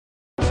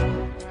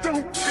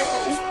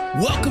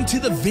Welcome to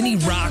the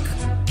VinnyRoc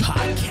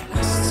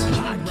Podcast.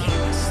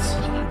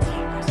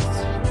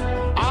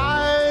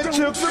 I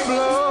took the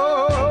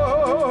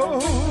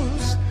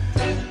blows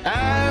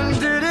and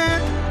did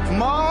it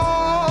my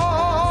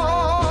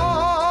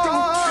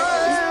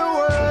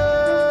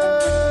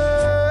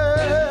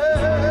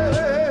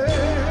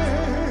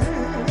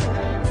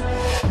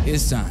way.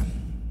 It's time.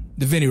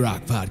 The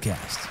VinnyRoc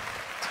Podcast.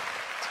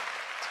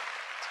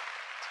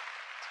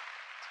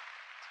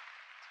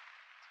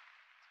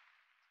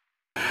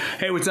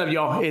 Hey, what's up,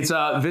 y'all? It's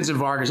Vincent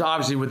Vargas,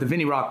 obviously, with the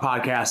VinnyRoc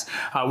Podcast.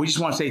 We just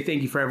want to say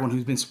thank you for everyone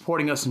who's been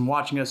supporting us and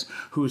watching us,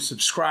 who is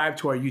subscribed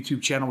to our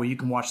YouTube channel where you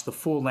can watch the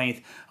full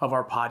length of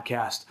our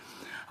podcast.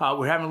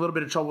 We're having a little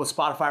bit of trouble with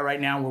Spotify right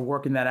now. We're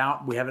working that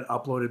out. We haven't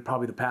uploaded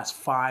probably the past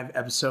 5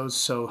 episodes,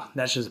 so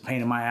that's just a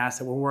pain in my ass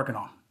that we're working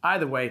on.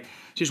 Either way,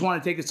 just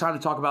want to take this time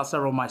to talk about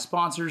several of my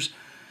sponsors.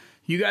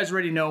 You guys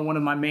already know one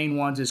of my main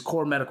ones is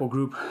Core Medical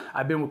Group.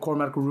 I've been with Core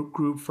Medical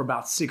Group for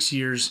about 6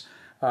 years.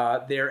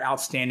 They're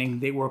outstanding.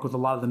 They work with a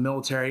lot of the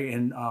military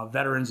and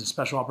veterans and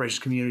special operations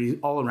communities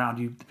all around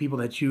you, the people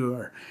that you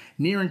are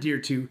near and dear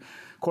to.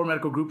 Core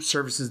Medical Group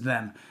services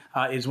them.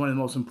 Is one of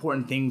the most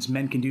important things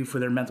men can do for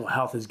their mental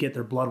health is get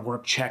their blood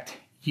work checked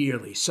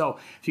yearly. So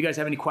if you guys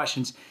have any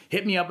questions,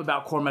 hit me up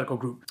about Core Medical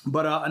Group.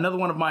 But another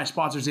one of my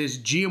sponsors is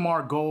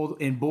GMR Gold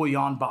and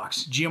Bullion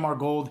Box. GMR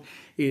Gold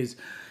is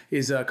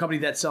a company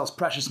that sells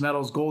precious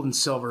metals, gold and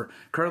silver.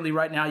 Currently,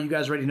 right now, you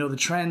guys already know the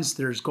trends.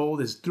 There's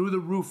gold is through the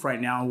roof right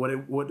now, and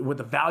what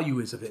the value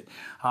is of it.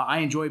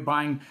 I enjoy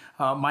buying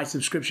my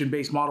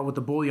subscription-based model with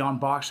the Bullion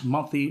Box,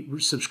 monthly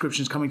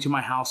subscriptions coming to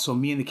my house, so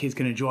me and the kids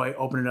can enjoy,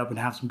 open it up, and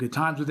have some good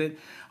times with it.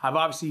 I've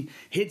obviously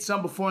hid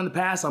some before in the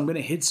past. I'm going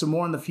to hide some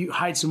more in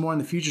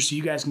the future, so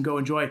you guys can go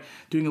enjoy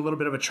doing a little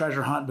bit of a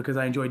treasure hunt because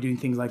I enjoy doing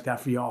things like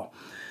that for y'all.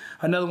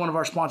 Another one of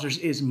our sponsors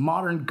is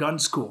Modern Gun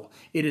School.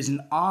 It is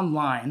an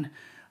online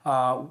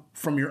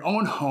from your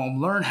own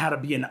home, learn how to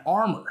be an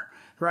armor.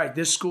 Right,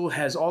 this school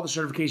has all the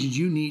certifications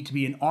you need to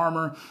be an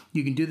armor.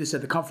 You can do this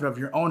at the comfort of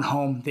your own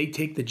home. They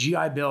take the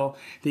GI Bill.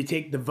 They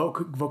take the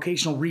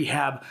vocational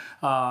rehab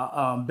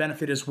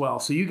benefit as well.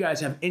 So you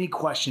guys have any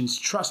questions,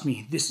 trust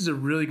me, this is a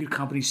really good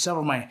company.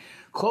 Several of my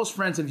close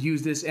friends have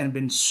used this and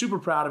been super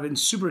proud of it and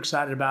super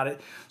excited about it.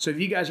 So if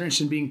you guys are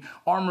interested in being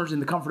armors in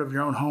the comfort of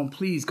your own home,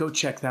 please go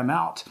check them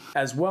out.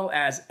 As well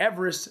as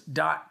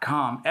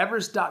Everest.com.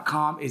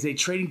 Everest.com is a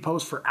trading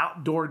post for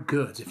outdoor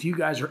goods. If you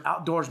guys are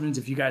outdoorsmen,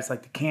 if you guys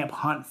like to camp,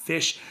 hunt,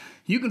 fish,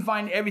 you can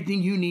find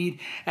everything you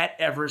need at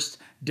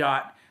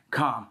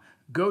Everest.com.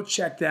 Go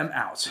check them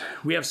out.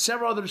 We have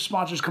several other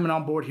sponsors coming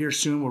on board here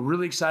soon. We're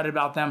really excited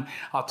about them.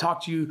 I'll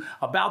talk to you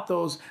about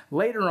those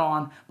later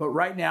on. But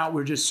right now,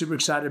 we're just super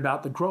excited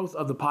about the growth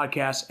of the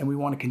podcast, and we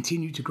want to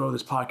continue to grow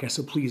this podcast.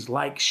 So please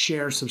like,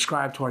 share,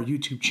 subscribe to our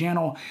YouTube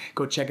channel.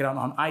 Go check it out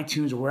on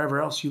iTunes or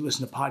wherever else you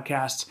listen to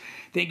podcasts.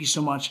 Thank you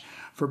so much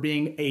for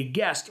being a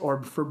guest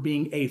or for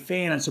being a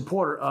fan and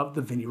supporter of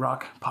the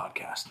VinnyRoc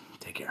Podcast.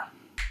 Take care.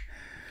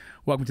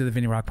 Welcome to the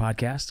VinnyRoc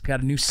Podcast.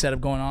 Got a new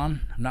setup going on.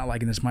 I'm not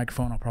liking this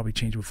microphone. I'll probably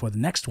change it before the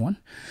next one.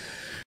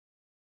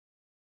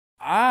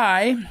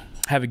 I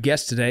have a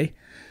guest today.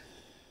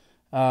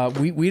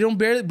 We don't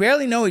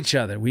barely know each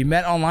other. We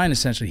met online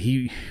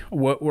essentially.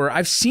 Where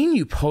I've seen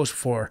you post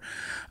before.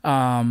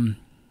 And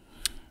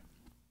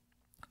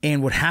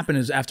what happened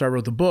is after I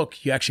wrote the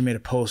book, you actually made a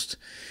post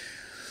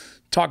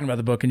talking about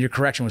the book, and your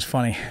correction was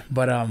funny.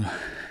 But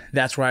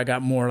that's where I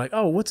got more like,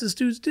 oh, what's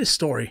this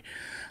story?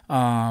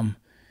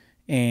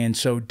 And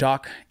so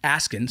Doc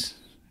Askins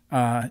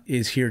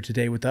is here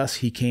today with us.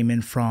 He came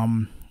in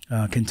from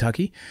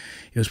Kentucky.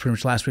 It was pretty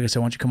much last week. I said,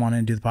 why don't you come on in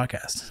and do the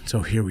podcast?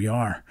 So here we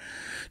are.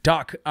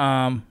 Doc,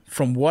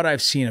 from what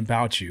I've seen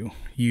about you,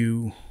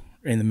 you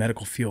are in the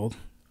medical field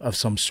of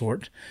some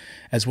sort,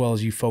 as well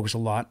as you focus a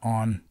lot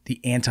on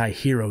the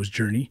anti-hero's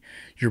journey,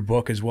 your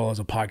book, as well as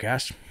a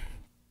podcast.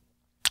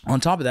 On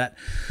top of that,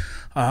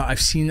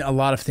 I've seen a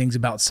lot of things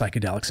about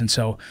psychedelics. And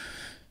so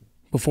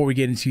before we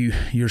get into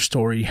your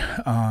story,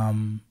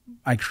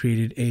 I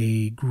created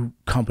a group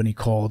company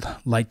called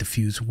Light the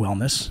Fuse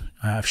Wellness.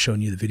 I've shown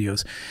you the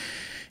videos.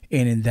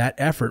 And in that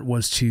effort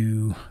was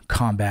to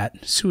combat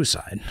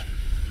suicide.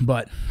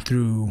 But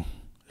through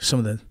some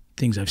of the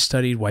things I've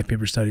studied, white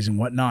paper studies and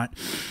whatnot,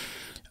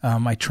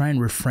 I try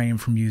and refrain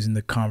from using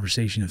the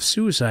conversation of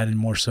suicide and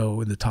more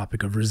so the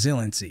topic of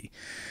resiliency,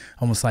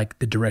 almost like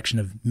the direction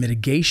of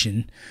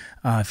mitigation.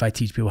 If I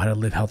teach people how to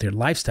live healthier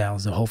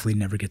lifestyles, they'll hopefully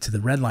never get to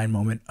the red line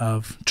moment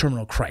of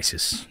terminal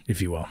crisis,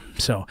 if you will.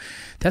 So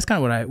that's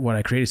kind of what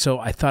I created. So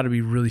I thought it'd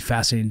be really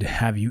fascinating to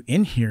have you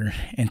in here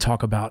and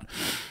talk about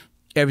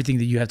everything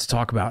that you have to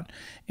talk about.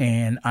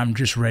 And I'm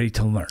just ready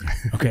to learn.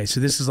 Okay, so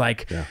this is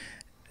like... Yeah.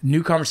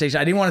 New conversation.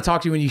 I didn't want to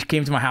talk to you when you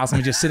came to my house. Let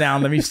me just sit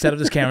down. Let me set up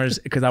these cameras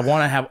because I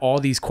want to have all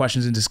these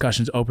questions and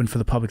discussions open for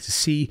the public to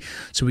see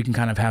so we can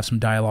kind of have some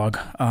dialogue.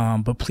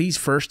 But please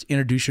first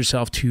introduce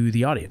yourself to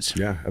the audience.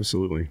 Yeah,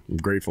 absolutely. I'm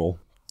grateful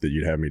that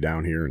you'd have me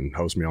down here and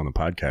host me on the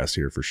podcast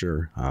here for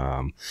sure.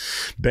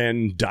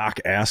 Ben Doc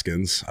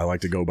Askins. I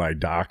like to go by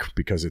Doc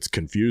because it's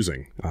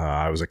confusing.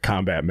 I was a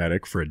combat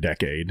medic for a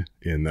decade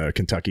in the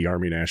Kentucky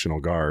Army National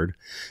Guard.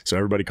 So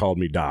everybody called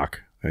me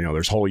Doc. You know,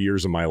 there's whole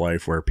years of my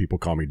life where people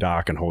call me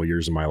Doc and whole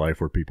years of my life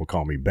where people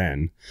call me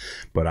Ben,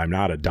 but I'm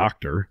not a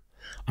doctor.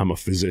 I'm a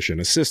physician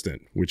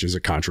assistant, which is a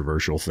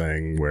controversial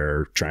thing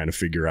where trying to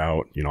figure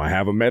out, you know, I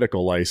have a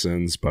medical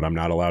license, but I'm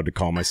not allowed to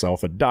call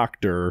myself a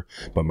doctor,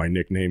 but my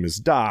nickname is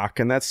Doc.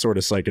 And that's sort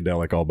of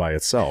psychedelic all by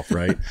itself,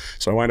 right?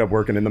 So I wound up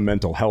working in the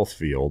mental health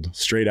field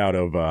straight out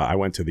of, I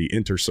went to the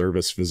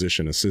Inter-Service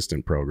Physician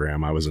Assistant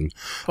program. I was an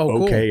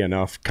okay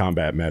enough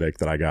combat medic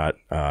that I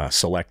got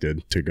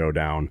selected to go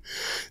down.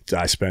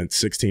 I spent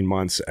 16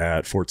 months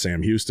at Fort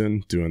Sam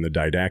Houston doing the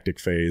didactic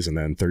phase, and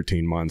then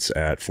 13 months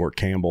at Fort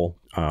Campbell,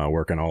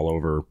 working all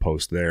over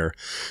post there,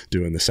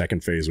 doing the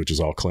second phase, which is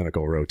all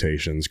clinical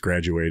rotations.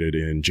 Graduated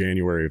in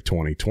January of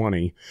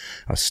 2020.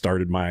 I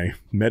started my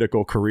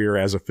medical career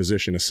as a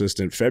physician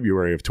assistant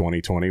February of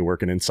 2020,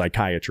 working in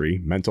psychiatry,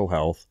 mental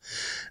health.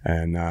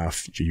 And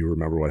you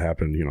remember what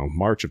happened, you know,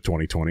 March of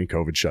 2020,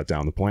 COVID shut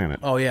down the planet.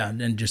 Oh, yeah.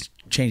 And just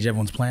changed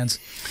everyone's plans.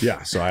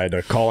 Yeah. So I had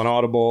to call an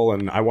audible,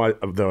 and I want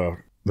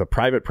the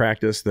private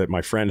practice that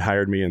my friend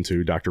hired me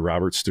into, Dr.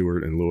 Robert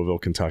Stewart in Louisville,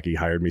 Kentucky,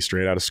 hired me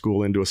straight out of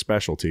school into a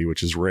specialty,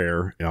 which is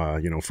rare,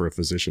 you know, for a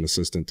physician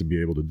assistant to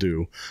be able to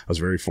do. I was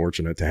very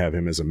fortunate to have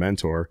him as a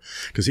mentor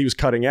because he was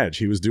cutting edge.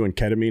 He was doing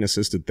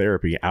ketamine-assisted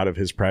therapy out of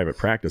his private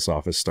practice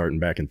office starting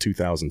back in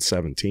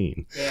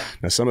 2017. Yeah.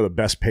 Now, some of the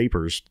best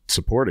papers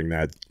supporting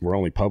that were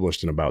only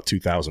published in about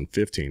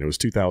 2015. It was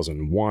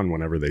 2001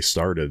 whenever they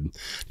started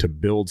to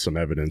build some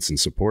evidence in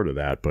support of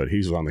that, but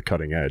he's on the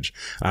cutting edge.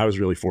 I was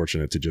really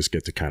fortunate to just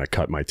get to kind of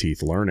cut my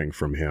teeth learning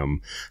from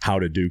him how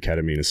to do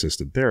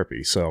ketamine-assisted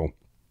therapy. So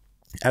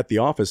at the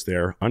office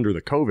there, under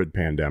the COVID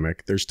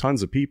pandemic, there's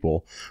tons of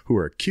people who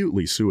are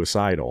acutely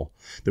suicidal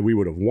that we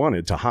would have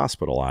wanted to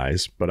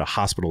hospitalize, but a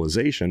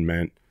hospitalization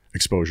meant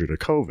exposure to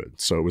COVID.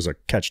 So it was a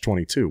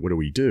catch-22. What do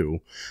we do?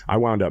 I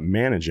wound up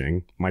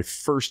managing my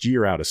first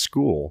year out of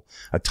school,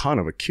 a ton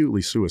of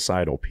acutely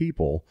suicidal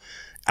people,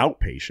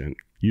 outpatient,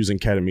 using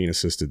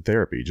ketamine-assisted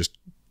therapy, just,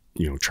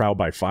 you know, trial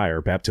by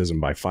fire, baptism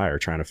by fire,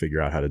 trying to figure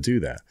out how to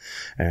do that.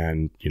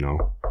 And, you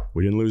know,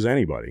 we didn't lose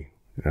anybody.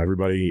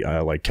 Everybody,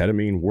 like,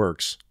 ketamine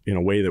works in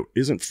a way that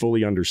isn't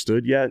fully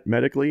understood yet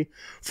medically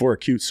for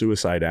acute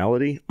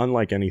suicidality,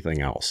 unlike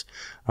anything else.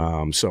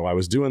 So I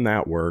was doing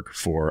that work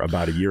for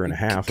about a year and a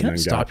half. Can I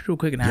stop you real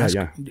quick and ask?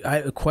 I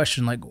have a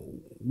question. Like,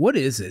 what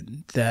is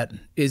it that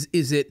is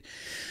it?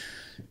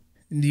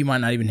 You might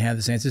not even have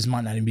this answer. This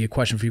might not even be a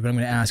question for you, but I'm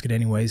going to ask it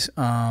anyways.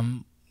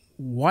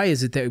 Why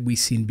is it that we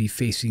seem to be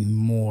facing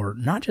more,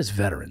 not just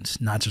veterans,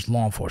 not just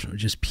law enforcement, but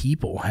just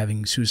people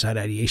having suicide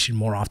ideation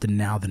more often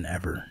now than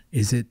ever?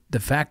 Is it the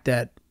fact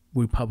that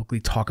we publicly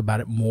talk about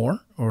it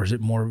more, or is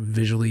it more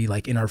visually,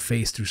 like, in our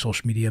face through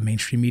social media,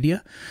 mainstream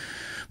media?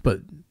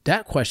 But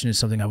that question is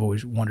something I've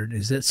always wondered.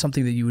 Is that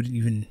something that you would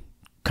even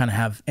kind of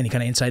have any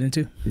kind of insight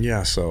into?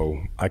 Yeah, so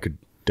I could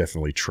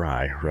definitely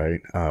try, right?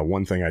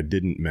 One thing I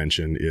didn't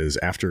mention is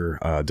after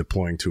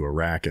deploying to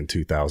Iraq in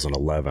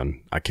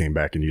 2011, I came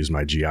back and used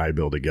my GI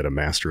Bill to get a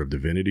Master of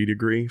Divinity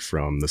degree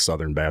from the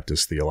Southern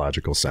Baptist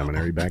Theological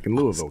Seminary back in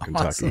Louisville,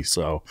 Kentucky. Awesome.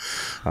 So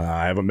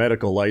I have a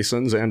medical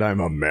license and I'm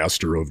a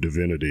Master of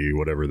Divinity,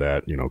 whatever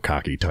that, you know,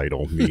 cocky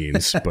title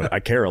means. But I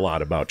care a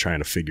lot about trying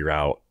to figure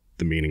out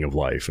the meaning of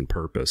life and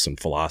purpose and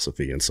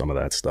philosophy and some of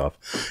that stuff.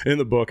 In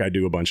the book, I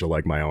do a bunch of,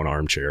 like, my own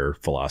armchair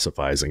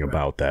philosophizing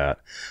about that.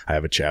 I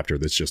have a chapter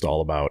that's just all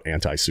about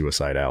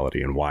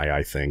anti-suicidality and why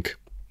I think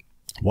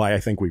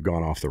we've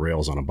gone off the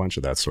rails on a bunch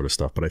of that sort of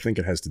stuff. But I think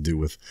it has to do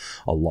with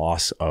a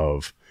loss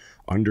of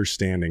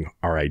understanding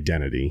our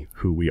identity,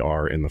 who we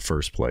are in the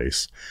first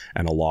place,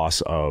 and a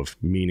loss of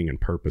meaning and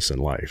purpose in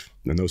life.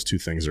 And those two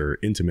things are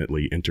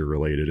intimately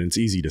interrelated. And it's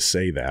easy to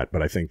say that,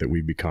 but I think that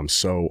we've become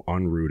so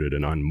unrooted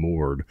and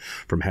unmoored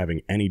from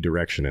having any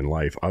direction in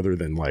life other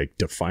than, like,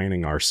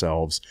 defining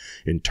ourselves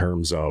in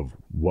terms of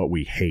what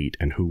we hate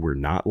and who we're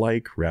not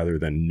like, rather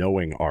than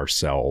knowing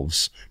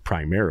ourselves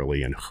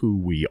primarily and who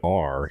we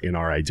are in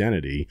our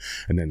identity,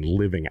 and then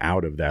living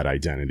out of that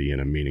identity in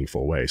a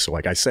meaningful way. So,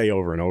 like I say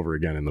over and over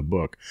again in the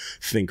book,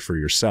 think for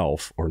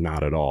yourself or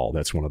not at all.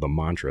 That's one of the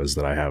mantras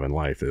that I have in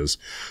life is,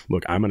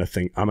 look, I'm going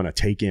to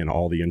take in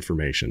all the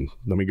information.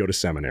 Let me go to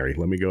seminary.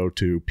 Let me go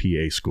to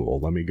PA school.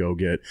 Let me go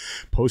get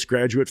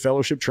postgraduate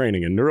fellowship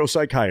training in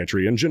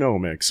neuropsychiatry and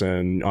genomics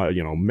and,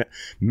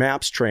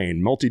 MAPS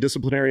trained,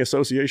 Multidisciplinary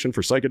Association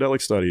for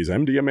Psychedelic Studies,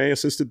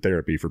 MDMA-assisted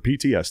therapy for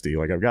PTSD.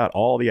 Like, I've got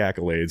all the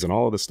accolades and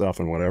all of the stuff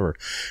and whatever.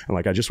 And,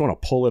 like, I just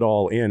want to pull it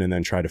all in and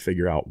then try to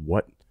figure out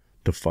what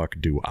the fuck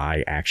do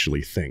I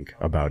actually think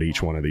about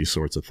each one of these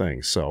sorts of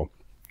things. So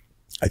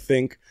I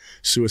think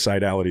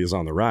suicidality is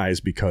on the rise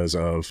because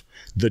of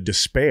the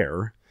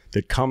despair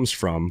that comes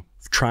from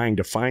trying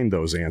to find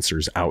those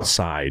answers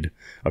outside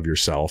of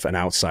yourself and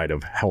outside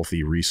of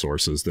healthy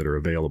resources that are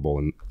available.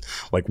 And,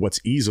 like,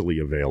 what's easily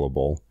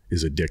available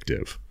is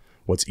addictive.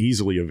 What's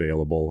easily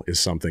available is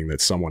something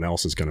that someone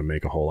else is going to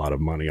make a whole lot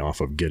of money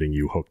off of getting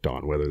you hooked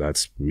on, whether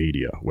that's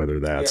media, whether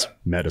that's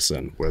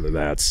medicine, whether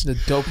that's the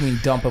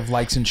dopamine dump of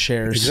likes and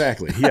shares.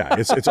 Exactly. Yeah.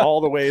 It's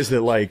all the ways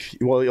that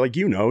you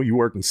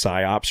work in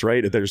psyops,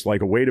 right? There's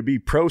like a way to be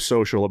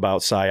pro-social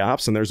about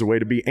psyops, and there's a way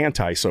to be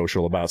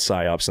anti-social about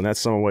psyops. And that's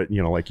some of what,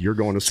 like you're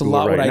going to school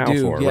right now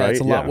for, right? It's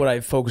a lot what I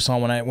focus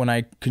on when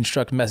I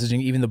construct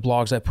messaging, even the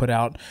blogs I put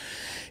out.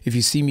 If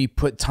you see me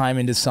put time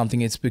into something,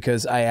 it's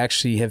because I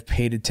actually have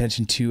paid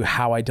attention to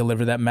how I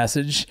deliver that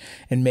message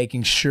and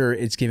making sure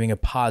it's giving a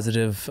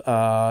positive,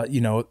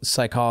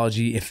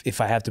 psychology, if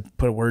I have to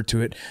put a word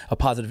to it, a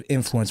positive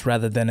influence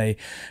rather than a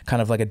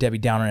kind of like a Debbie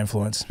Downer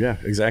influence. Yeah,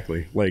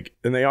 exactly.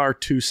 And they are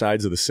two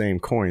sides of the same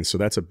coin. So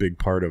that's a big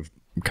part of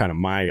kind of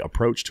my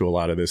approach to a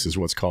lot of this is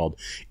what's called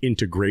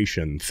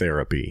integration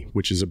therapy,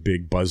 which is a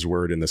big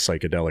buzzword in the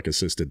psychedelic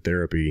assisted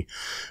therapy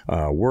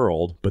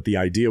world. But the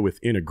idea with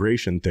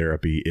integration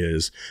therapy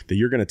is that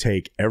you're going to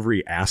take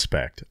every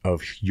aspect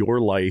of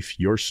your life,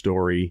 your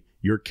story,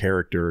 your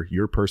character,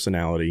 your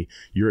personality,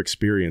 your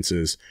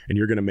experiences, and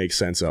you're going to make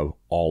sense of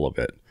all of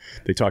it.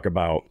 They talk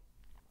about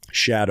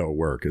shadow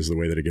work is the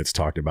way that it gets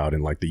talked about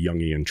in like the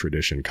Jungian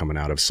tradition coming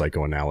out of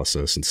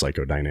psychoanalysis and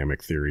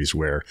psychodynamic theories,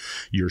 where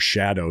your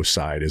shadow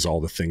side is all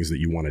the things that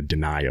you want to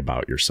deny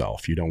about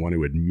yourself. You don't want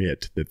to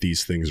admit that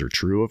these things are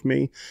true of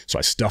me. So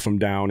I stuff them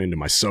down into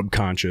my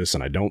subconscious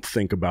and I don't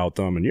think about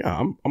them. And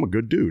yeah, I'm a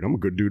good dude. I'm a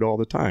good dude all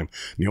the time.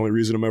 And the only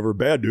reason I'm ever a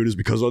bad dude is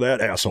because of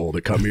that asshole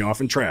that cut me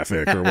off in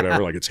traffic or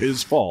whatever. Like it's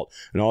his fault.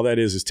 And all that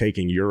is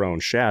taking your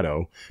own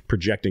shadow,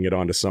 projecting it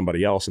onto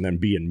somebody else, and then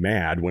being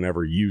mad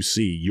whenever you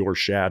see your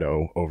shadow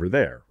over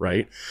there,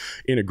 right?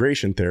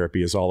 Integration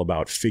therapy is all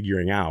about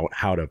figuring out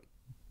how to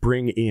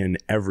bring in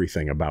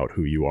everything about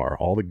who you are,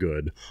 all the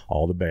good,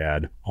 all the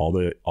bad, all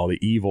the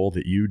evil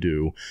that you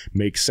do,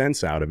 make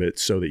sense out of it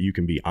so that you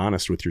can be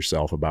honest with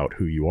yourself about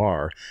who you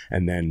are,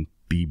 and then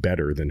be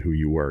better than who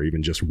you were.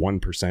 Even just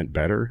 1%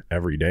 better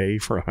every day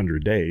for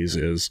 100 days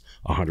is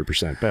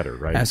 100% better,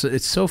 right? Yeah, so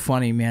it's so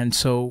funny, man.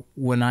 So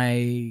when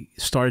I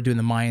started doing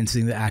the Mayans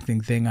thing, the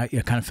acting thing, I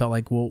kind of felt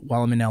like, well,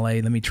 while I'm in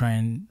LA, let me try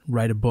and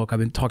write a book. I've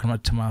been talking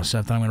about to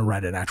myself that I'm going to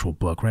write an actual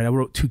book, right? I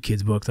wrote 2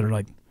 kids' books that are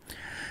like,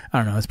 I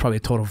don't know, it's probably a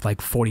total of like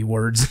 40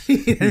 words. You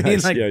know what I mean?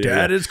 Like,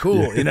 that is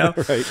cool, you know?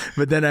 Right.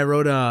 But then I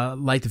wrote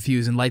Light the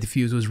Fuse, and Light the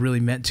Fuse was really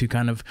meant to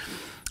kind of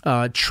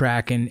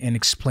track and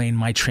explain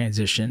my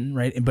transition,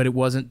 right? But it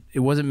wasn't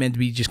meant to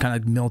be just kind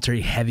of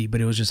military heavy, but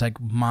it was just like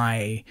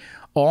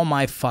all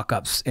my fuck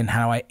ups and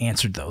how I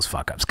answered those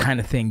fuck ups kind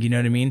of thing. You know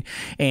what I mean?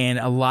 And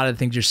a lot of the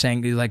things you're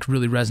saying like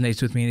really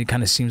resonates with me. And it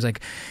kind of seems like,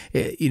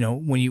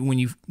 when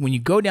you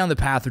go down the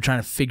path of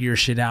trying to figure your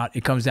shit out,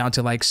 it comes down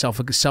to like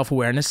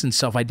self-awareness and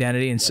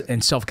self-identity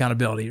and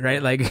self-accountability,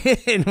 right? Like,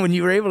 and when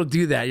you were able to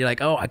do that, you're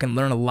like, oh, I can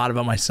learn a lot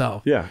about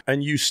myself. Yeah.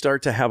 And you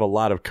start to have a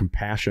lot of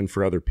compassion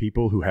for other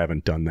people who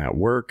haven't done that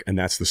work. And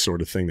that's the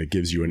sort of thing that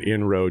gives you an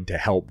inroad to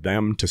help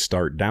them to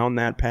start down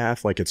that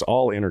path. Like it's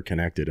all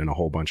interconnected in a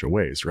whole bunch of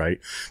ways, right?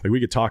 Like we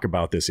could talk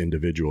about this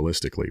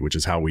individualistically, which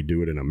is how we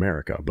do it in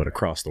America, but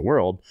across the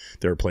world,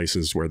 there are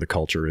places where the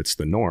culture, it's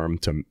the norm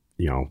to,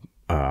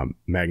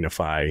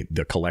 magnify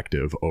the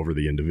collective over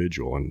the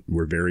individual. And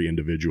we're very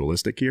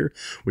individualistic here,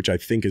 which I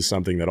think is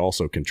something that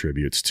also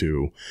contributes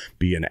to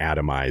being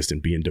atomized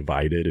and being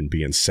divided and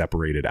being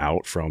separated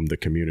out from the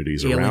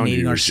communities around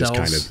you. It's just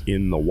kind of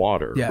in the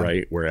water,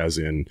 right? Whereas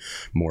in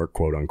more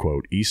quote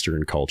unquote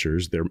Eastern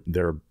cultures,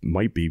 there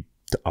might be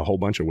a whole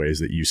bunch of ways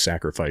that you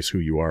sacrifice who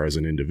you are as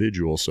an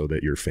individual so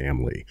that your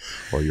family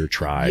or your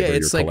tribe or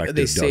your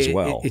collective does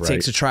well. It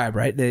takes a tribe,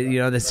 right?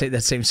 They say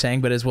that same saying,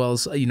 but as well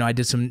as, I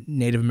did some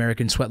Native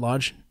American sweat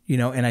lodge,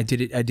 and I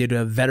did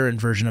a veteran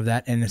version of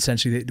that. And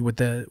essentially with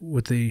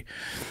the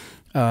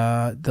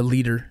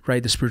leader,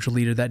 right? The spiritual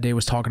leader that day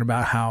was talking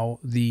about how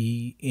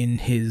in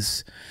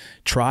his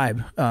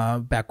tribe,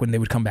 back when they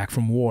would come back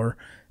from war,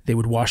 they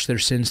would wash their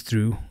sins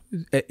through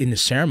in the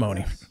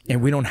ceremony.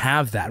 And we don't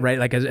have that, right?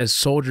 Like as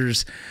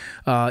soldiers,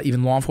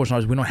 even law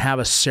enforcement, we don't have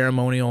a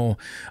ceremonial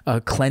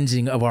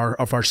cleansing of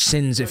our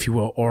sins, if you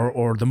will,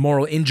 or the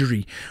moral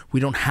injury.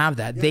 We don't have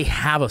that. They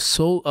have a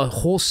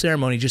whole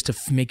ceremony just to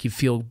make you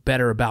feel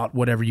better about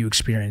whatever you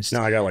experienced.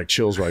 Now I got like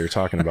chills while you're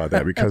talking about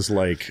that because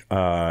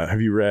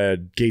have you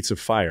read Gates of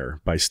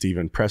Fire by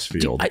Stephen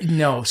Pressfield?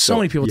 No, so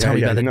many people tell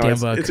me about that damn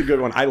book. It's a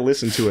good one. I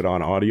listen to it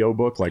on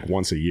audiobook like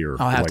once a year.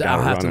 I'll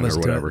have to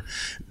listen to it.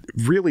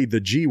 Really, the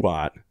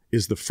GWAT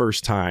is the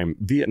first time,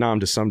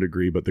 Vietnam to some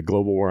degree, but the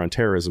global war on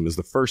terrorism is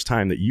the first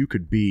time that you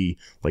could be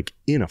like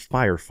in a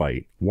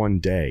firefight one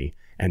day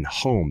and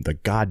home the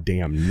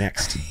goddamn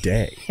next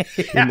day.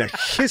 In the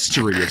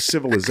history of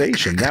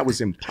civilization, that was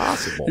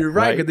impossible. You're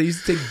right, because they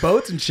used to take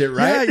boats and shit,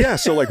 right? Yeah.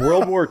 So like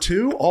World War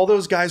II, all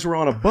those guys were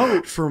on a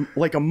boat for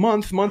like a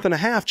month and a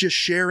half, just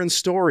sharing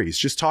stories,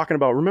 just talking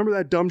about, remember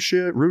that dumb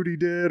shit Rudy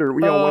did or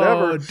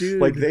whatever. Dude.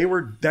 Like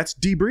that's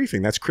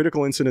debriefing. That's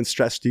critical incident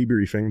stress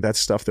debriefing. That's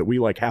stuff that we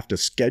like have to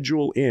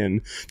schedule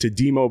in to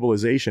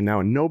demobilization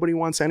now, and nobody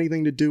wants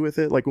anything to do with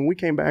it. Like when we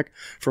came back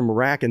from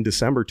Iraq in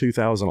December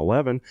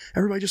 2011,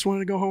 everybody just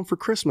wanted to go go home for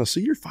Christmas. So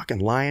you're fucking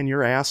lying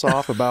your ass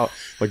off about,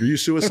 like, are you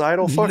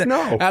suicidal? Fuck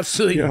no.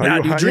 Absolutely you know,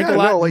 not. Do you drink a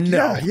lot? No, like,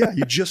 no. Yeah.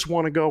 You just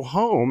want to go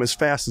home as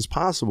fast as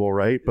possible,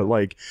 right? But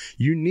like,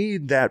 you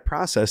need that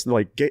process.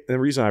 Like, the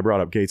reason I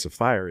brought up Gates of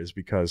Fire is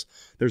because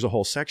there's a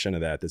whole section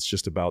of that that's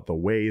just about the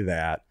way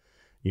that,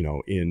 you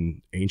know,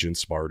 in ancient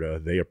Sparta,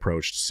 they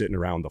approached sitting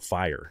around the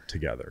fire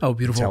together. Oh,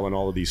 beautiful. Telling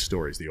all of these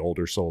stories. The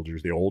older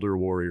soldiers, the older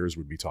warriors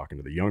would be talking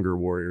to the younger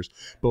warriors,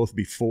 both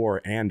before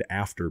and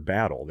after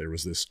battle. There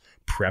was this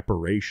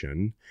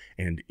preparation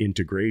and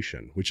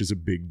integration, which is a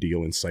big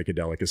deal in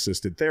psychedelic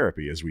assisted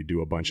therapy, as we do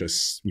a bunch of,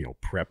 you know,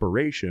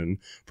 preparation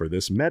for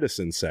this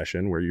medicine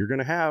session where you're going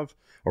to have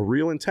a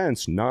real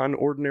intense,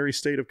 non-ordinary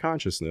state of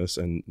consciousness.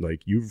 And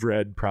like, you've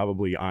read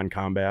probably On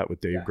Combat with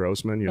Dave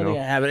Grossman, you know,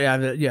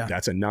 Yeah.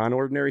 that's a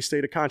non-ordinary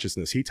state of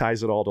consciousness. He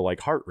ties it all to like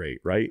heart rate,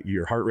 right?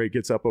 Your heart rate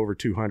gets up over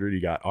 200.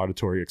 You got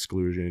auditory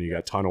exclusion, you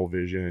got tunnel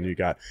vision, you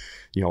got,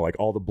 you know, like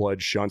all the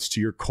blood shunts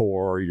to your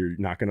core. You're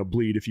not going to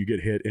bleed if you get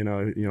hit in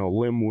a, you know,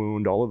 limb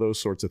wound, all of those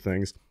sorts of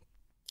things.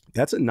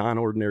 That's a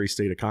non-ordinary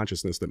state of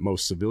consciousness that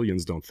most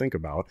civilians don't think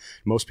about.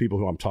 Most people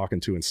who I'm talking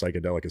to in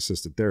psychedelic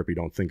assisted therapy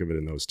don't think of it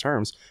in those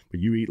terms, but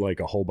you eat like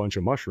a whole bunch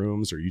of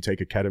mushrooms, or you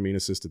take a ketamine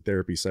assisted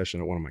therapy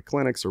session at one of my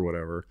clinics or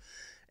whatever,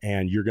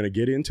 and you're going to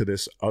get into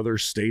this other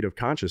state of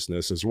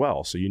consciousness as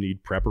well. So you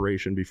need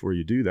preparation before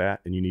you do that,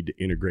 and you need to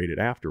integrate it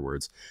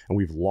afterwards. And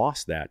we've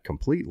lost that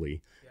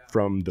completely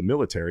from the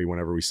military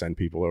whenever we send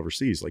people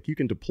overseas. Like, you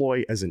can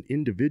deploy as an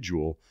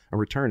individual and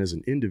return as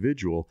an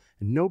individual,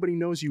 and nobody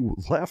knows you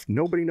left,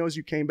 nobody knows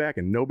you came back,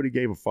 and nobody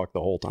gave a fuck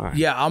the whole time.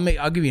 Yeah,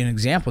 I'll give you an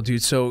example,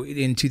 dude. So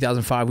in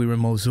 2005, we were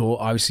in Mosul,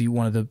 obviously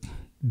one of the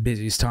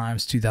busiest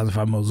times.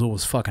 2005 Mosul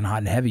was fucking hot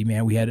and heavy,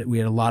 man. We had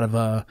a lot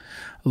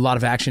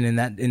of action in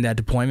that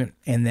deployment,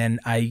 and then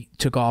I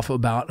took off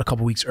about a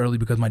couple weeks early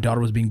because my daughter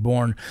was being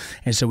born,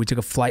 and so we took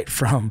a flight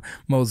from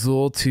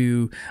Mosul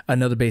to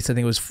another base. I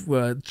think it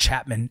was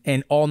Chapman,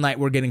 and all night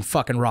we're getting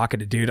fucking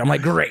rocketed, dude. I'm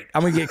like, great,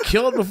 I'm gonna get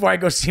killed before I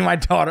go see my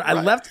daughter. I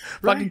left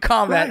fucking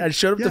combat. I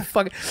showed up to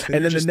fucking,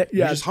 and then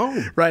just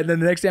home. Right, and then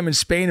the next day I'm in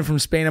Spain, and from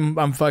Spain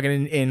I'm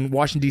fucking in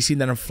Washington D.C.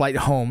 and then I'm flight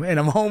home, and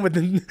I'm home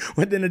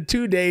within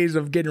 2 days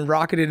of getting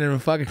rocketed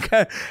and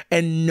fucking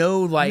and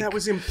no like. And that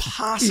was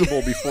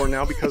impossible before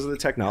now, because of the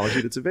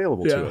technology that's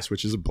available to us,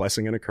 which is a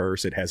blessing and a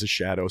curse. It has a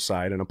shadow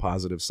side and a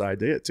positive side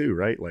to it too,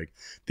 right? Like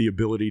the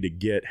ability to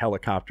get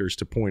helicopters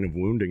to point of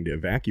wounding to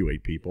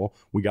evacuate people.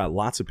 We got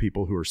lots of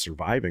people who are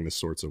surviving the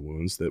sorts of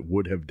wounds that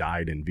would have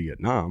died in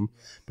Vietnam,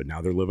 but now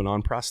they're living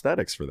on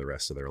prosthetics for the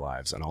rest of their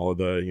lives, and all of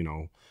the, you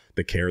know,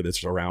 the care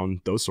that's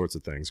around those sorts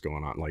of things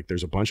going on. Like,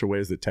 there's a bunch of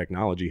ways that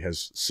technology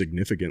has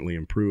significantly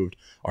improved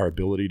our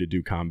ability to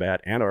do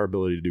combat and our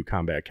ability to do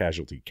combat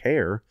casualty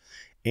care.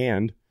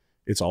 And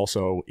it's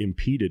also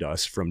impeded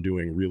us from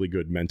doing really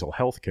good mental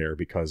health care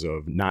because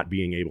of not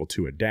being able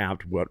to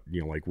adapt. What,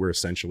 you know, like, we're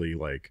essentially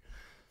like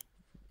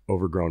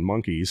overgrown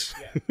monkeys,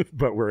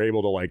 but we're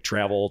able to like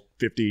travel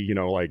 50, you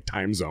know, like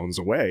time zones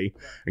away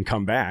and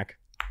come back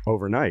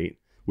overnight.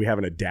 We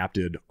haven't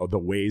adapted the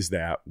ways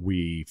that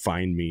we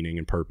find meaning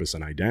and purpose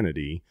and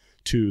identity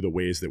to the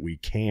ways that we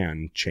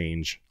can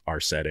change our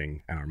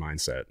setting and our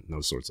mindset and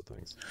those sorts of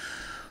things.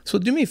 So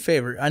do me a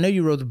favor. I know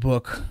you wrote the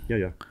book.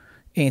 Yeah.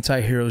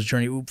 Anti-Hero's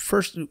Journey.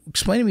 First,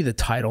 explain to me the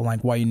title,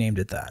 like why you named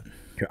it that.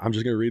 I'm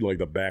just going to read like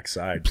the back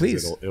side.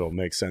 Please. It'll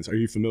make sense. Are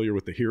you familiar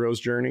with the hero's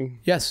journey?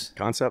 Yes.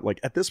 Concept? Like,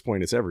 at this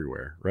point, it's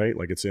everywhere, right?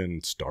 Like, it's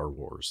in Star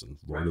Wars and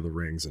Lord of the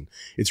Rings, and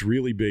it's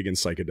really big in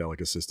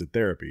psychedelic assisted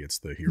therapy. It's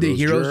the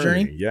hero's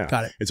journey. Yeah.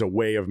 Got it. It's a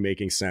way of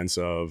making sense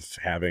of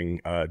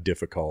having a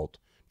difficult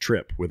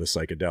trip with a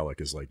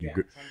psychedelic. Is like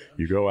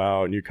you go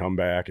out and you come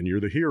back and you're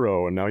the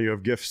hero, and now you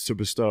have gifts to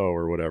bestow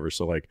or whatever.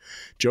 So like,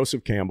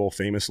 Joseph Campbell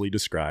famously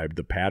described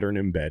the pattern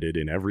embedded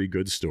in every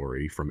good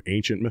story from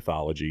ancient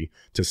mythology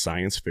to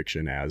science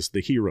fiction as the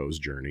hero's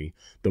journey,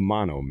 the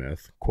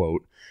monomyth.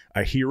 Quote,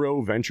 a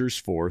hero ventures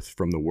forth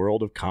from the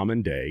world of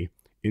common day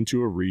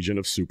into a region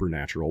of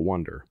supernatural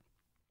wonder.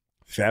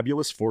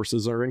 Fabulous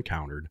forces are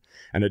encountered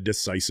and a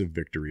decisive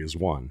victory is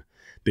won.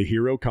 The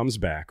hero comes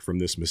back from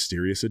this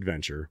mysterious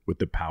adventure with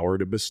the power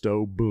to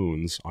bestow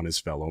boons on his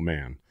fellow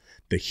man.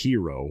 The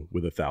hero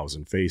with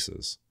 1,000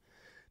 faces.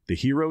 The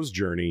hero's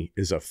journey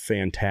is a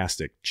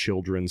fantastic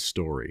children's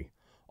story.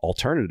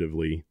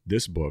 Alternatively,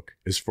 this book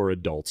is for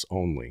adults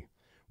only.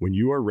 When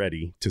you are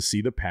ready to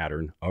see the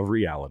pattern of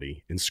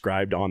reality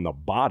inscribed on the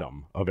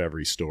bottom of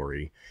every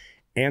story,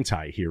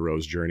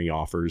 Anti-Hero's Journey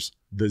offers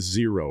the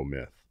zero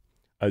myth.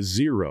 A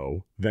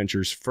zero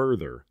ventures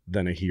further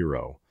than a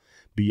hero.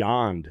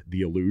 Beyond the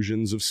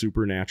illusions of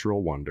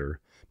supernatural wonder,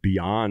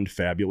 beyond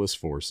fabulous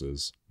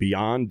forces,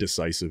 beyond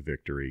decisive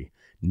victory,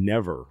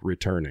 never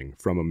returning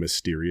from a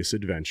mysterious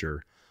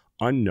adventure,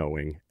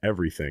 unknowing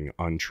everything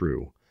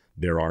untrue.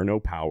 There are no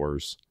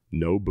powers,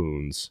 no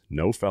boons,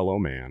 no fellow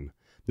man.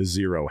 The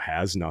zero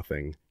has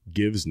nothing,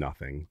 gives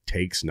nothing,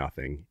 takes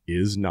nothing,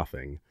 is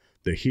nothing.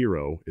 The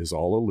hero is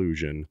all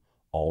illusion,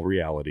 all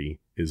reality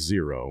is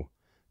zero.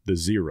 The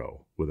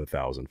zero with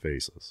 1,000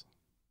 faces.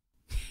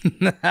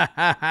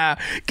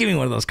 Give me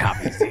one of those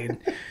copies, dude.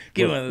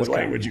 Give me one of those What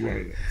copies. language you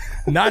want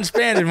to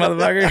Non-Spanish,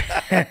 motherfucker.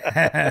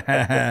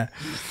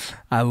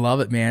 I love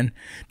it, man.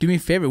 Do me a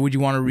favor. Would you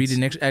want to read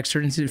an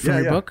excerpt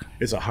from your book?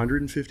 It's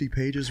 150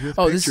 pages with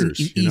this pictures.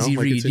 is an easy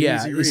read.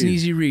 It's an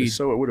easy read.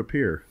 So it would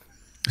appear.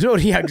 So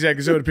yeah,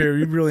 exactly. So it appears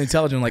you're really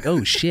intelligent. Like,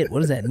 oh shit, what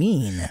does that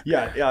mean?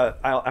 Yeah.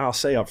 I'll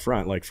say up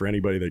front, like for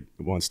anybody that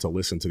wants to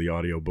listen to the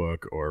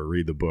audiobook or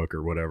read the book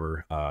or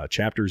whatever,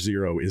 chapter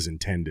 0 is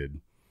intended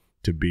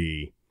to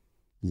be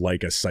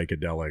like a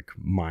psychedelic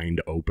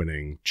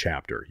mind-opening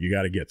chapter. You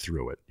got to get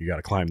through it. You got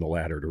to climb the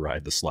ladder to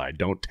ride the slide.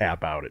 Don't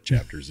tap out at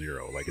chapter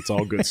 0. Like, it's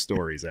all good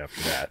stories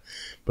after that.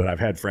 But I've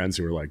had friends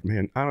who are like,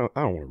 man, I don't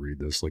want to read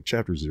this. Like,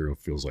 chapter 0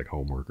 feels like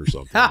homework or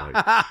something.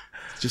 Like,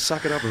 just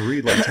suck it up and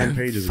read like 10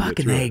 pages.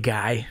 Fucking A,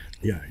 guy.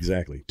 Yeah,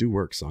 exactly. Do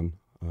work, son.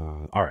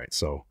 All right.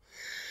 So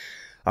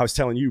I was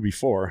telling you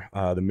before,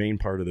 the main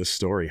part of this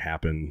story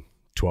happened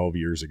 12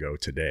 years ago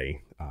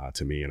today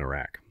to me in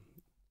Iraq.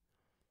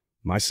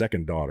 My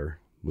second daughter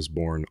was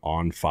born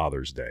on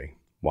Father's Day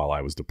while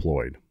I was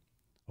deployed.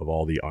 Of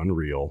all the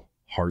unreal,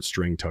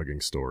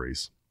 heartstring-tugging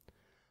stories,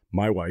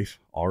 my wife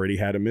already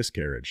had a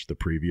miscarriage the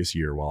previous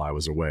year while I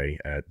was away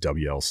at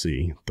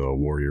WLC, the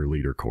Warrior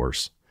Leader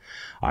course.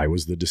 I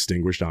was the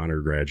distinguished honor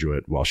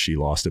graduate while she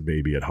lost a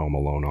baby at home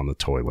alone on the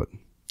toilet.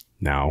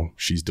 Now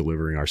she's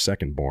delivering our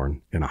second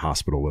born in a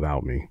hospital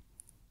without me.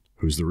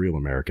 Who's the real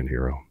American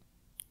hero?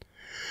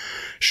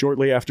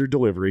 Shortly after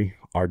delivery,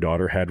 our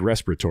daughter had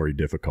respiratory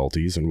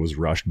difficulties and was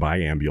rushed by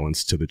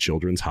ambulance to the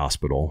Children's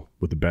Hospital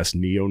with the best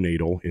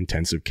neonatal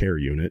intensive care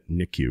unit,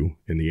 NICU,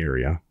 in the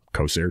area,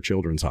 Corsair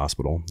Children's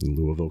Hospital in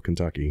Louisville,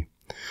 Kentucky.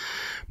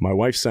 My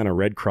wife sent a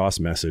Red Cross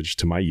message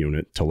to my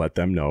unit to let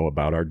them know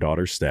about our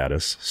daughter's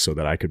status so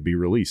that I could be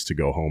released to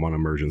go home on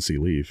emergency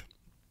leave.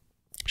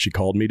 She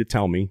called me to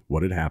tell me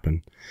what had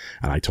happened,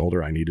 and I told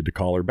her I needed to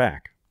call her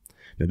back.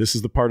 Now, this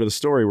is the part of the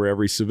story where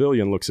every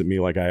civilian looks at me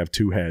like I have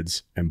two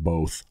heads and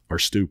both are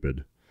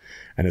stupid.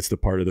 And it's the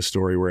part of the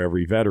story where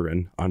every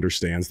veteran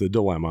understands the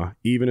dilemma,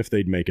 even if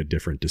they'd make a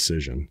different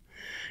decision.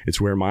 It's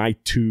where my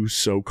two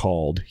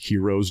so-called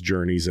heroes'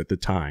 journeys at the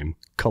time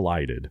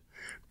collided.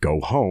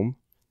 Go home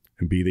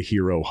and be the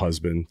hero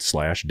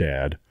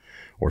husband/dad,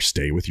 or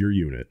stay with your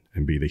unit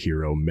and be the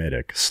hero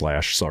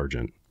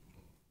medic/sergeant.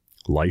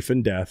 Life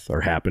and death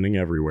are happening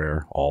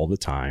everywhere all the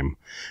time,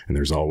 and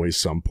there's always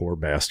some poor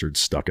bastard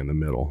stuck in the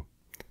middle.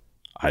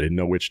 I didn't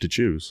know which to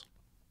choose.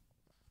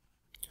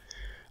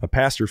 A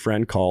pastor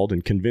friend called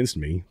and convinced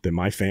me that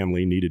my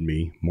family needed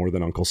me more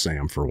than Uncle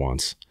Sam for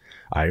once.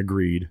 I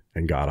agreed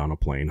and got on a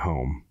plane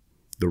home.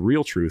 The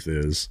real truth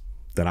is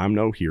that I'm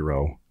no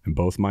hero, and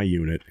both my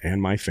unit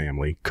and my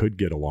family could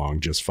get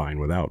along just fine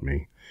without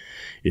me.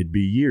 It'd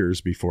be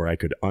years before I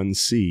could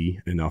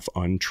unsee enough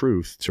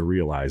untruth to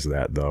realize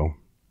that, though.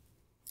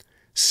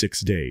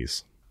 6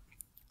 days.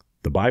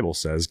 The Bible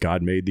says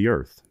God made the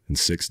earth in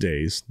 6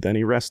 days, then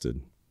he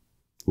rested.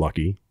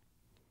 Lucky.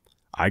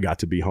 I got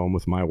to be home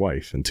with my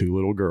wife and two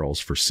little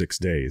girls for 6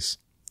 days.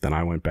 Then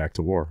I went back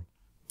to war.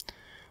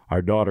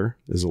 Our daughter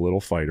is a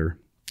little fighter,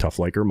 tough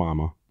like her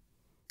mama,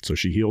 so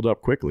she healed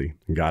up quickly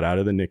and got out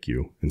of the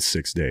NICU in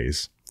 6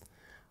 days.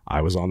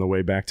 I was on the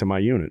way back to my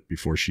unit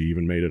before she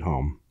even made it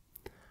home.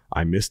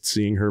 I missed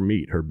seeing her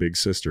meet her big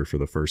sister for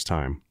the first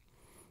time,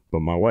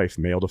 but my wife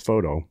mailed a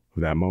photo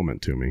of that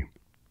moment to me.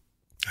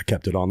 I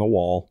kept it on the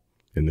wall,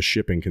 in the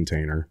shipping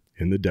container,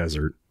 in the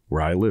desert,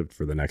 where I lived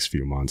for the next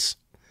few months.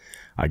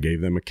 I gave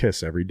them a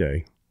kiss every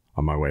day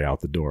on my way out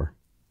the door.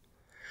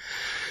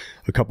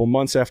 A couple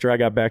months after I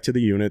got back to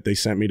the unit, they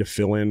sent me to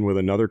fill in with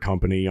another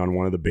company on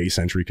one of the base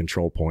entry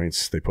control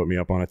points. They put me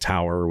up on a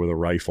tower with a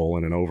rifle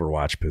in an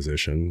overwatch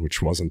position,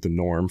 which wasn't the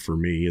norm for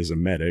me as a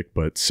medic,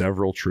 but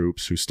several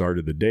troops who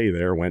started the day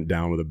there went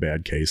down with a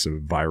bad case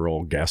of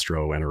viral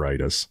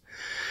gastroenteritis.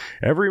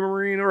 Every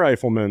Marine a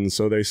rifleman,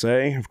 so they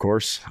say. Of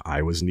course,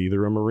 I was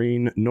neither a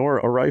Marine nor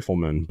a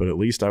rifleman, but at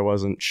least I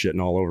wasn't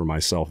shitting all over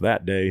myself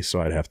that day, so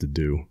I'd have to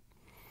do.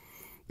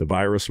 The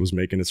virus was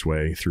making its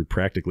way through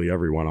practically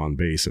everyone on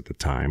base at the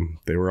time.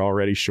 They were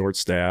already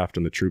short-staffed,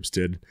 and the troops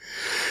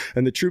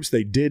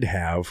they did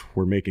have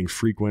were making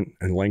frequent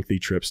and lengthy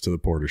trips to the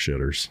porta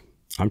shitters.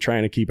 I'm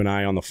trying to keep an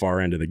eye on the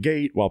far end of the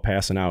gate while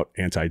passing out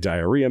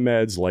anti-diarrhea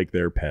meds like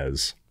their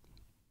Pez.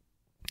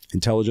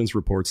 Intelligence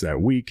reports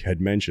that week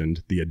had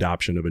mentioned the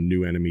adoption of a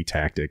new enemy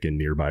tactic in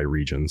nearby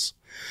regions.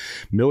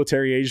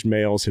 Military-aged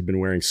males had been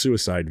wearing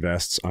suicide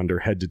vests under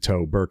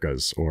head-to-toe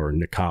burqas, or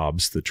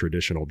niqabs, the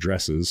traditional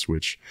dresses,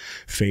 which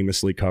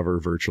famously cover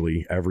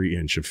virtually every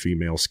inch of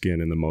female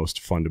skin in the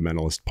most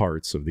fundamentalist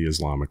parts of the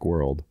Islamic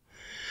world.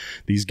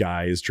 These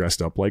guys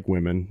dressed up like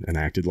women and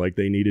acted like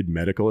they needed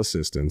medical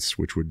assistance,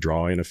 which would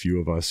draw in a few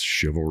of us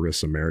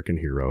chivalrous American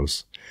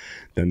heroes.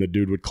 Then the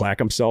dude would clack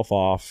himself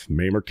off,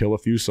 maim or kill a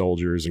few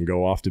soldiers, and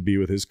go off to be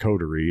with his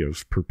coterie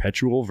of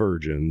perpetual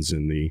virgins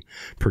in the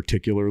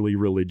particularly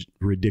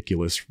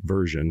ridiculous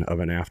version of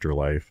an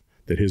afterlife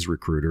that his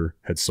recruiter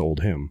had sold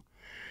him.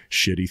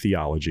 Shitty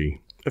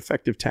theology,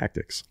 effective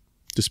tactics,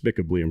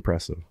 despicably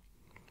impressive.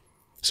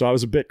 So I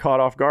was a bit caught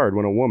off guard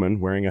when a woman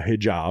wearing a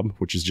hijab,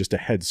 which is just a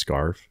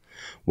headscarf,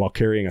 while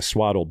carrying a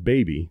swaddled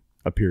baby,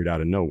 appeared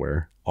out of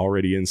nowhere,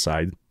 already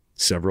inside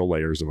several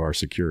layers of our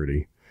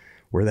security.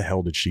 Where the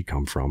hell did she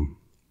come from?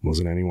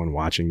 Wasn't anyone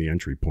watching the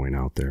entry point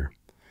out there?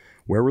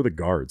 Where were the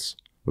guards?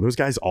 Were those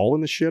guys all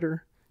in the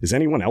shitter? Is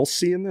anyone else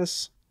seeing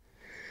this?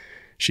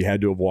 She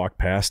had to have walked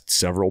past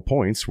several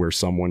points where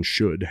someone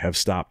should have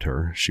stopped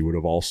her. She would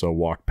have also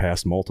walked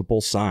past multiple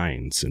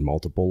signs in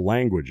multiple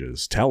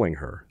languages telling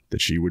her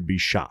that she would be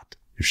shot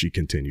if she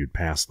continued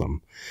past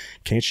them.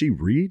 Can't she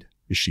read?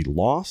 Is she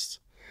lost?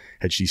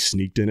 Had she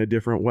sneaked in a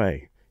different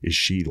way? Is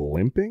she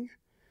limping?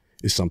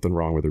 Is something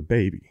wrong with her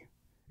baby?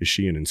 Is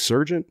she an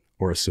insurgent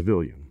or a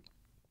civilian?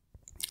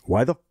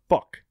 Why the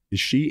fuck is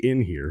she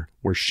in here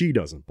where she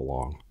doesn't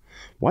belong?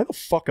 Why the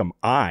fuck am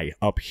I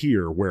up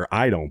here where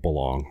I don't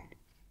belong?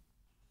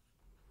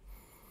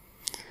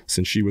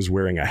 Since she was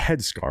wearing a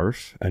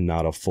headscarf and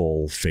not a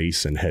full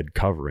face and head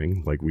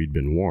covering like we'd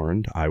been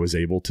warned, I was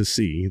able to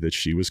see that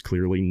she was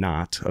clearly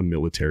not a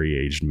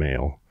military-aged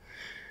male.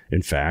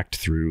 In fact,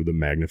 through the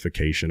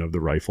magnification of the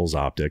rifle's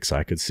optics,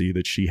 I could see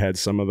that she had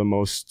some of the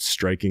most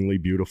strikingly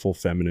beautiful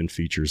feminine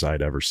features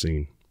I'd ever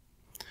seen.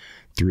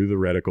 Through the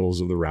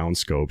reticles of the round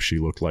scope, she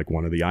looked like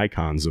one of the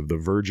icons of the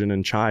Virgin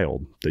and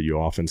Child that you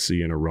often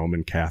see in a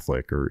Roman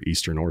Catholic or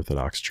Eastern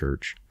Orthodox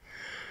church,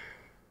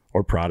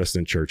 or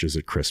Protestant churches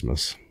at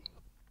Christmas.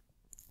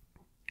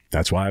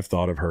 That's why I've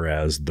thought of her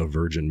as the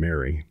Virgin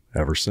Mary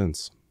ever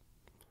since.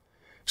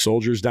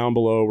 Soldiers down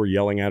below were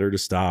yelling at her to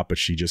stop, but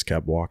she just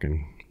kept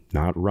walking.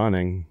 Not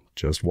running,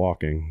 just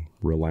walking,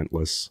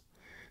 relentless,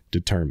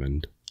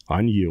 determined,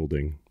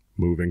 unyielding,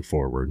 moving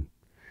forward.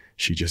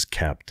 She just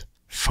kept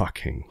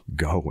fucking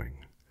going.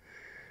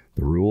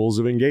 The rules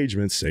of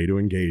engagement say to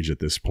engage at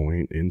this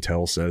point.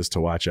 Intel says to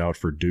watch out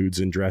for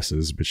dudes in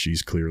dresses, but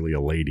she's clearly a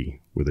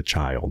lady with a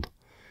child.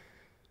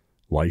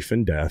 Life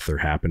and death are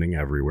happening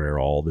everywhere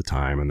all the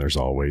time, and there's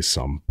always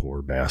some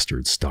poor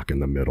bastard stuck in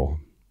the middle.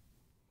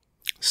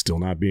 Still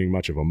not being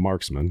much of a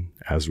marksman,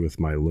 as with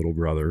my little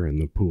brother in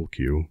the pool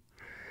cue,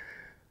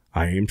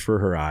 I aimed for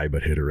her eye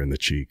but hit her in the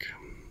cheek.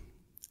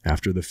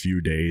 After the few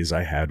days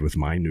I had with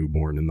my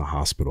newborn in the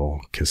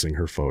hospital, kissing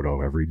her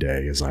photo every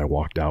day as I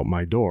walked out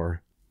my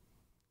door,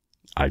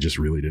 I just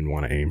really didn't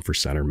want to aim for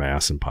center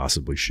mass and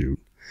possibly shoot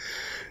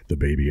the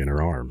baby in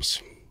her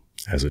arms.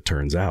 As it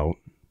turns out,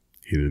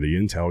 either the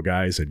intel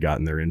guys had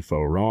gotten their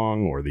info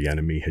wrong or the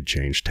enemy had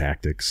changed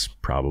tactics,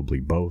 probably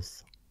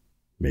both,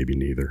 maybe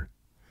neither.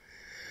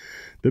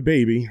 The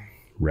baby,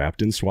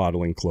 wrapped in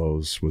swaddling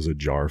clothes, was a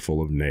jar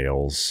full of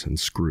nails and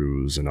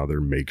screws and other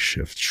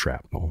makeshift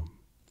shrapnel.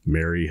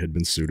 Mary had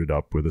been suited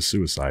up with a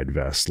suicide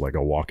vest like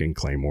a walking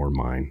claymore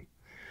mine.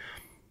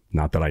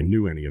 Not that I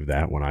knew any of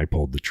that when I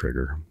pulled the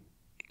trigger.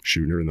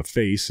 Shooting her in the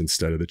face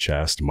instead of the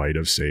chest might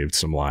have saved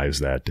some lives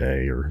that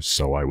day, or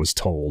so I was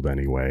told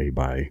anyway,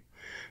 by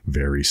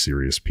very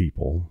serious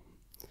people.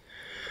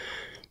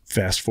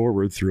 Fast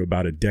forward through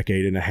about a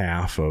decade and a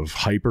half of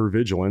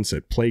hyper-vigilance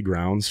at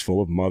playgrounds full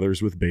of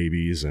mothers with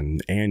babies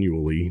and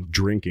annually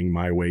drinking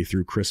my way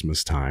through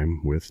Christmas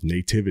time with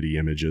nativity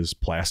images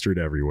plastered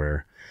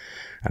everywhere,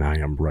 and I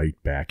am right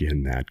back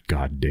in that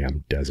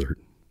goddamn desert.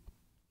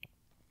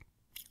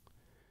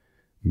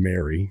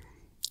 Mary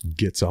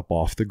gets up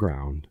off the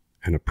ground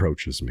and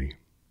approaches me.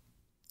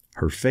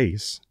 Her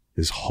face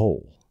is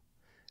whole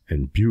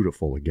and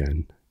beautiful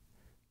again.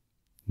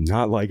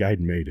 Not like I'd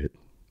made it.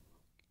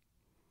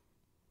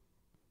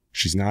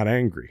 She's not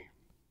angry.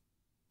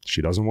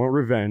 She doesn't want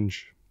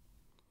revenge.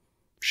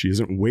 She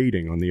isn't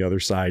waiting on the other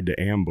side to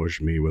ambush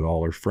me with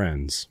all her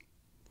friends.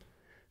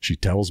 She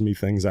tells me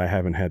things I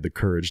haven't had the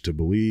courage to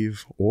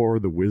believe or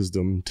the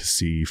wisdom to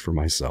see for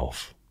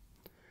myself.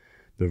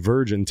 The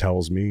Virgin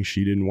tells me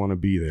she didn't want to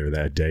be there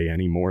that day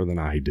any more than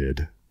I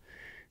did.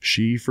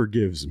 She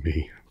forgives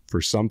me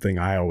for something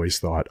I always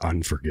thought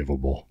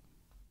unforgivable.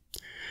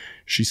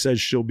 She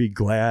says she'll be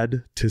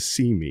glad to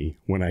see me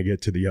when I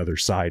get to the other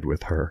side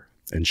with her,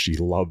 and she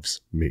loves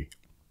me.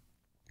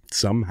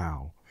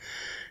 Somehow,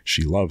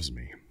 she loves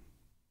me.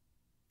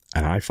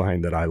 And I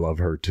find that I love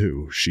her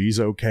too. She's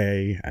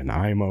okay, and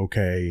I'm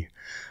okay.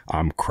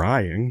 I'm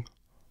crying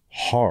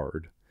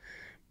hard,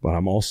 but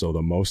I'm also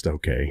the most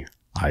okay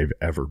I've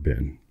ever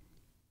been.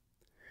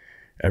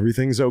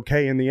 Everything's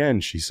okay in the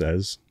end, she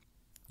says.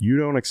 You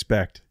don't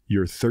expect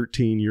your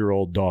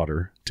 13-year-old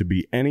daughter to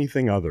be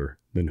anything other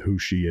than who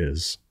she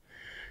is.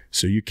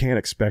 So you can't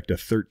expect a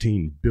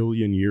 13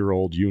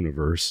 billion-year-old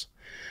universe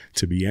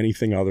to be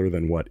anything other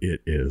than what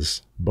it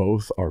is.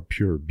 Both are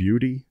pure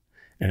beauty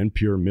and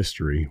pure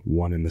mystery,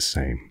 one and the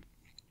same.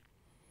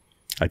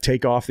 I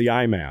take off the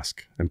eye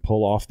mask and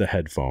pull off the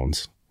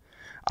headphones.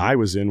 I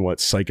was in what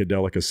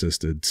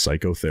psychedelic-assisted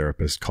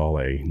psychotherapists call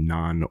a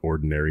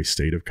non-ordinary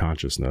state of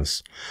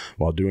consciousness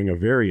while doing a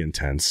very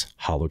intense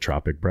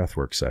holotropic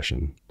breathwork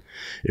session.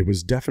 It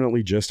was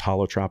definitely just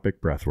holotropic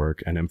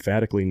breathwork and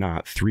emphatically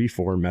not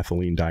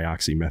 3,4-methylene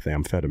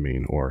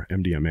dioxymethamphetamine or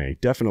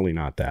MDMA. Definitely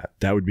not that.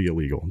 That would be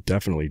illegal.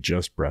 Definitely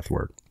just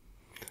breathwork.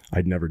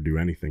 I'd never do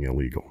anything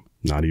illegal,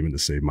 not even to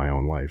save my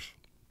own life.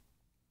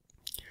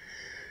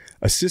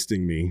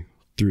 Assisting me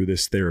through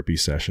this therapy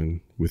session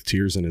with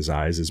tears in his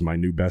eyes is my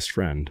new best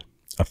friend,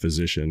 a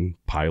physician,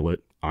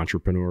 pilot,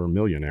 entrepreneur,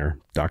 millionaire,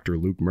 Dr.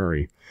 Luke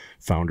Murray,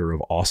 founder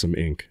of Awesome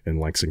Inc. in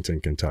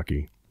Lexington,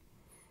 Kentucky.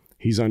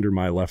 He's under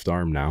my left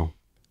arm now,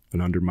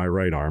 and under my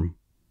right arm,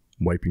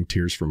 wiping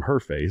tears from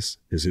her face,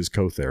 is his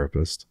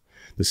co-therapist,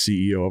 the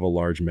CEO of a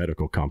large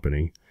medical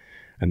company,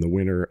 and the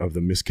winner of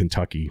the Miss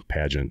Kentucky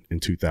pageant in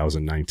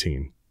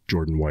 2019,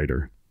 Jordan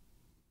Whiter.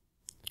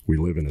 We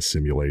live in a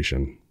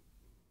simulation.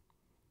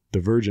 The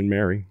Virgin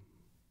Mary,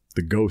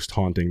 the ghost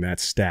haunting that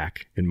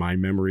stack in my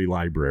memory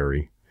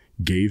library,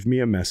 gave me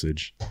a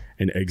message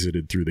and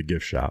exited through the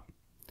gift shop.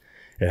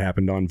 It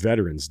happened on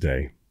Veterans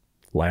Day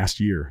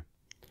last year,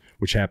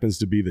 which happens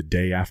to be the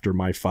day after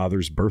my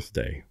father's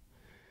birthday.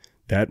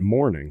 That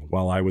morning,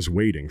 while I was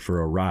waiting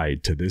for a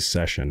ride to this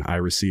session, I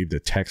received a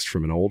text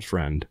from an old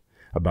friend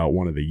about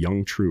one of the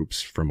young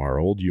troops from our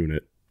old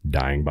unit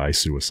dying by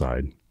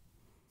suicide.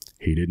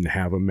 He didn't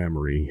have a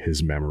memory,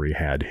 his memory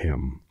had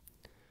him.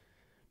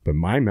 But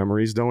my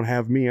memories don't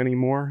have me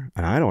anymore,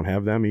 and I don't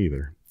have them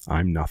either.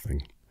 I'm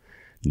nothing.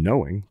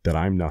 Knowing that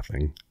I'm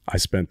nothing, I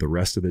spent the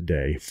rest of the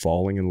day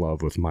falling in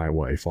love with my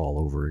wife all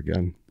over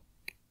again.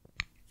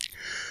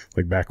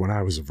 Like back when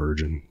I was a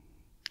virgin.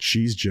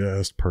 She's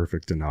just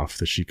perfect enough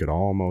that she could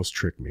almost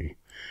trick me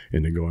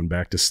into going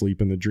back to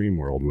sleep in the dream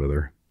world with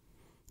her.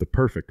 The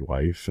perfect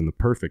wife and the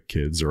perfect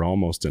kids are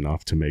almost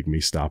enough to make me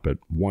stop at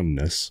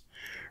oneness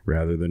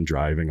rather than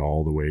driving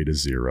all the way to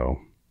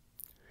zero.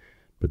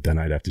 But then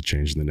I'd have to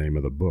change the name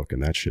of the book,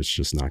 and that shit's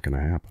just not going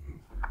to happen.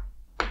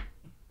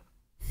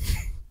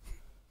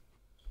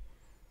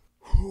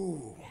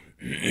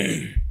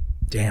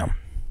 Damn.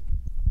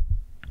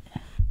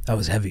 That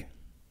was heavy.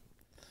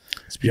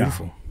 It's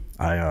beautiful.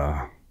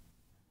 Yeah.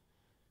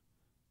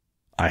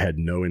 I had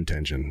no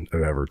intention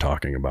of ever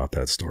talking about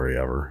that story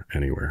ever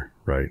anywhere,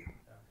 right?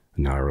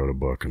 And now I wrote a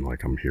book, and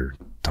like I'm here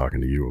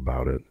talking to you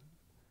about it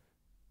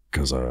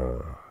because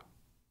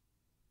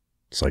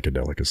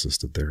psychedelic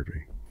assisted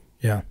therapy.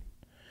 Yeah.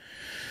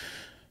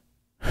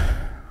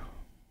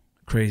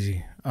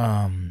 Crazy.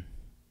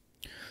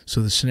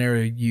 So the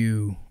scenario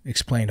you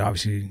explained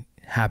obviously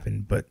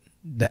happened, but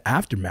the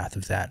aftermath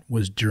of that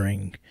was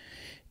during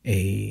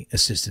a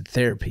assisted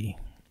therapy.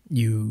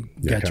 You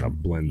got kind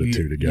of blend the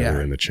two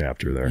together in the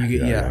chapter there.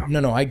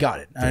 No, I got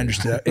it. I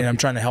understood that. And I'm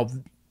trying to help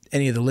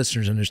any of the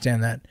listeners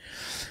understand that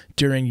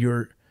during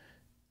your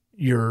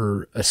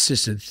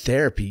assisted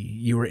therapy,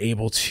 you were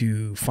able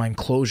to find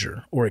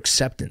closure or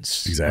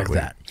acceptance of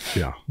that.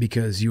 Yeah.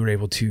 Because you were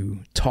able to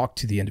talk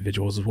to the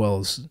individuals as well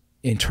as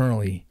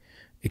internally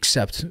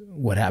accept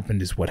what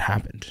happened is what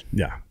happened.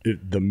 Yeah.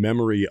 The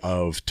memory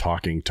of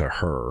talking to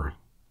her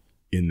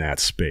in that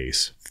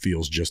space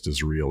feels just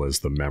as real as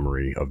the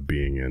memory of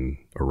being in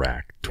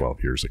Iraq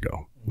 12 years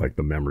ago. Like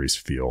the memories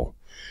feel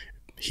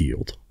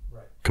healed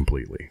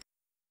completely.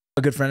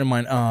 A good friend of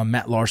mine,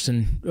 Matt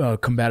Larson,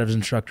 combatives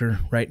instructor,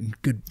 right?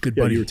 Good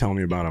buddy. You were telling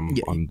me about him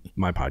on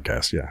my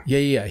podcast.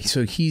 Yeah.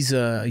 So he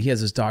has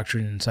his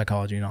doctorate in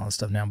psychology and all that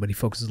stuff now, but he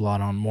focuses a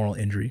lot on moral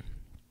injury.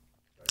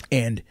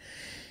 And,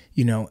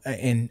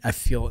 and I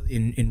feel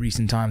in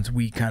recent times,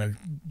 we kind of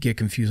get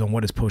confused on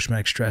what is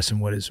post-traumatic stress and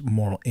what is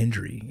moral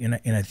injury.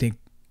 And I think,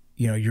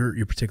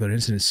 your particular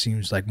incident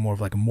seems like more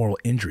of like a moral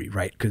injury,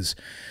 right? Because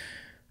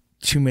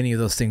too many of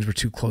those things were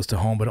too close to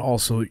home, but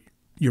also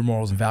your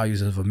morals and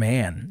values of a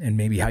man and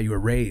maybe how you were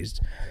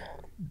raised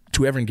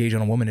to ever engage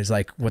on a woman is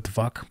like, what the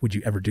fuck would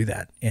you ever do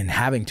that? And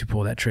having to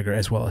pull that trigger,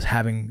 as well as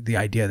having the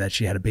idea that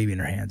she had a baby in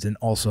her hands, and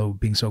also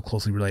being so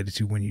closely related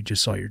to when you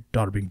just saw your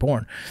daughter being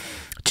born.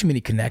 Too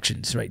many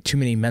connections, right? Too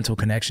many mental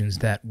connections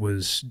that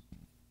was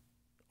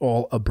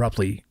all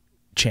abruptly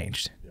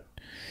changed. Yeah.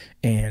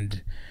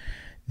 And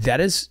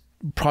that is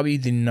probably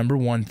the number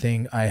one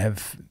thing I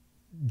have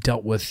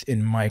dealt with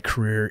in my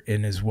career,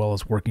 and as well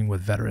as working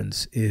with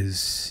veterans,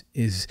 is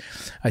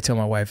I tell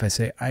my wife, I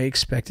say, I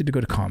expected to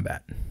go to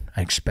combat.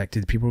 I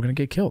expected people were going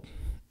to get killed,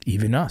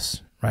 even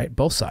us, right?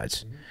 Both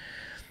sides. Mm-hmm.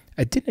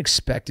 I didn't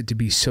expect it to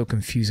be so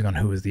confusing on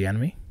who was the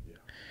enemy. Yeah.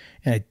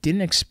 And I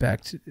didn't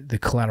expect the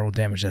collateral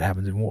damage that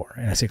happens in war.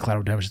 And I say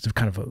collateral damage, it's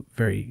kind of a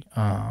very,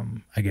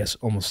 I guess,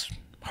 almost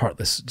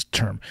heartless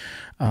term.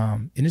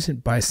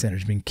 Innocent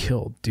bystanders being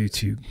killed due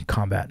to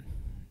combat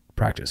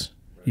practice,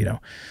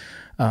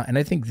 and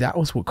I think that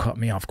was what caught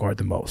me off guard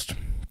the most.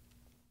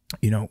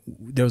 There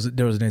was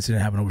an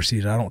incident happened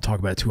overseas. I don't talk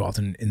about it too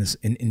often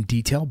in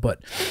detail,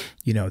 but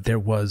there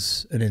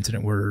was an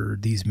incident where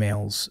these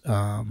males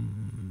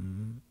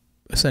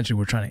essentially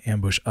were trying to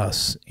ambush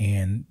us,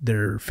 and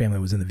their family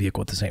was in the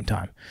vehicle at the same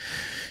time.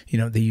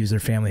 They used their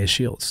family as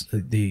shields.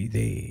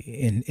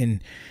 There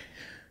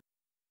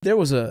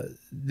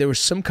was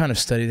some kind of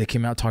study that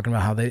came out talking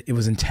about how it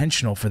was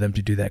intentional for them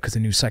to do that because they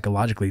knew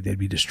psychologically they'd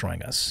be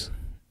destroying us.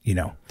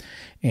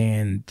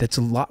 And that's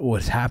a lot.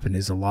 What's happened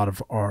is a lot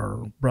of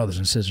our brothers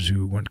and sisters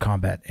who went to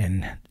combat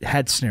and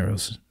had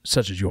scenarios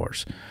such as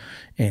yours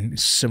and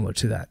similar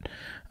to that,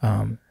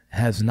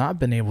 has not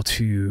been able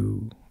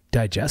to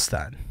digest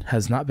that,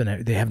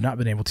 they have not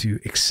been able to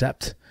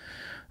accept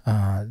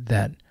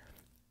that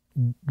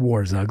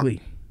war is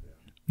ugly,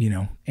 you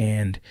know,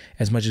 and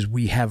as much as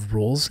we have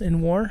rules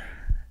in war,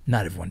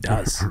 not everyone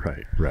does.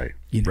 Right.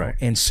 You know, right.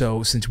 and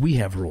so since we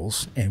have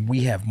rules and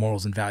we have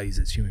morals and values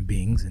as human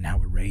beings and how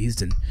we're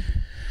raised and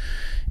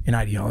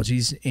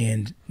ideologies,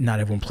 and not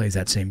everyone plays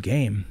that same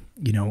game,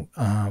 you know,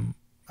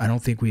 I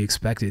don't think we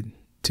expected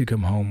to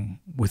come home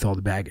with all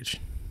the baggage,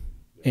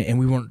 and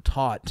we weren't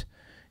taught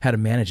how to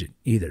manage it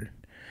either.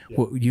 Yeah.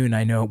 What you and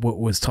I know, what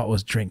was taught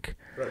was drink.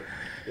 Right.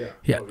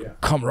 Yeah. Oh, yeah.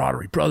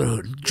 Camaraderie,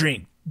 brotherhood,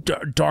 drink,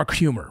 dark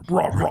humor,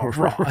 rah, rah,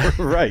 rah.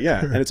 Right.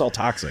 Yeah. And it's all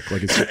toxic.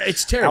 Like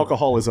it's terrible.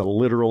 Alcohol is a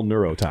literal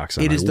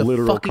neurotoxin. It is the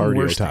literal fucking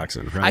worst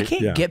cardiotoxin. thing. Right? I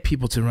can't get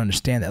people to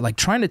understand that. Like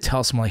trying to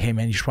tell someone like, hey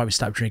man, you should probably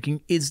stop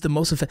drinking is the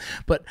most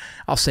but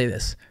I'll say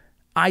this.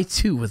 I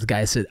too was the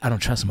guy who said, I don't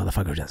trust a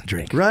motherfucker who doesn't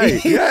drink.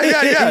 Right.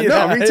 Yeah.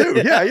 No, me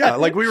too. Yeah.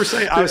 Like we were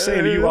saying, I was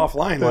saying to you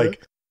offline,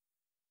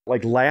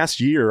 like last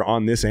year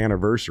on this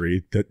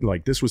anniversary, that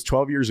like this was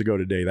 12 years ago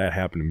today, that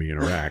happened to me in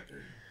Iraq.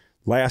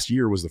 Last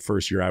year was the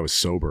first year I was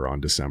sober on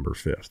December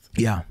 5th.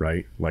 Yeah.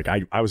 Right. Like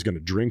I was going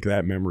to drink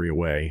that memory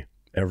away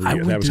every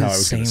year. That was how I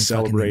was going to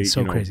celebrate,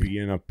 so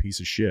being a piece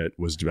of shit,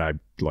 was I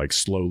like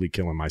slowly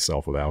killing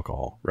myself with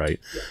alcohol. Right.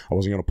 Yeah. I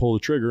wasn't going to pull the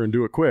trigger and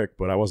do it quick,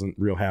 but I wasn't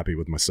real happy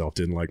with myself.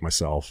 Didn't like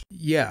myself.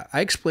 Yeah.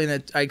 I explain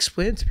it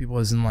to people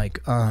as in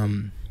like,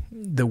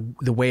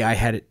 the way I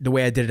had it, the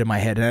way I did it in my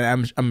head.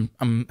 And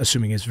I'm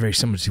assuming it's very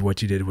similar to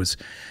what you did, was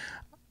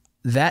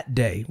that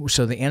day.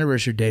 So the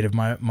anniversary date of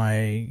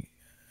my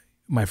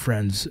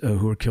friends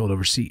who were killed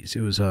overseas.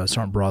 It was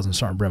Sergeant Braz and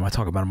Sergeant Brim. I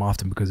talk about them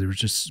often because they were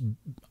just,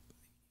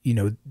 you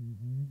know,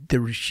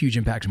 there were huge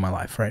impacts in my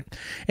life, right?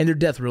 And their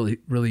death really,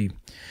 really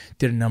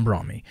did a number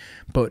on me.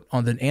 But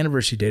on the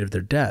anniversary date of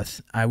their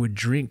death, I would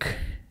drink,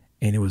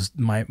 and it was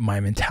my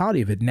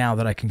mentality of it now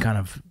that I can kind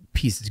of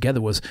piece it together,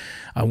 was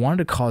I wanted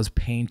to cause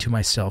pain to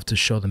myself to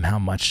show them how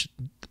much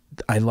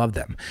I love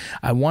them.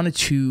 I wanted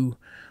to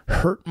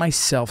hurt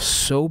myself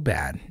so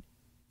bad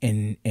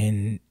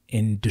and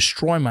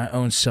destroy my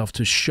own self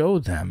to show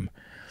them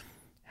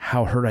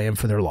how hurt I am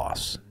for their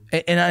loss.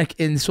 And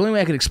the only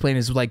way I could explain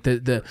is like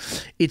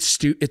it's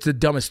the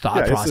dumbest thought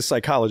process. It's the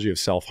psychology of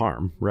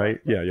self-harm, right?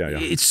 Yeah.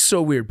 It's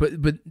so weird,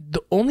 but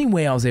the only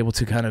way I was able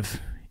to kind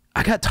of,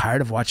 I got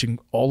tired of watching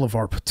all of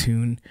our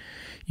platoon.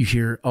 You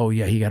hear, oh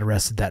yeah, he got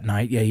arrested that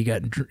night. Yeah, he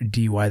got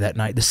DUI that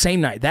night. The same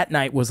night. That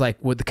night was like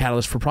what the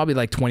catalyst for probably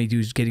like 20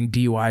 dudes getting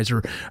DUIs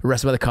or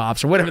arrested by the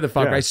cops or whatever the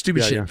fuck, right?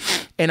 Stupid shit.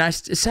 Yeah. And I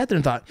sat there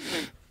and thought,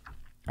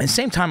 at the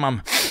same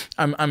time,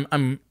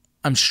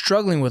 I'm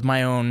struggling with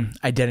my own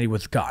identity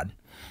with God.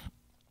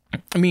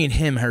 Me and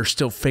him are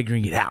still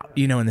figuring it out,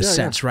 you know, in the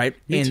sense, right?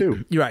 Me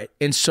too. You're right.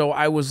 And so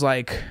I was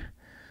like,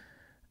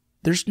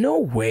 there's no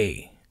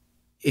way,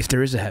 if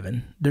there is a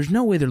heaven, there's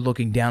no way they're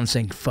looking down and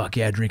saying, fuck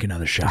yeah, drink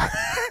another shot.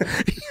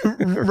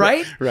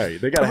 Right? Right.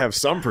 They got to have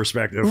some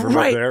perspective from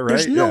up there, right?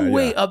 There's no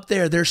way up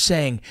there they're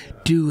saying,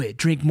 do it,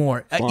 drink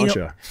more. You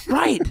know,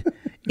 right.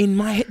 In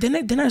my head,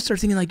 then I start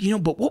thinking like, you know,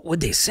 but what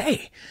would they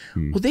say?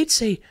 Well, they'd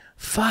say,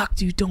 fuck,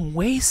 dude, don't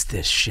waste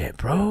this shit,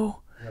 bro.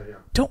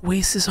 Don't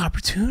waste this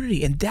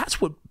opportunity. And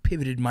that's what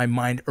pivoted my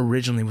mind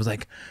originally, was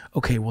like,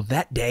 okay, well,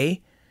 that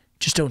day,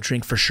 just don't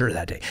drink for sure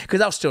that day.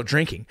 Because I was still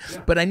drinking.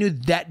 Yeah. But I knew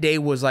that day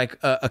was like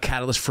a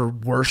catalyst for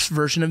worse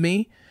version of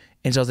me.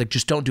 And so I was like,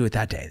 just don't do it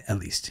that day, at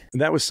least.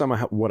 And that was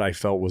somehow what I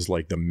felt was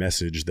like the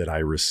message that I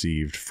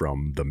received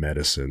from the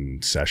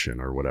medicine session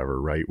or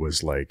whatever, right?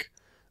 Was like,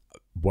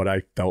 what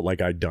I felt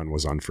like I'd done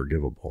was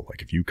unforgivable.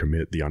 Like if you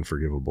commit the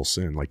unforgivable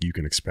sin, like you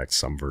can expect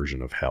some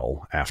version of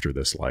hell after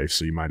this life.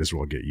 So you might as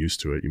well get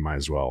used to it. You might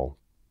as well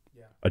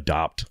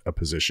adopt a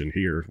position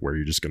here where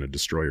you're just going to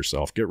destroy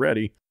yourself. Get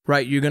ready.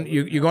 Right. You're going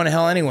to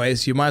hell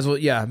anyways. You might as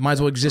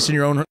well exist in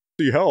your own.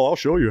 See hell, I'll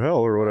show you hell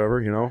or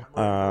whatever, you know?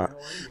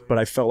 But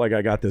I felt like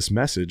I got this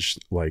message,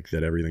 like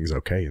that everything's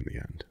okay in the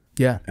end.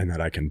 Yeah. And that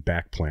I can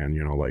back plan,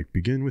 you know, like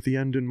begin with the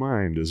end in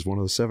mind is one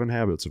of the 7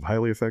 habits of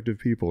highly effective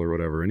people or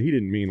whatever. And he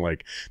didn't mean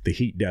like the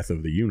heat death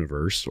of the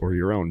universe or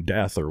your own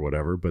death or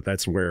whatever. But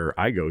that's where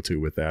I go to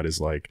with that,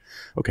 is like,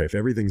 okay, if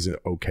everything's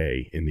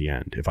okay in the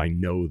end, if I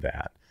know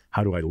that,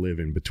 how do I live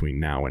in between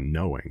now and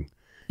knowing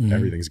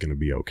everything's going to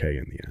be okay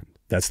in the end?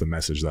 That's the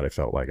message that I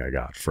felt like I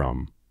got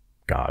from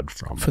God,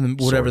 from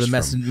whatever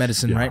source, the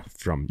medicine, right?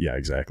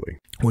 Exactly.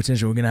 Which is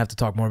interesting. We're going to have to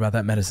talk more about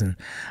that medicine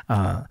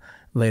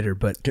later,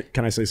 but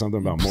can I say something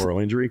about moral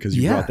injury? Because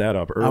you brought that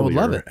up earlier. I would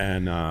love it.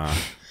 And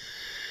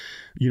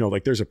you know,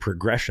 like there's a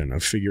progression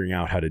of figuring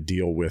out how to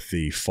deal with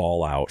the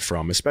fallout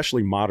from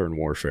especially modern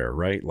warfare,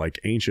 right? Like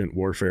ancient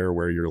warfare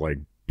where you're like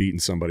beating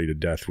somebody to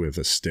death with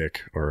a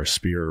stick or a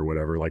spear or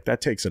whatever, like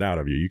that takes it out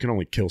of you. You can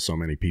only kill so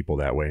many people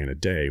that way in a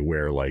day,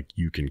 where like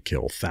you can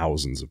kill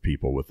thousands of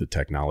people with the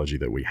technology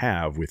that we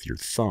have with your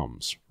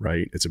thumbs,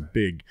 right? It's a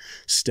big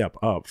step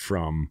up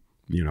from,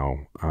 you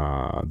know,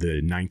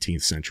 the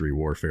 19th century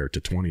warfare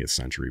to 20th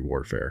century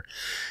warfare.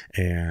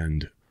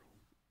 And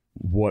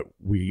what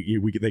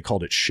they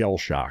called it shell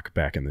shock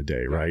back in the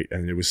day, right?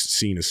 And it was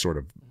seen as sort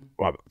of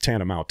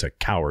tantamount to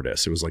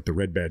cowardice. It was like the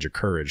red badge of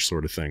courage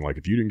sort of thing. Like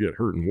if you didn't get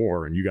hurt in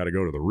war and you got to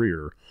go to the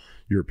rear,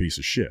 you're a piece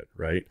of shit,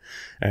 right?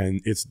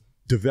 And it's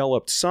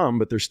developed some,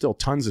 but there's still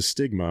tons of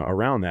stigma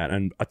around that,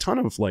 and a ton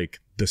of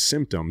like the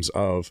symptoms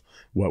of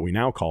what we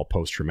now call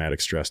post-traumatic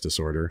stress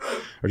disorder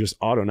are just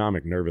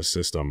autonomic nervous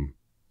system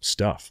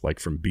stuff, like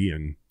from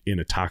being in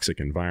a toxic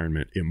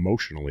environment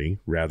emotionally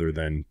rather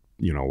than,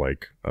 you know,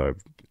 like a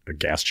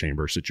gas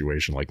chamber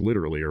situation, like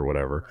literally or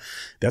whatever.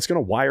 That's going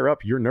to wire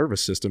up your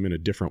nervous system in a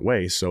different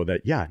way so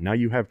that, yeah, now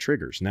you have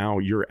triggers. Now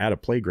you're at a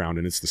playground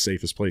and it's the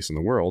safest place in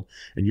the world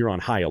and you're on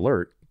high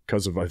alert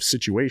because of a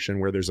situation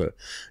where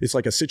it's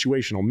like a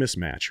situational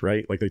mismatch,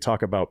 right? Like they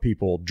talk about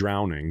people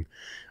drowning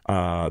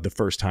the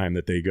first time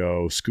that they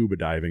go scuba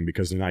diving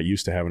because they're not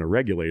used to having a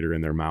regulator in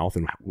their mouth,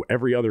 and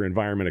every other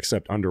environment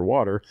except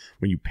underwater,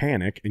 when you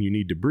panic and you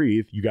need to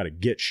breathe, you got to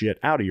get shit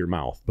out of your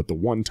mouth. But the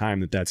one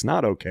time that that's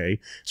not okay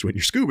is when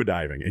you're scuba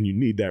diving and you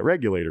need that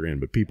regulator in.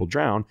 But people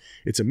drown.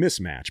 It's a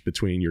mismatch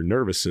between your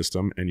nervous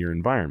system and your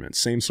environment.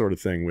 Same sort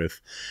of thing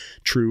with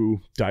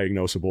true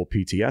diagnosable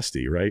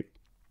PTSD, right?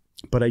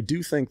 But I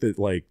do think that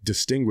like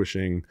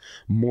distinguishing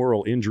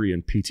moral injury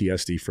and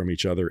PTSD from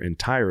each other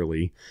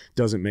entirely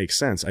doesn't make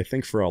sense. I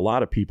think for a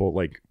lot of people,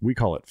 like we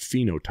call it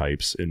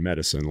phenotypes in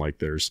medicine, like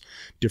there's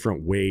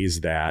different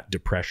ways that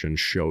depression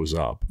shows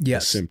up,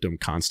 yes, a symptom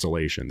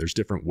constellation. There's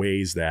different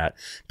ways that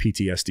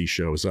PTSD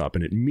shows up,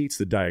 and it meets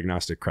the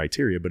diagnostic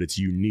criteria, but it's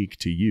unique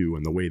to you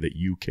and the way that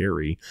you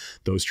carry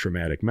those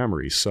traumatic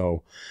memories.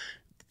 So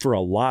for a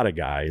lot of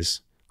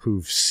guys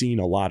who've seen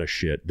a lot of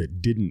shit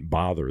that didn't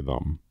bother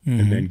them,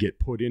 and then get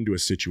put into a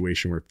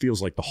situation where it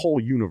feels like the whole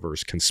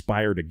universe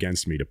conspired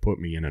against me to put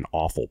me in an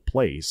awful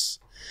place,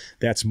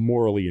 that's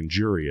morally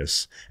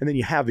injurious. And then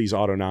you have these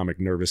autonomic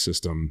nervous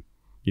system,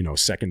 you know,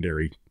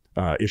 secondary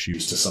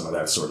issues to some of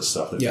that sort of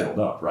stuff that build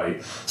up,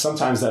 right?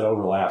 Sometimes that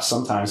overlaps.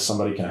 Sometimes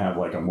somebody can have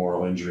like a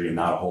moral injury and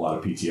not a whole lot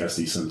of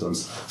PTSD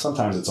symptoms.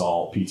 Sometimes it's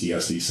all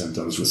PTSD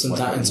symptoms with like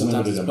a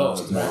limited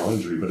amount of moral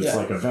injury, but it's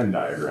like a Venn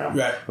diagram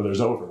where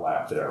there's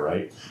overlap there,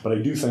 right? But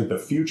I do think the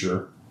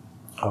future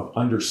of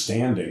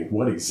understanding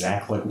what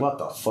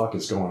the fuck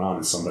is going on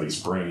in somebody's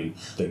brain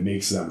that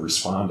makes them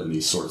respond in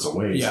these sorts of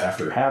ways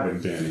after having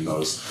been in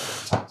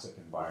those toxic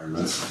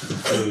environments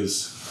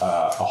is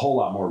a whole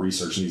lot more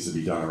research needs to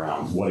be done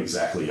around what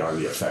exactly are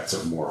the effects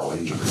of moral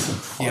injury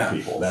on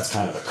people. That's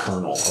kind of the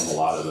kernel of a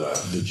lot of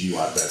the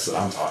GWAT vets that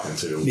I'm talking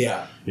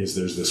to. Is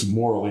there's this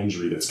moral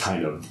injury that's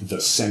kind of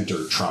the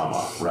center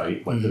trauma,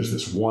 right? Like there's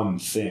this one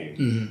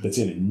thing that's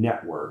in a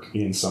network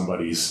in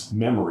somebody's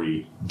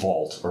memory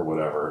vault or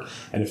whatever.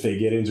 And if they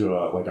get into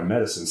a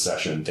medicine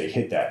session, they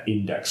hit that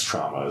index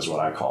trauma is what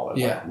I call it,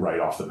 like right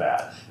off the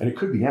bat. And it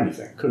could be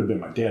anything. Could have been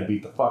my dad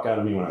beat the fuck out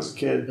of me when I was a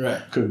kid.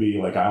 Could be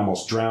like I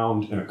almost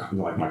drowned and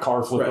like my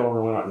car flipped over.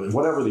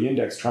 Whatever the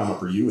index trauma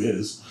for you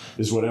is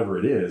whatever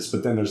it is.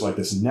 But then there's like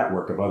this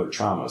network of other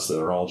traumas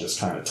that are all just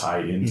kind of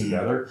tied in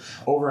together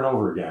over and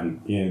over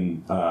again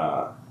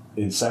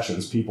in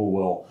sessions. People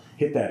will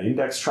hit that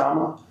index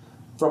trauma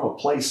from a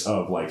place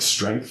of like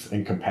strength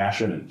and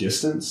compassion and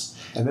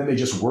distance, and then they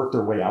just work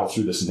their way out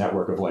through this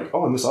network of like,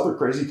 oh, and this other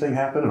crazy thing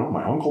happened, and oh,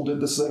 my uncle did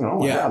this thing, and oh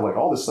my god, like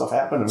all this stuff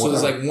happened. And so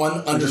there's like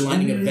one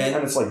underlining event,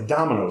 and it's like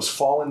dominoes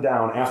falling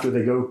down after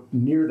they go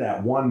near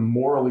that one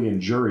morally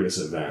injurious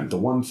event, the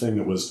one thing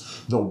that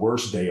was the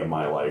worst day of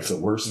my life, the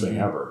worst thing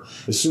ever.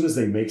 As soon as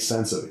they make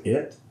sense of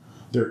it,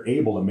 they're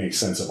able to make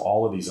sense of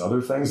all of these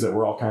other things that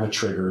were all kind of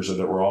triggers or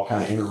that were all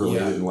kind of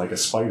interrelated in like a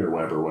spider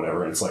web or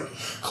whatever. And it's like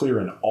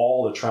clearing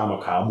all the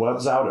trauma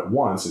cobwebs out at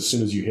once as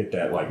soon as you hit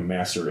that like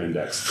master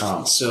index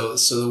trauma. So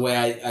the way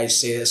I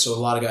say that, so a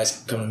lot of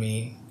guys come to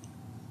me,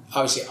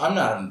 obviously I'm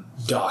not a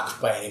doc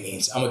by any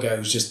means. I'm a guy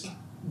who's just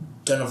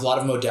done a lot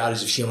of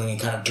modalities of healing and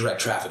kind of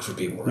direct traffic for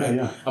people, right?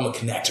 I'm a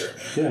connector.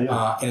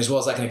 And as well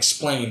as I can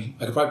explain,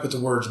 I could probably put the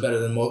words better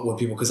than what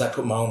people, because I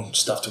put my own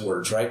stuff to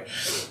words, right?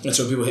 And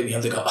so people hit me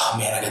up, they go, oh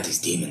man, I got these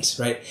demons,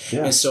 right?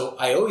 And so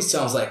I always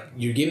tell them, like,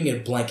 you're giving a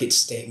blanket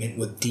statement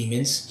with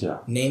demons.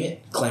 Name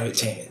it, claim it,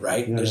 tame it,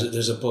 right?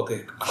 There's a book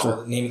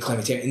called Name It, Claim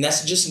It, Tame It. And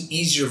that's just an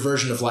easier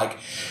version of like,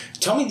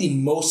 tell me the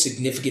most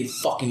significant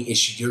fucking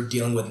issue you're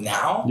dealing with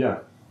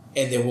now.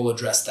 And then we'll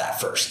address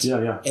that first.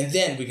 And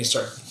then we can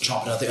start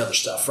chomping out the other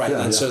stuff, right?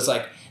 And so it's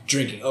like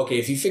drinking. Okay,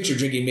 if you fix your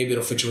drinking, maybe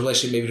it'll fix your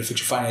relationship, maybe it'll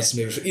fix your finances,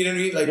 maybe you know what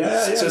I mean?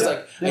 Like, so it's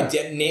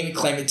like name it,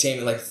 claim it, tame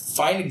it. Like,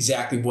 find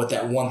exactly what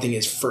that one thing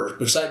is first.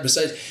 Besides,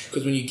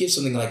 because when you give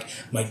something like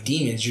my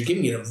demons, you're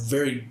giving it a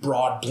very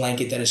broad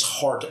blanket that is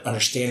hard to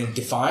understand and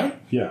define.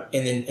 And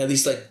then at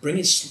least like bring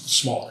it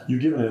smaller. You're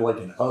giving it like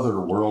an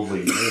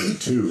otherworldly name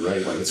too,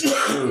 right? Like it's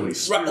clearly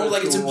spiritual. Or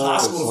like it's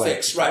impossible to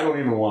fix, right? I don't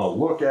even want to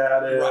look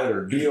at it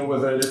or deal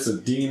with it. It's a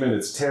demon.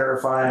 It's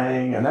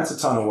terrifying, and that's a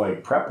ton of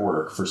like prep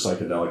work for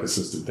psychedelic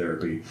assisted assisted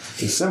therapy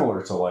is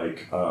similar to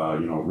like,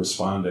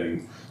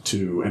 responding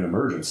to an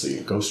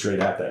emergency. Go straight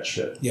at that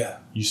shit. Yeah.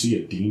 You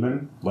see a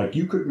demon, like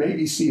you could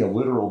maybe see a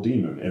literal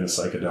demon in a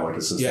psychedelic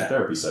assisted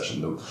therapy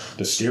session.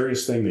 The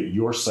scariest thing that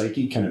your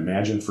psyche can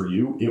imagine for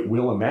you, it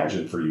will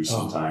imagine for you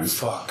sometimes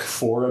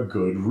for a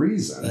good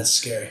reason. That's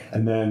scary.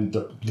 And then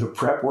the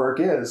prep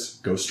work is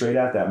go straight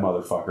at that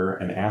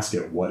motherfucker and ask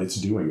it what it's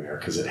doing there,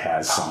 because it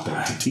has something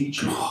to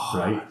teach you,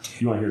 right?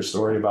 Dude. You want to hear a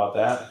story about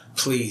that?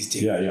 Please,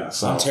 dude. Yeah.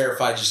 So, I'm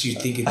terrified just you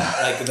thinking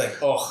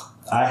oh.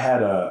 I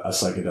had a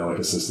psychedelic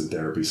assisted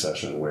therapy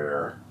session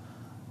where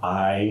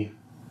I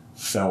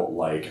felt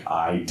like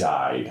I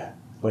died.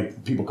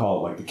 Like people call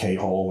it like the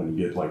K-hole, when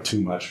you get like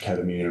too much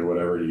ketamine or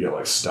whatever, you get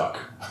like stuck.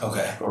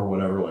 Okay. Or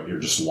whatever, like you're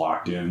just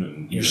locked in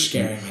and you're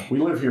scaring me. We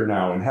live here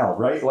now in hell,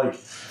 right? Like,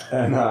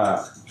 and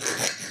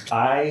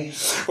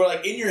Where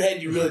like in your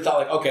head you really thought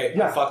like, okay,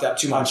 I fucked up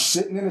too much. I'm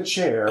sitting in a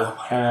chair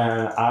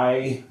and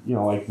I,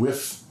 like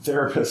with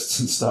therapists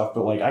and stuff,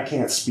 but like I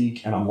can't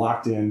speak and I'm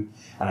locked in,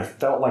 and I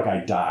felt like I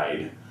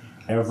died.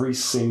 Every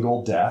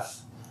single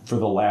death for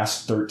the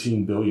last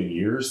 13 billion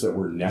years that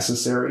were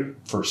necessary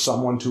for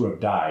someone to have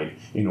died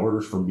in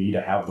order for me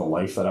to have the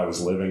life that I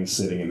was living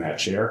sitting in that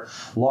chair,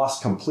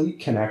 lost complete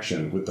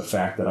connection with the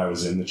fact that I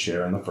was in the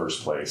chair in the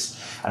first place.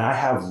 And I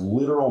have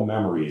literal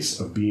memories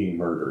of being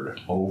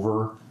murdered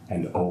over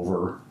and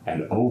over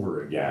and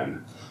over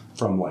again.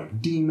 From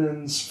like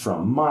demons,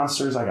 from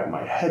monsters. I got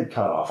my head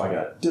cut off. I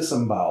got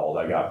disemboweled.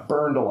 I got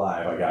burned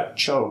alive. I got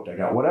choked. I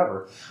got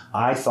whatever.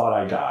 I thought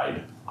I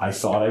died. I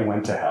thought I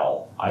went to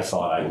hell. I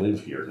thought I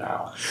live here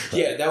now. But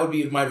yeah, that would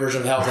be my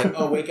version of hell. It's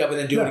like, wake up and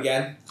then do it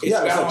again. It's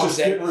like just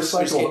getting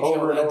recycled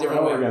over and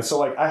over again. So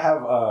like I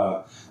have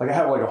a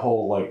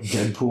whole like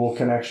Deadpool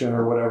connection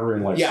or whatever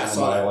in like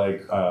some of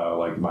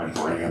my my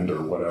brand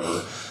or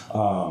whatever.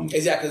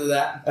 Exactly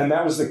that. And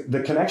that was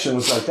the connection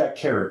was like that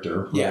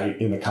character, right,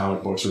 in the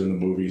comic books or in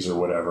the movies or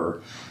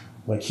whatever.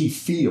 Like he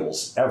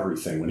feels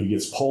everything when he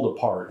gets pulled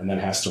apart and then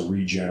has to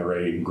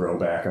regenerate and grow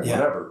back and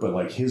whatever. But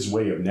like his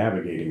way of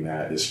navigating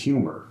that is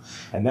humor.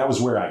 And that was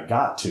where I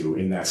got to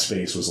in that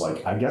space, was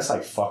like, I guess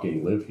I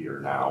fucking live here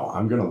now.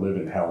 I'm going to live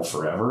in hell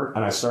forever.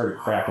 And I started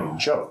cracking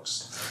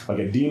jokes. Like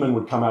a demon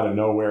would come out of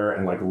nowhere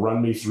and like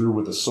run me through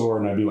with a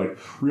sword. And I'd be like,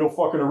 real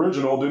fucking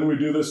original. Didn't we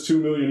do this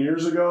 2 million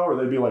years ago? Or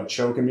they'd be like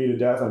choking me to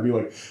death. I'd be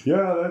like, yeah,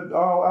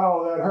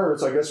 that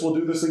hurts. I guess we'll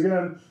do this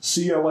again.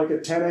 See ya like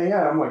at 10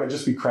 a.m. Like I'd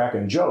just be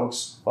cracking jokes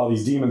while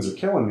these demons are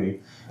killing me.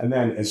 And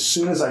then as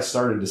soon as I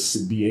started to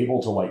be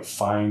able to like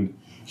find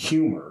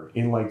humor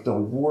in like the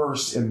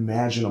worst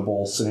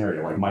imaginable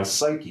scenario, like my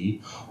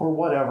psyche or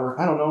whatever,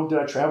 I don't know, did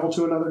I travel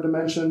to another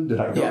dimension? Did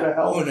I go to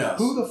hell? Who knows?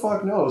 Who the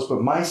fuck knows?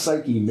 But my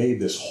psyche made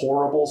this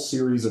horrible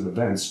series of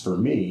events for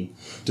me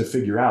to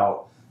figure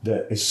out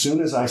that as soon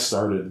as I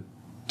started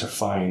to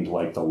find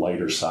like the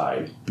lighter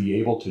side, be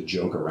able to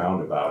joke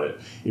around about it,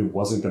 it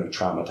wasn't going to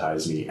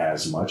traumatize me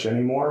as much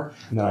anymore.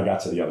 And then I got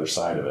to the other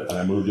side of it and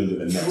I moved into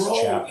the next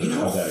chapter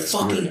of that experience.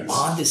 Fucking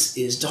odd this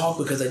is, dog,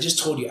 because I just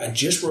told you, I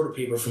just wrote a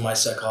paper for my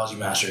psychology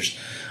master's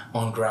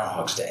on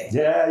Groundhog's Day.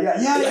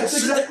 Yeah, it's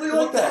exactly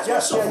like that.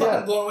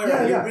 Fucking blown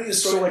away. Yeah.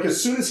 So like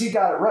as soon as he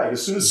got it right,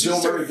 as soon as Bill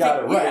Murray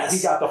got it right,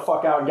 he got the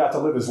fuck out and got to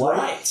live his life.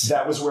 Right.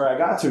 That was where I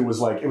got to, was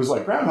like, it was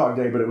like Groundhog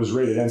Day, but it was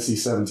rated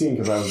NC-17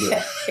 because I was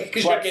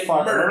getting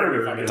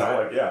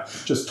murdered.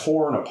 Just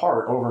torn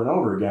apart over and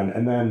over again.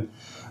 And then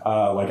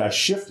I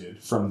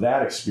shifted from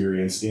that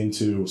experience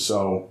into,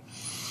 so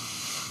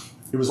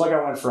it was like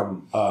I went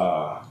from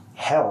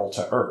hell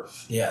to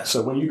earth. Yeah.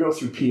 So when you go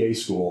through PA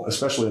school,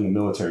 especially in the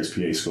military's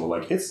PA school,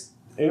 like it's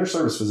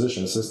Inter-Service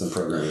Physician Assistant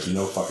program is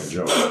no fucking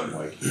joke.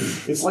 Like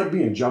it's like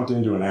being jumped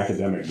into an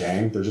academic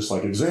gang. They're just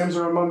like, exams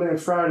are on Monday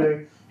and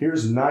Friday.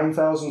 Here's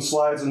 9,000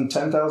 slides and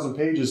 10,000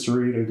 pages to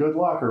read and good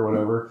luck or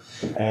whatever.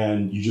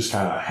 And you just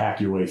kind of hack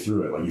your way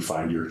through it. Like you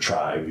find your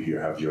tribe, you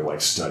have your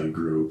like study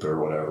group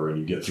or whatever, and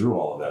you get through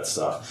all of that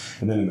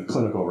stuff. And then in the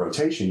clinical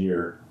rotation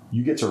year,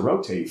 you get to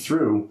rotate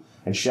through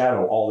and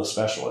shadow all the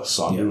specialists.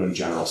 So I'm doing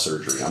general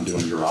surgery, I'm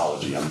doing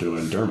urology, I'm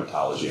doing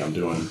dermatology, I'm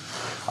doing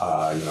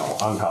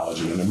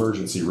oncology and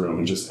emergency room,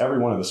 and just every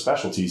one of the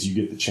specialties you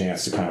get the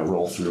chance to kind of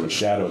roll through and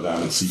shadow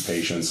them and see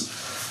patients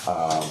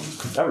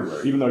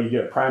everywhere. Even though you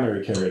get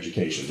primary care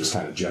education, just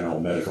kind of general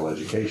medical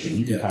education,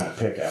 you can kind of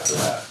pick after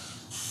that.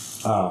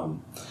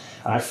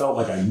 I felt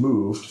like I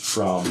moved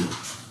from,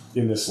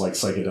 in this like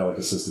psychedelic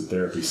assisted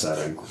therapy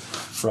setting,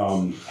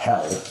 from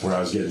hell, where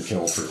I was getting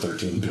killed for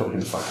 13 billion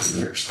fucking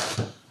years,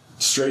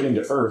 straight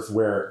into earth,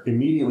 where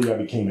immediately I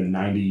became a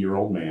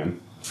 90-year-old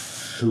man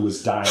who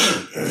was dying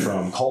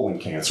from colon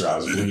cancer. I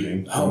was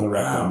bleeding from the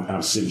rectum, and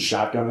I'm sitting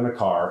shotgun in a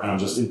car, and I'm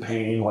just in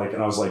pain.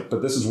 And I was like,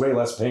 but this is way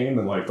less pain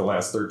than like the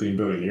last 13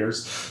 billion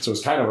years. So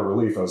it's kind of a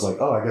relief. I was like,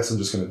 oh, I guess I'm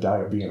just going to die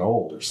of being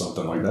old or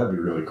something. Like that'd be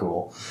really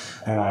cool.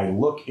 And I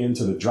look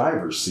into the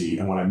driver's seat,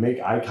 and when I make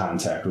eye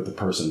contact with the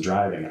person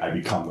driving, I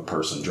become the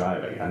person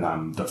driving, and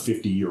I'm the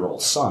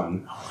 50-year-old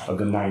son of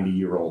the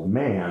 90-year-old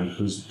man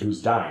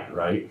who's dying,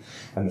 right?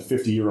 And the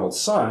 50-year-old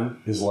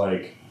son is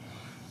like,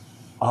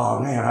 oh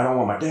man, I don't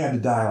want my dad to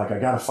die. Like, I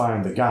got to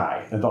find the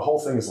guy. And the whole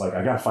thing is like,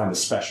 I got to find the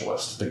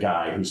specialist, the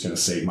guy who's going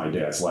to save my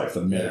dad's life,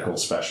 the medical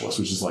specialist,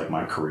 which is like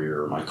my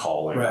career or my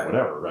calling or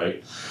whatever,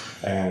 right?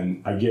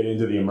 And I get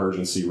into the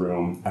emergency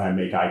room and I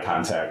make eye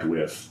contact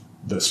with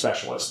the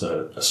specialist,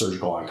 a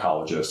surgical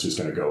oncologist who's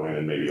going to go in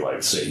and maybe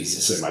like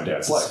save my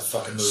dad's life.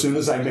 As soon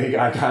as I make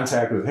eye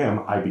contact with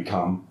him, I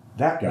become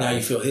that guy. Now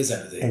you feel his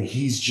empathy. And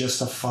he's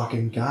just a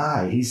fucking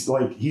guy. He's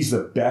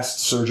the best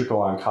surgical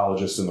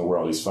oncologist in the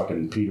world. He's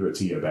fucking Peter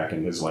Attia back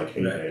in his like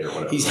heyday or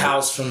whatever. He's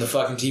House from the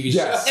fucking TV show.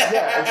 Yes,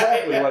 yeah,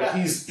 exactly. Like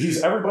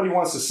he's everybody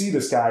wants to see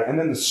this guy, and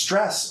then the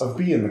stress of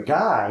being the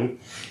guy,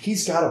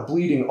 he's got a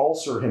bleeding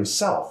ulcer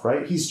himself,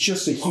 right? He's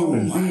just a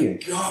human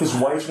being. God. His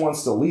wife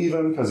wants to leave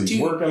him because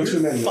he's working too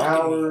many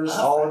hours,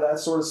 all of that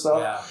sort of stuff.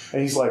 Yeah.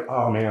 And he's like,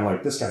 oh man,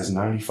 like this guy's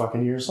 90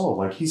 fucking years old.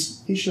 Like he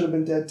should have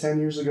been dead 10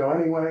 years ago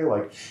anyway.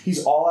 Like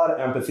he's all out of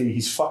empathy.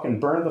 He's fucking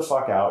burned the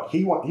fuck out.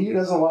 He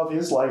doesn't love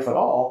his life at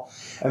all.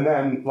 And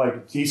then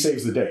like he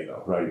saves the day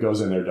though, right?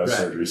 Goes in there, does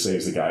surgery,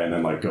 saves the guy, and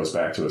then like goes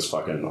back to his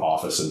fucking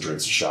office and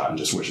drinks a shot and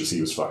just wishes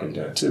he was fucking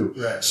dead too.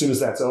 Right. As soon as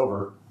that's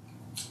over,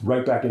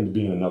 right back into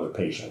being another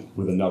patient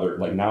with another,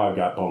 like now I've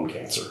got bone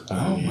cancer and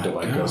I need to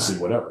like go see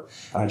whatever.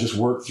 And I just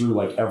work through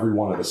like every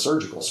one of the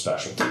surgical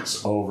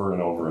specialties over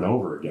and over and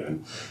over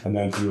again. And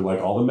then through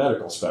like all the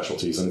medical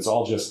specialties. And it's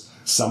all just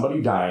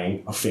somebody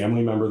dying, a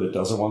family member that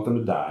doesn't want them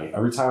to die.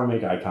 Every time I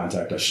make eye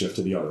contact, I shift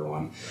to the other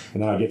one.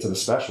 And then I get to the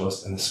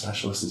specialist, and the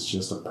specialist is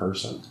just a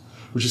person.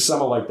 Which is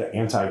some of like the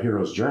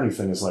anti-hero's journey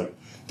thing is like,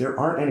 there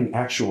aren't any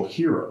actual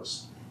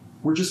heroes.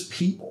 We're just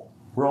people.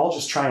 We're all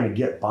just trying to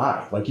get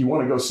by. Like, you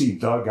want to go see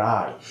the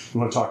guy. You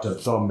want to talk to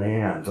the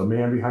man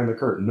behind the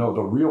curtain. No,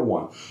 the real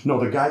one. No,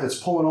 the guy that's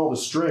pulling all the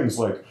strings,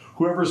 like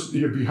whoever's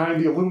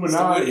behind the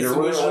Illuminati or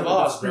whatever,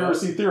 like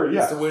conspiracy theory.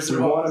 Yeah, we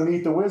want to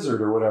meet the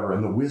wizard or whatever.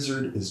 And the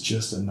wizard is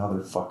just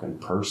another fucking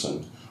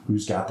person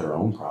who's got their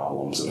own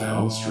problems and their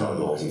own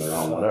struggles and their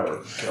own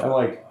whatever. And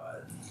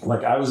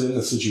like I was in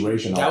the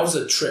situation. That was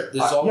a trip.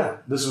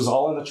 This was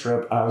all in the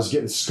trip. I was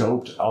getting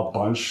scoped a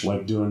bunch,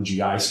 like doing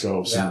GI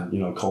scopes and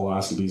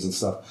colonoscopies and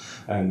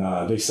stuff.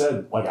 And they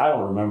said, like, I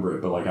don't remember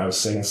it, but like I was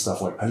saying stuff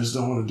like, I just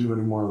don't want to do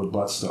any more of the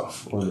butt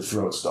stuff or the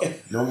throat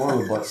stuff. No more of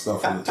the butt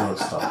stuff or the throat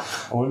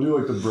stuff. I want to do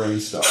like the brain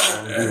stuff.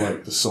 I want to do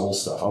like the soul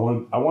stuff.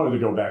 I wanted to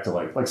go back to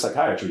like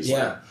psychiatry,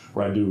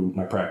 where I do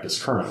my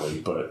practice currently,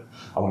 but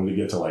I wanted to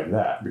get to like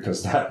that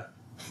because that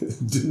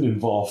didn't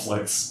involve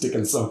like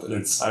sticking something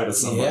inside of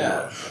somebody,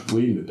 like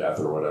bleeding to death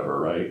or whatever,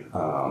 right?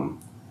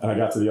 And I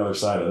got to the other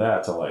side of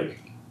that to like,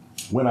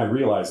 when I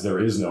realized there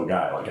is no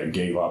guy, like I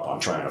gave up on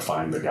trying to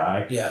find the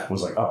guy. Yeah,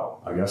 was like, oh,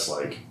 I guess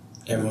like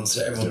everyone's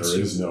there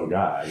is no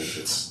guy.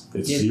 It's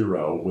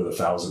zero with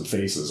 1,000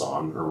 faces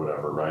on or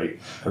whatever, right?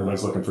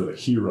 Everybody's looking for the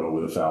hero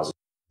with 1,000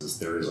 faces.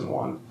 There isn't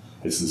one.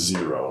 It's the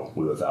zero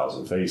with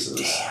 1,000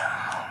 faces.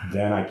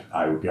 Then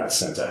I got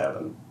sent to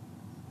heaven,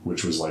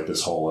 which was like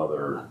this whole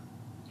other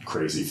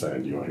crazy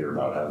thing. Do you want to hear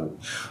about heaven?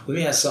 Let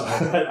me ask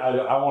something.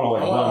 I want to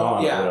like run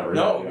on or whatever.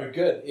 No, you're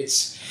good.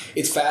 It's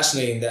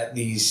fascinating that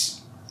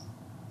these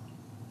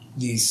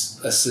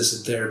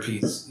assisted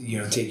therapies,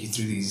 take you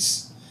through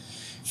these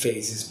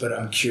phases. But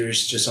I'm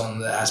curious just on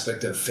the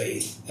aspect of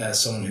faith, as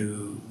someone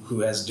who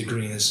has a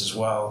degree in this as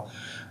well.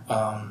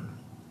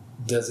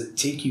 Does it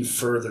take you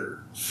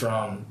further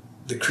from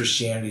the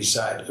Christianity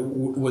side?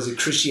 Was it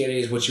Christianity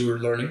is what you were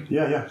learning?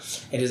 Yeah.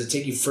 And does it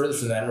take you further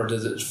from that, or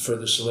does it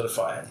further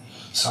solidify it?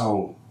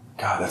 So,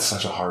 God, that's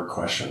such a hard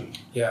question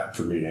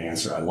for me to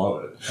answer. I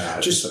love it.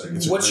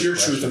 It's what's your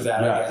truth of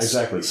that, I guess?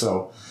 Exactly.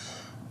 So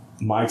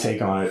my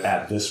take on it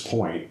at this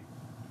point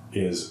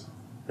is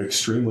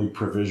extremely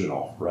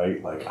provisional,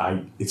 right? Like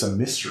it's a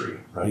mystery,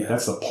 right? Yeah.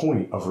 That's the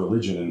point of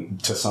religion,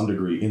 and to some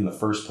degree in the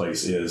first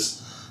place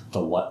is the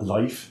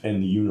life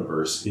and the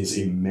universe is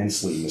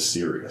immensely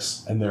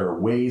mysterious. And there are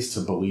ways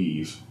to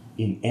believe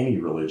in any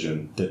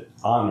religion that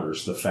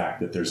honors the fact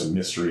that there's a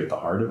mystery at the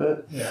heart of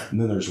it. Yeah. And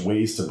then there's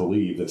ways to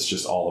believe that's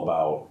just all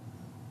about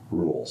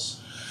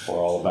rules or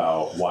all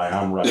about why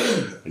I'm right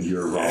and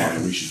you're wrong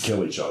and we should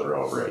kill each other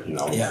over it,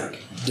 Yeah.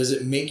 Like, does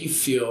it make you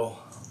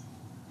feel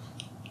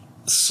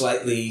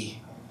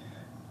slightly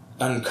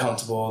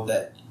uncomfortable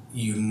that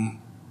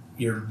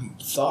your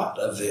thought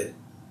of it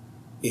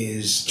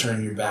is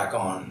turning your back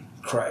on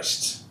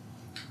Christ?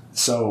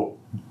 So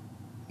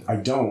I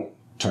don't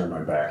turn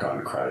my back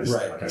on Christ.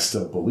 Right. Like I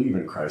still believe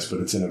in Christ, but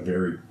it's in a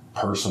very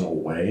personal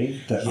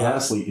way that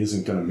honestly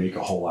isn't going to make a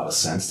whole lot of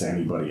sense to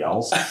anybody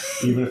else,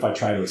 even if I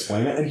try to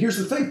explain it. And here's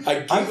the thing.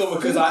 I giggle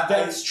because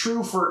that's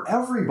true for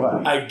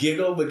everybody. I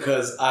giggle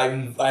because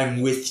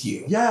I'm with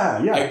you.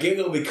 Yeah. I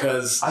giggle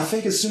because I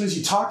think as soon as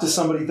you talk to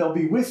somebody, they'll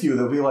be with you.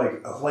 They'll be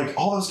like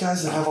all those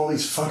guys that have all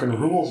these fucking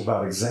rules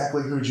about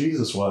exactly who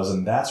Jesus was,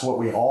 and that's what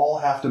we all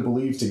have to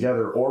believe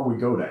together or we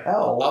go to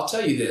hell. I'll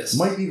tell you this.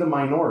 Might be the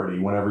minority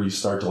whenever you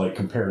start to like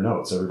compare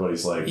notes.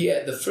 Everybody's like...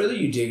 Yeah, the further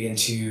you dig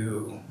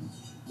into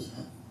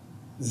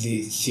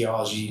the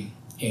theology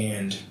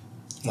and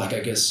like I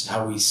guess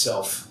how we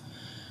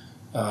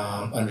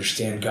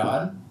understand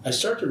God, I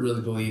start to really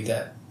believe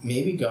that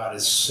maybe God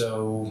is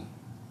so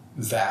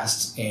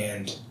vast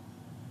and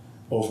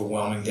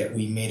overwhelming that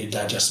we made a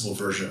digestible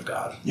version of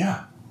God.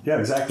 Yeah. Yeah,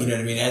 exactly. You know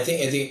what I mean? I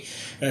think,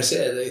 and I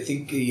said, I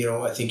think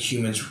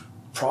humans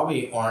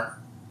probably aren't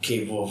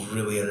capable of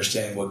really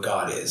understanding what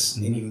God is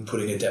and even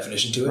putting a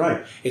definition to it.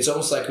 Right. It's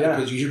almost like,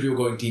 because you hear people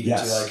going deep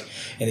into like,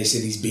 and they say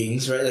these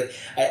beings, right? Like,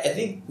 I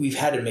think we've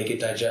had to make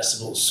it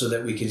digestible so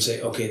that we can say,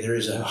 okay, there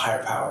is a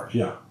higher power.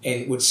 Yeah.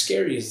 And what's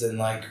scary is then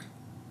like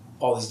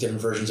all these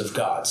different versions of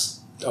gods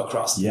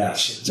across the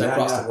nations,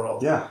 across the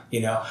world. Yeah.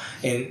 You know,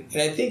 and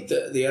I think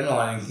the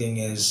underlying thing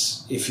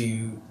is if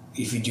you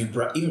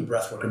do even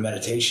breath work or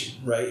meditation,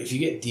 right? If you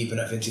get deep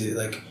enough into it,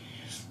 like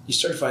you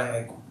start finding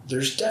like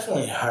there's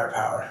definitely a higher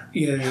power.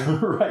 You know what I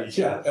mean? Right.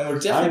 Yeah. And we're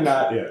definitely I'm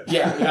not it.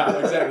 Yeah.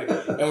 Exactly.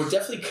 And we're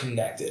definitely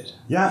connected.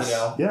 Yes. You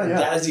know. Yeah.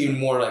 That is even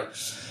more like,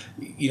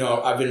 you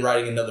know, I've been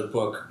writing another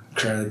book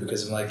currently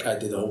because I'm like I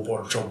did the whole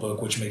Border Patrol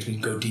book, which makes me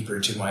go deeper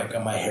into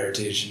my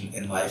heritage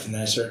in life, and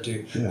then I start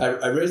to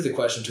I raised the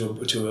question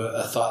to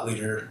a thought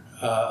leader,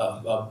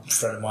 a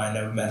friend of mine,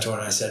 a mentor,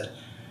 and I said,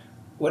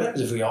 what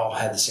happens if we all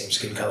had the same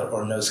skin color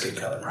or no skin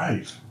color?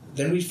 Right.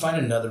 Then we'd find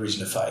another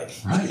reason to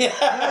fight. Right.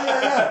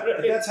 Yeah.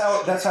 Right. That's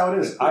how it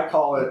is. I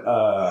call it,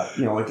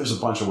 like there's a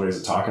bunch of ways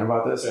of talking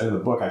about this. And in the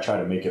book, I try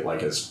to make it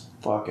like as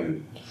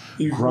fucking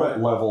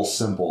grunt level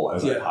simple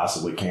as I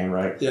possibly can,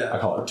 right? Yeah. I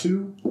call it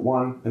 2,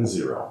 1, and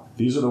 0.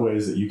 These are the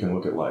ways that you can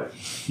look at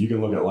life. You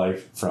can look at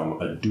life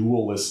from a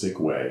dualistic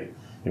way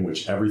in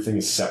which everything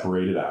is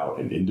separated out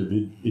and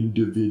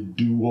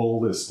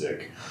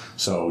individualistic.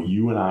 So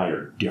you and I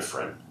are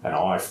different, and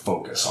I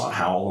focus on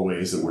all the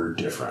ways that we're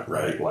different,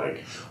 right?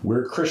 Like,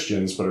 we're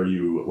Christians, but are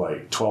you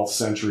like 12th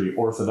century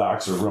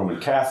Orthodox or Roman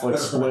Catholic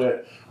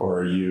split? Or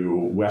are you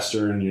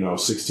Western,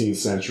 16th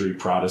century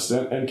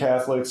Protestant and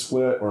Catholic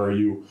split? Or are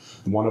you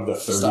one of the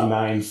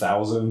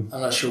 39,000?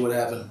 I'm not sure what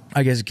happened.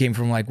 I guess it came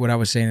from like what I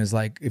was saying is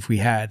like if we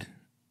had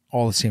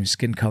all the same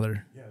skin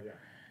color,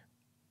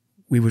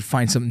 we would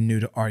find something new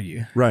to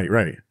argue. Right.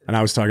 And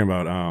I was talking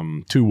about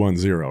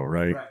 210,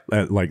 right?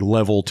 At like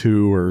level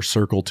 2 or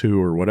circle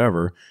 2 or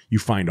whatever, you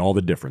find all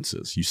the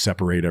differences. You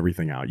separate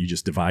everything out. You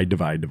just divide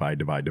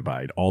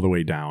all the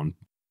way down.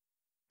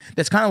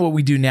 That's kind of what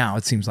we do now,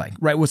 it seems like,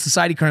 right? What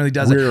society currently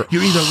does, you're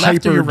either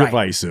left or you're right.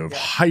 Hyper-divisive,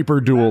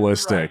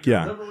 hyper-dualistic,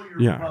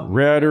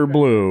 red or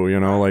blue,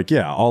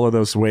 all of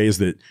those ways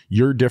that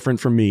you're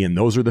different from me, and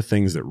those are the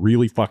things that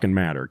really fucking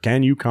matter.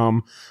 Can you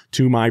come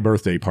to my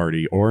birthday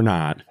party or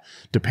not?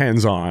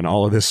 Depends on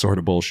all of this sort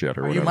of bullshit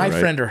or whatever. Are you my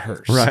friend or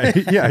hers?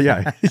 Right,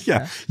 yeah.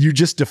 You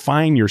just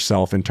define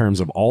yourself in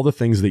terms of all the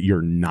things that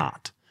you're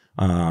not.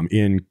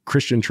 In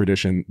Christian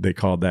tradition, they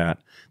call that,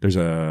 there's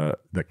the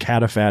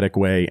cataphatic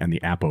way and the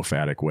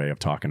apophatic way of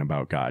talking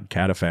about God.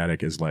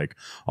 Cataphatic is like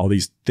all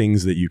these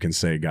things that you can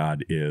say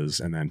God is,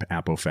 and then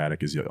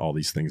apophatic is all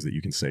these things that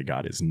you can say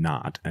God is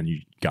not, and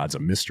God's a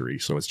mystery,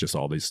 so it's just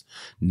all these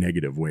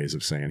negative ways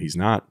of saying he's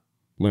not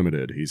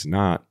limited, he's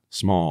not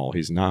small,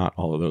 he's not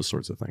all of those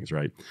sorts of things,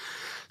 right?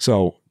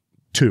 So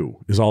 2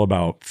 is all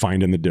about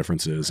finding the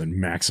differences and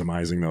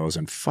maximizing those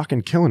and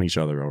fucking killing each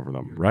other over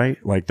them, right?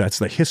 Like that's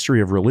the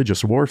history of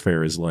religious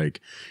warfare, is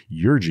like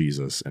your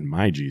Jesus and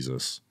my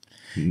Jesus.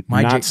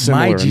 My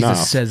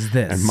Jesus says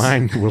this. And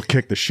mine will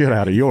kick the shit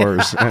out of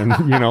yours. And,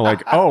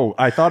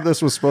 I thought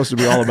this was supposed to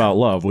be all about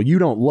love. Well, you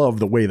don't love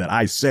the way that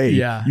I say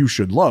you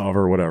should love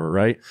or whatever,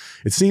 right?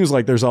 It seems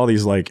like there's all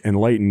these like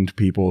enlightened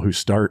people who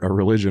start a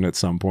religion at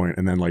some point,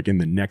 and then like in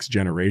the next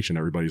generation,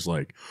 everybody's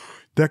like,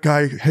 that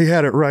guy, he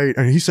had it right,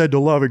 and he said to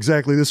love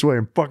exactly this way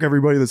and fuck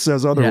everybody that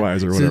says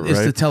otherwise or whatever, it's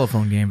right? the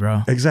telephone game,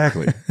 bro.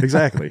 Exactly.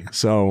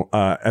 So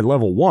at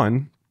level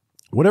 1,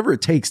 whatever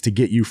it takes to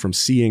get you from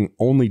seeing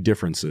only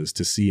differences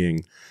to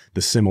seeing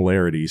the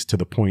similarities to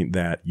the point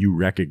that you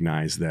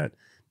recognize that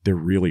there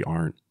really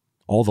aren't,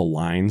 all the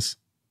lines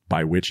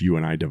by which you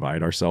and I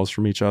divide ourselves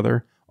from each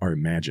other are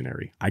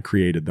imaginary. I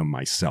created them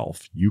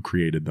myself. You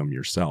created them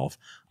yourself.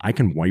 I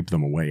can wipe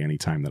them away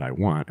anytime that I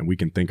want, and we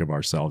can think of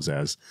ourselves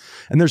as,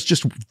 and there's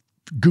just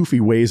goofy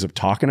ways of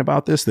talking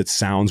about this that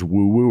sounds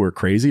woo-woo or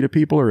crazy to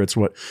people, or it's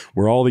what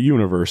we're all the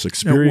universe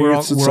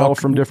experience itself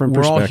from different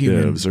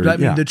perspectives.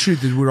 The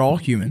truth is we're all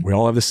human. We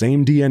all have the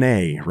same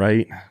DNA,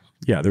 right?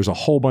 Yeah, there's a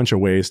whole bunch of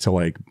ways to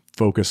like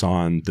focus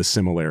on the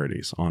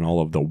similarities, on all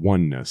of the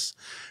oneness.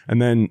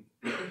 And then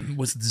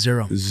what's the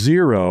 0?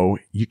 0,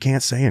 you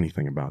can't say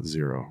anything about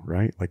 0,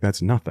 right? Like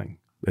that's nothing.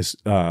 It's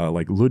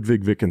like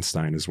Ludwig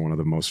Wittgenstein is one of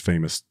the most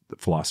famous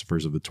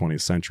philosophers of the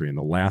 20th century. And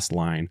the last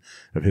line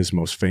of his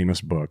most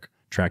famous book,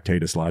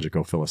 Tractatus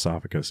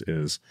Logico-Philosophicus,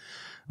 is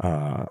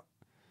about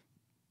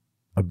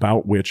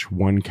which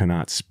one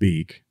cannot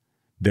speak,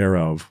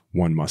 thereof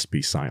one must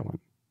be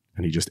silent.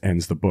 And he just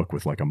ends the book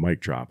with like a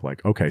mic drop.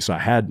 Like, okay, so I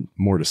had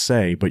more to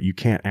say, but you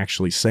can't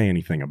actually say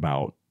anything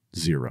about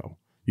 0.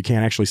 You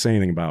can't actually say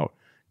anything about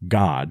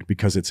God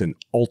because it's an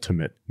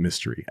ultimate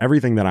mystery.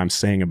 Everything that I'm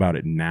saying about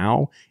it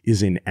now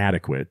is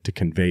inadequate to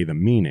convey the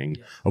meaning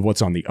of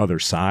what's on the other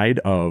side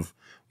of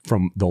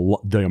from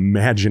the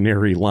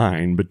imaginary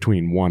line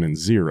between 1 and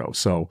 0.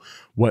 So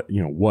what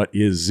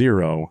is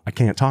 0? I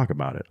can't talk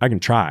about it. I can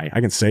try. I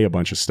can say a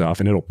bunch of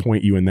stuff and it'll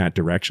point you in that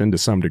direction to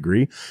some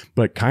degree,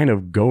 but kind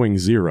of going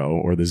 0,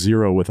 or the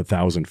 0 with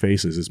 1,000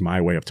 faces, is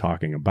my way of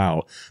talking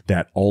about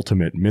that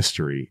ultimate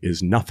mystery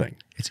is nothing.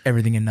 It's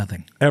everything and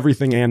nothing.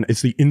 Everything, and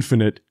it's the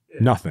infinite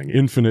nothing,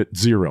 infinite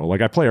 0.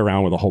 Like I play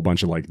around with a whole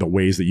bunch of like the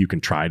ways that you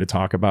can try to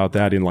talk about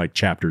that in like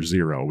chapter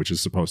 0, which is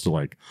supposed to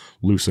like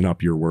loosen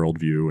up your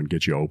worldview and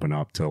get you open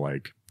up to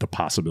like the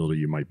possibility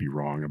you might be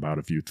wrong about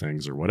a few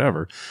things or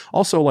whatever.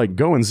 Also, like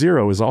going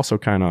 0 is also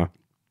kind of,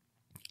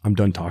 I'm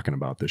done talking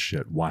about this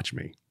shit. Watch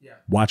me. Yeah.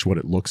 Watch what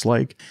it looks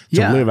like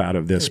to live out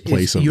of this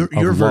place of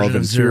love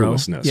and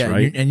fearlessness,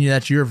 right? And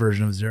that's your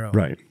version of 0.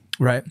 Right.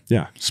 Right.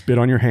 Yeah. Spit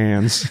on your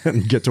hands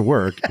and get to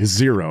work is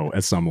 0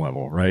 at some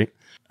level, right?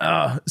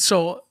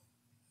 So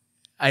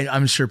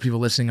I'm sure people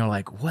listening are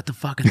like, what the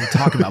fuck are they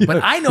talking about?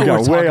 But I know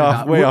we're talking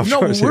about.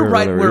 No, we're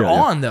right. We're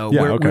on though.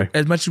 We're,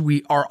 as much as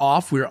we are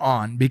off, we're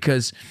on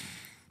because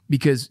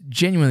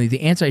genuinely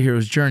the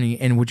anti-hero's journey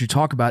and what you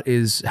talk about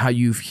is how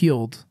you've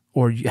healed,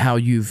 or how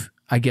you've,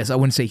 I guess I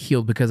wouldn't say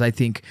healed, because I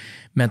think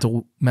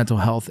mental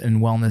health and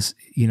wellness,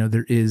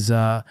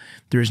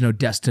 there is no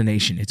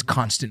destination. It's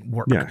constant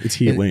work. Yeah, it's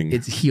healing. And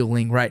it's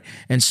healing, right?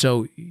 And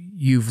so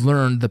you've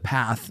learned the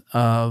path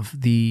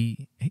of the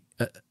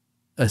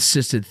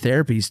assisted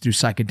therapies through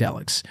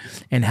psychedelics,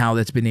 and how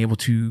that's been able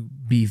to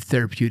be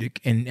therapeutic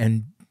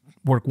and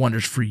work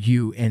wonders for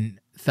you and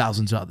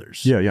thousands of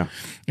others. Yeah.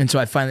 And so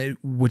I find that,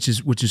 which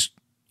is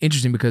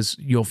interesting, because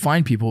you'll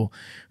find people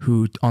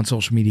who on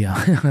social media,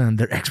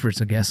 they're experts,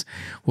 I guess,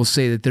 will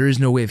say that there is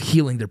no way of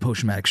healing their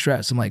post-traumatic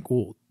stress. I'm like,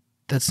 well,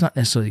 that's not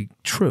necessarily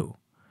true.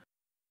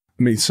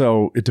 I mean,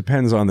 so it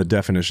depends on the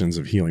definitions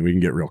of healing. We can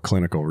get real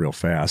clinical real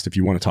fast. If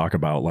you want to talk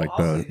about like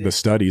the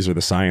studies or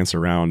the science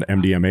around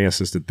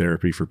MDMA-assisted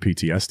therapy for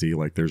PTSD,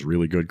 like there's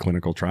really good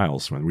clinical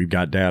trials. When we've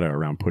got data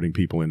around putting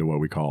people into what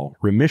we call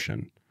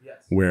remission,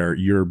 where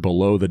you're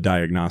below the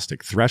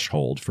diagnostic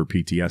threshold for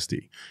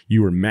PTSD.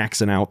 You were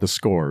maxing out the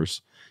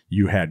scores.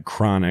 You had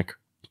chronic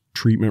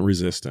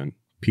treatment-resistant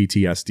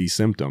PTSD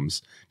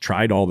symptoms,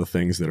 tried all the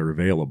things that are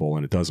available,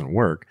 and it doesn't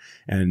work.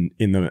 And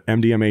in the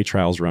MDMA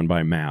trials run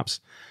by MAPS,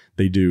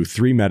 they do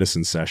 3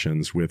 medicine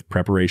sessions with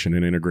preparation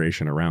and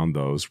integration around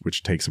those,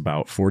 which takes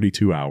about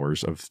 42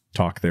 hours of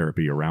talk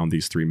therapy around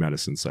these 3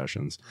 medicine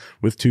sessions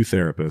with 2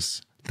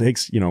 therapists.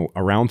 Takes,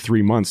 around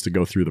 3 months to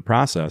go through the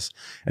process.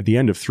 At the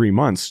end of 3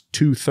 months,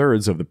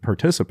 2/3 of the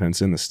participants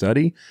in the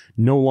study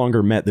no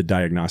longer met the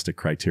diagnostic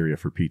criteria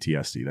for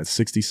PTSD. That's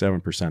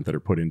 67% that are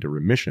put into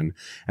remission.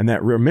 And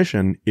that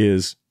remission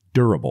is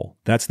durable.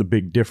 That's the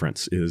big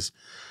difference is,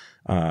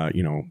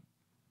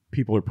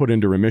 people are put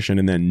into remission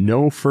and then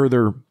no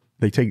further,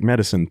 they take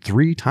medicine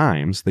 3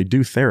 times, they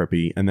do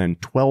therapy, and then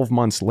 12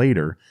 months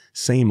later,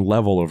 same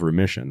level of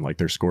remission. Like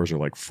their scores are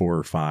like 4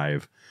 or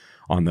 5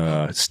 on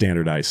the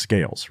standardized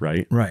scales,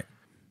 right? Right.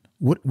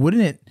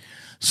 Wouldn't it?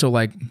 So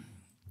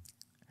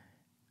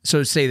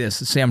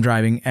say I'm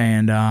driving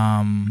and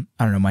I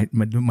don't know,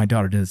 my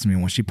daughter did this to me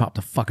once. She popped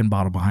a fucking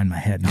bottle behind my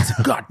head and I was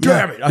like, God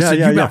damn it. I said,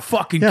 you about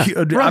fucking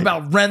I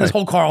about ran this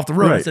whole car off the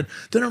road. I said,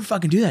 don't ever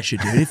fucking do that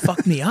shit, dude. It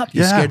fucked me up.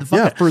 You scared the fuck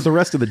out. For the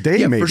rest of the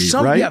day, maybe,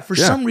 right? For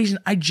some reason,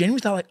 I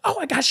genuinely thought like, oh,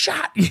 I got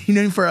shot.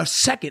 For a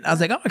second. I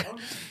was like, oh my God.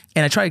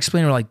 And I tried to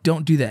explain to her, like,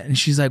 don't do that. And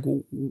she's like,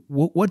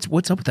 well,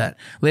 what's up with that?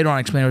 Later on, I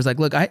explained, I was like,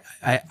 look, I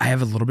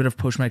have a little bit of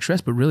post-traumatic stress,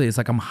 but really it's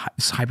like I'm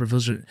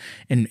hyper-vigilant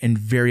and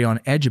very on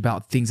edge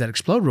about things that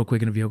explode real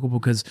quick in a vehicle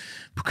because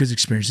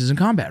experiences in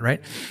combat,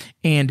 right?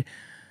 And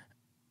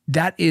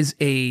that is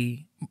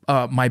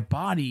my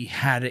body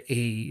had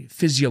a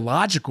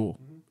physiological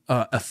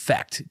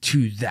effect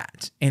to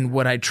that. And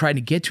what I tried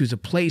to get to is a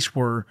place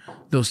where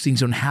those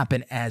things don't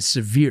happen as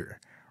severe.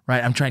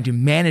 Right, I'm trying to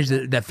manage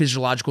that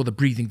physiological, the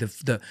breathing,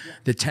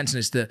 the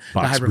tenseness, the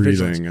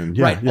hypervigilance,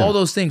 and all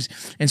those things.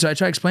 And so I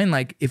try to explain,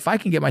 like, if I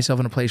can get myself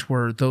in a place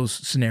where those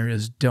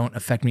scenarios don't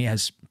affect me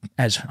as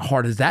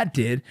hard as that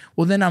did,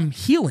 well, then I'm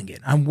healing it.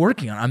 I'm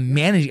working on it. I'm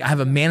managing. I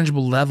have a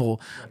manageable level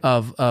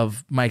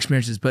of my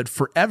experiences. But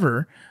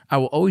forever, I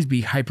will always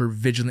be hyper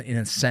vigilant in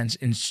a sense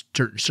in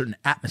certain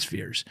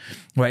atmospheres,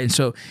 right? And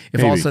so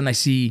if all of a sudden I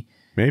see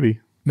maybe.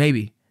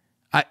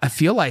 I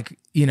feel like,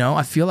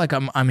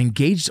 I'm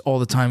engaged all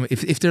the time.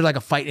 If there's like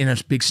a fight in a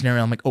big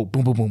scenario, I'm like, oh,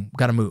 boom, boom, boom,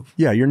 got to move.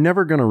 Yeah, you're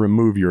never going to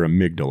remove your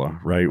amygdala,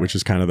 right? Which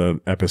is kind of the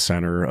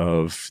epicenter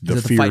of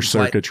the fear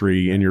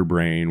circuitry in your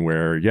brain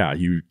where,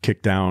 you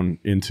kick down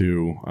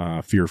into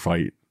fear,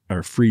 fight,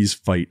 or freeze,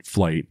 fight,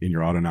 flight in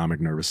your autonomic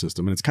nervous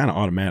system. And it's kind of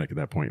automatic at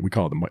that point. We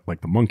call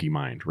it the monkey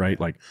mind, right?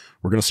 Like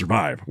we're going to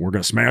survive. We're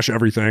going to smash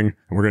everything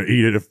and we're going to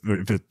eat it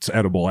if it's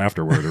edible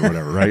afterward or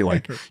whatever, right?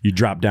 Like you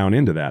drop down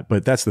into that.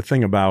 But that's the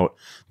thing about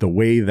the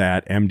way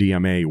that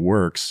MDMA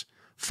works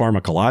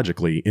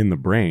pharmacologically in the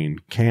brain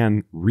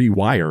can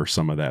rewire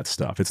some of that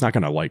stuff. It's not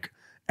going to like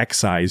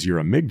excise your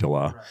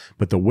amygdala. Right.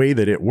 But the way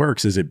that it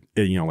works is it,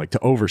 you know, like to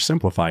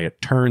oversimplify,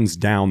 it turns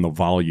down the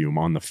volume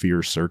on the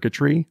fear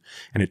circuitry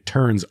and it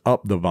turns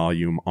up the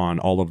volume on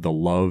all of the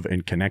love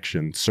and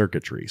connection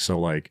circuitry. So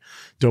like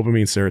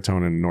dopamine,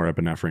 serotonin, and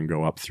norepinephrine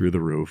go up through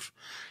the roof.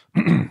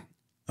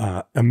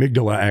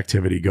 Amygdala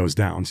activity goes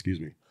down, excuse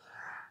me.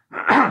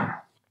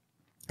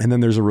 And then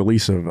there's a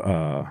release of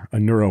a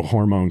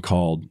neurohormone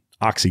called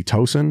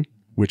oxytocin,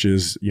 which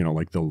is, you know,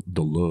 like the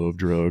love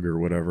drug or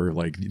whatever,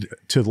 like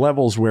to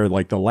levels where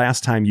like the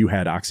last time you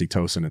had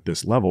oxytocin at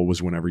this level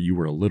was whenever you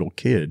were a little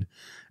kid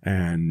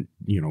and,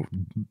 you know,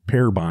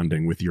 pair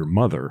bonding with your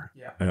mother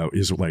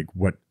is like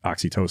what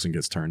oxytocin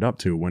gets turned up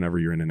to whenever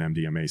you're in an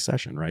MDMA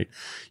session, right?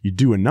 You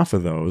do enough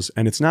of those.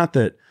 And it's not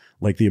that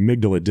like the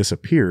amygdala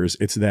disappears.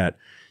 It's that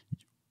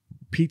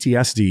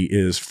PTSD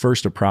is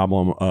first a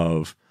problem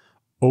of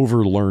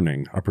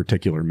overlearning a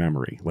particular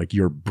memory. Like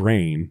your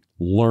brain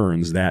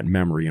learns that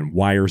memory and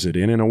wires it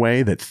in a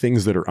way that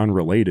things that are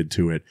unrelated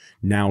to it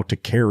now to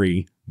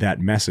carry that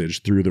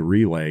message through the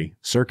relay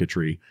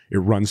circuitry, it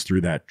runs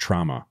through that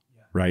trauma,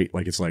 right?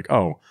 Like it's like,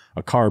 oh,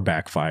 a car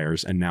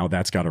backfires and now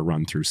that's got to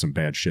run through some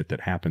bad shit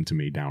that happened to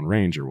me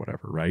downrange or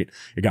whatever, right?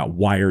 It got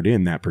wired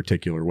in that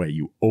particular way.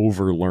 You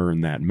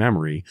overlearn that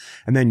memory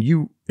and then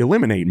you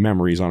eliminate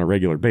memories on a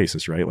regular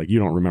basis, right? Like you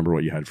don't remember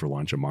what you had for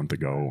lunch a month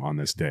ago on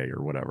this day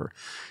or whatever.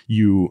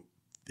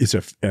 It's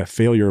a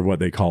failure of what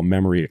they call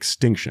memory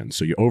extinction.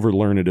 So you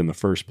overlearn it in the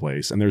first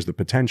place and there's the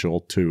potential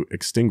to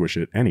extinguish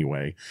it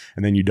anyway,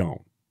 and then you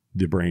don't.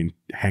 The brain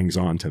hangs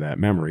on to that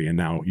memory and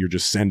now you're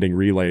just sending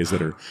relays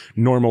that are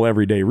normal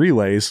everyday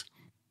relays.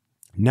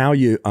 Now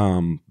you,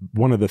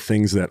 one of the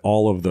things that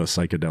all of the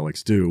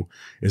psychedelics do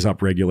is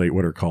upregulate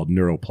what are called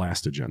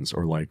neuroplastogens,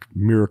 or like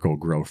miracle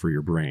grow for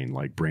your brain,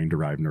 like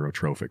brain-derived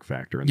neurotrophic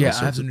factor. And I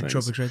have some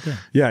nootropics right there.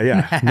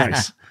 Yeah,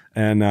 nice.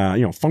 And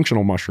you know,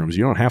 functional mushrooms,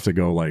 you don't have to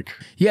go like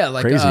crazy on it.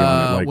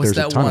 Like what's there's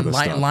that a ton one? of this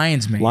stuff.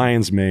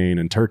 Lion's mane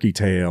and turkey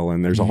tail,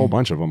 and there's a whole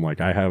bunch of them. Like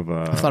I have.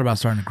 I thought about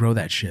starting to grow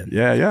that shit.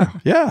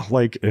 Yeah.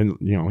 Like, and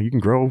you know, you can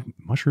grow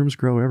mushrooms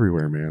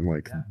everywhere, man.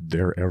 Like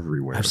they're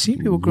everywhere. I've seen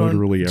people grow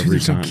literally every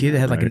time. Some kid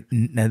that had right?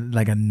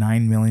 like a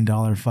 $9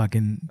 million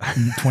fucking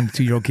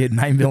 22-year-old kid,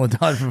 $9 million for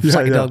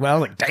psychedelic. But I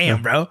was like,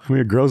 damn, bro. I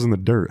mean, it grows in the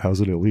dirt.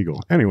 How's it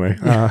illegal? Anyway.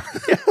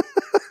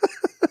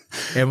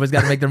 Everyone's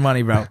got to make their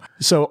money, bro.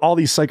 So all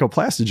these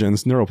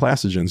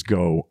neuroplastogens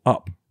go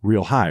up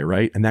real high,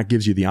 right? And that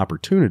gives you the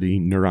opportunity,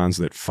 neurons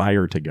that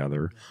fire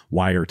together,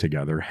 wire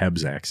together.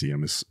 Hebb's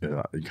axiom is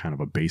kind of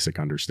a basic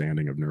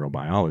understanding of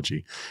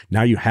neurobiology.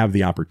 Now you have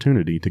the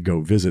opportunity to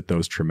go visit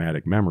those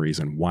traumatic memories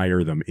and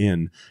wire them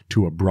in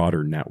to a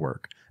broader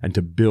network, and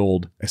to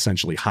build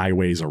essentially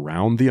highways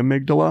around the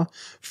amygdala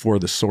for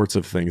the sorts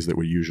of things that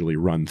would usually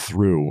run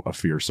through a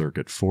fear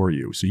circuit for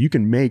you. So you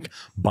can make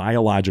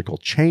biological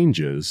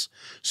changes.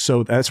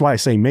 So that's why I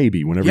say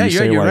maybe whenever you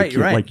say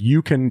like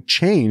you can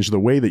change the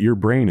way that your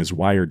brain is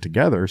wired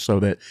together so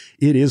that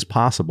it is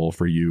possible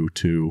for you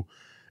to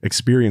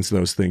experience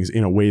those things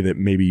in a way that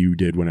maybe you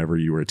did whenever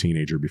you were a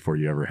teenager before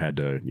you ever had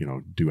to, you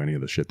know, do any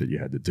of the shit that you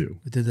had to do.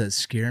 But does that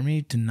scare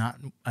me to not,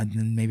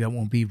 then maybe I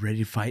won't be ready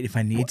to fight if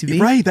I need to be?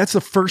 Right. That's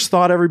the first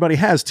thought everybody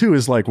has too,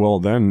 is like, well,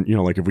 then, you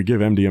know, like if we give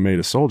MDMA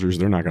to soldiers,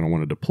 they're not going to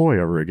want to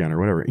deploy ever again or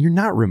whatever. You're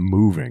not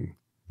removing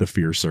the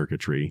fear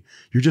circuitry.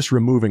 You're just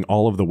removing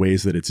all of the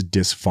ways that it's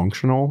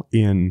dysfunctional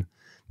in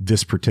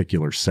this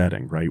particular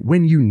setting, right?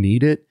 When you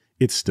need it,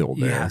 it's still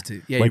there. You have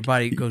to. Yeah, like, your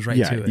body goes right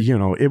to it. You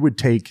know, it would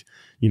take,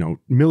 you know,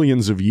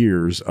 millions of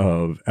years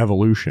of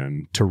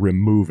evolution to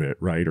remove it,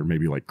 right? Or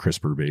maybe like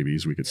CRISPR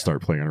babies, we could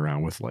start playing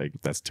around with, like,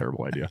 that's a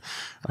terrible idea.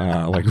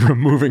 Like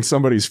removing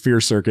somebody's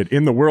fear circuit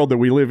in the world that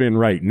we live in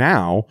right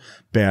now,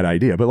 bad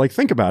idea. But like,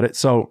 think about it.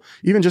 So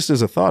even just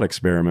as a thought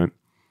experiment,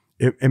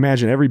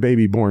 imagine every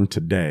baby born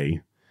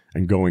today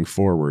and going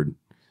forward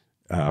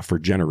for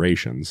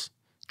generations,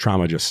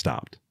 trauma just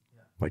stopped.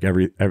 Like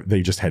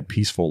they just had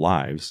peaceful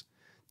lives.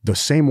 The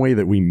same way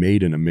that we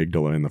made an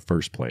amygdala in the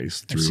first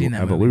place through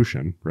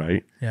evolution, movie.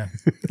 Right? Yeah.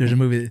 There's a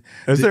movie.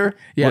 Is there?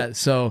 Yeah. What?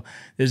 So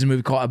there's a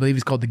movie called, I believe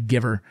it's called The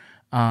Giver.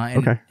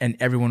 And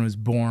everyone was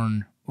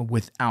born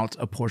without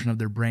a portion of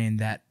their brain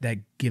that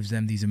gives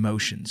them these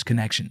emotions,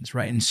 connections,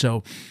 right? And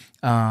so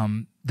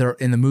they're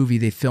in the movie,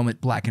 they film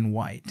it black and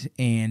white.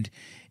 And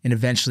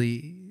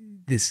eventually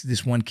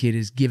this one kid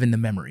is given the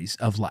memories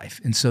of life.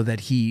 And so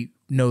that he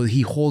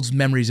holds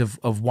memories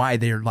of why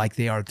they're like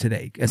they are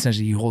today.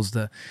 Essentially, he holds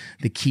the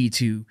key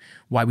to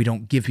why we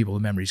don't give people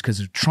the memories, because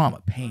of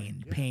trauma,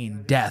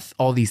 pain, death,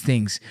 all these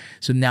things.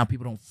 So now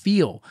people don't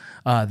feel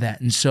that.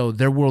 And so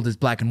their world is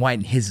black and white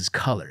and his is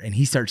color. And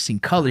he starts seeing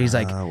color. He's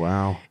like,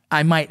 wow,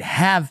 I might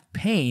have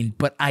pain,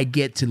 but I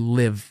get to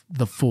live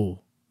the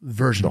full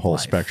version of life. The whole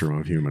spectrum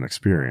of human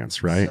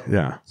experience, right?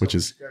 Which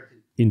is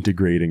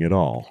integrating it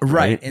all.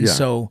 Right. And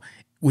so,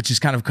 which is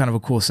kind of a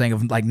cool saying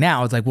of like,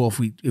 now it's like, well,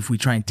 if we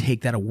try and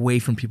take that away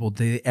from people,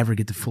 do they ever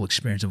get the full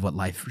experience of what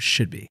life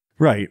should be?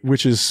 Right.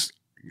 Which is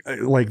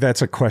like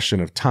that's a question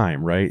of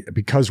time, right?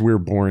 Because we're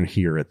born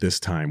here at this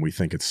time, we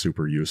think it's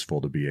super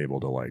useful to be able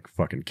to like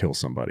fucking kill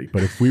somebody.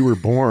 But if we were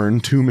born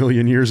 2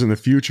 million years in the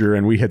future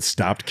and we had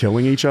stopped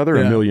killing each other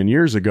a million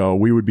years ago,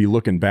 we would be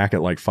looking back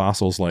at like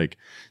fossils like,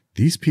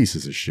 these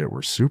pieces of shit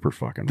were super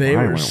fucking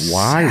violent.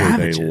 Why were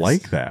they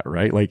like that,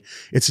 right? Like,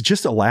 it's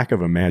just a lack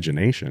of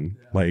imagination.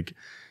 Like,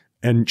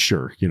 and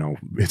sure, you know,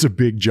 it's a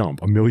big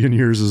jump. 1 million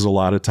years is a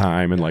lot of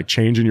time and like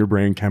changing your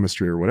brain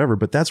chemistry or whatever,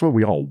 but that's what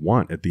we all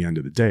want at the end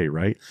of the day,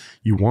 right?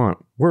 You want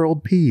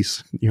world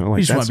peace. You know, like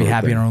we just want to be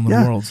happy in our own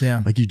little worlds.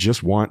 Yeah. Like you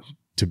just want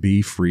to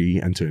be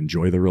free and to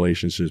enjoy the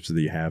relationships that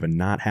you have and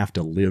not have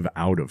to live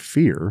out of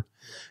fear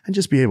and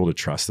just be able to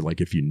trust that like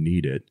if you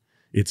need it,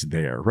 it's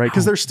there, right?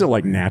 Because there's still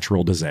like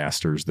natural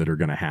disasters that are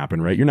going to happen,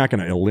 right? You're not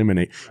going to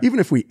eliminate, even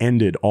if we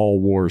ended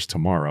all wars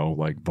tomorrow,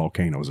 like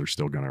volcanoes are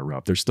still going to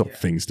erupt. There's still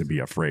things to be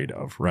afraid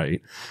of,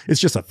 right? It's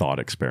just a thought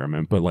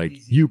experiment, but like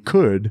you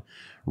could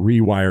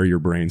rewire your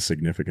brain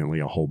significantly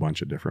a whole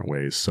bunch of different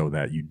ways so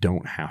that you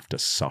don't have to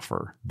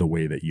suffer the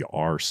way that you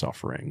are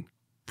suffering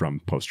from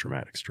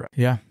post-traumatic stress.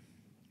 Yeah.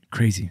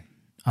 Crazy.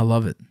 I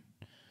love it.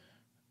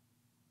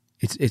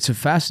 It's a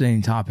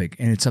fascinating topic,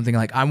 and it's something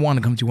like I want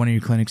to come to one of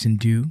your clinics and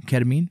do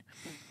ketamine.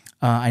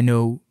 I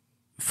know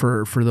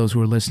for those who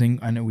are listening,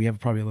 I know we have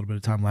probably a little bit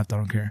of time left. I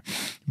don't care,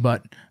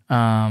 but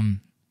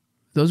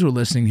those who are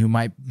listening who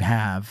might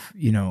have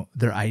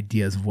their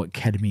ideas of what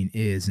ketamine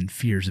is and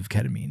fears of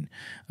ketamine,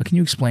 can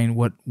you explain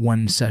what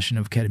one session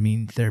of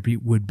ketamine therapy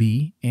would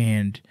be,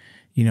 and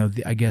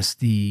I guess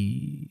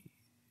the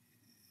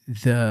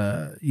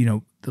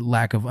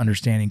lack of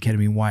understanding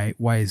ketamine,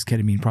 why is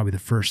ketamine probably the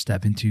first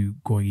step into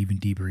going even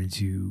deeper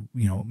into,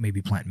 maybe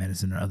plant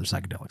medicine or other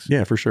psychedelics?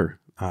 Yeah, for sure.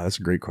 That's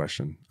a great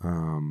question.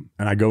 And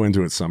I go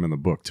into it some in the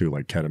book too,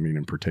 like ketamine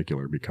in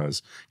particular,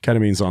 because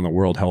ketamine's on the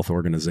World Health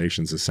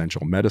Organization's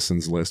essential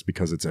medicines list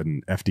because it's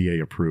an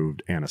FDA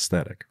approved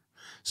anesthetic.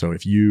 So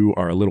if you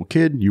are a little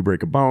kid, you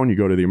break a bone, you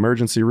go to the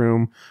emergency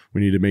room,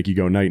 we need to make you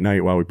go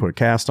night-night while we put a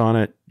cast on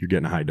it, you're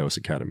getting a high dose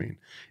of ketamine.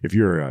 If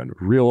you're a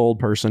real old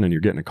person and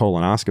you're getting a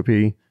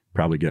colonoscopy,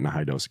 probably getting a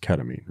high dose of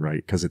ketamine,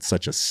 right? Because it's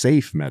such a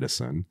safe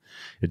medicine.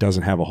 It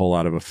doesn't have a whole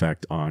lot of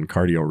effect on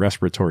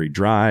cardiorespiratory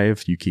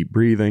drive. You keep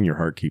breathing, your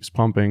heart keeps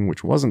pumping,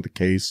 which wasn't the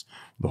case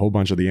with a whole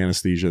bunch of the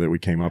anesthesia that we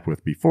came up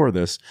with before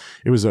this.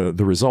 It was the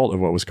result of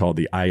what was called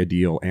the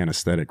ideal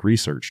anesthetic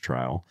research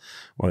trial,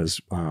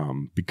 was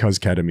because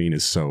ketamine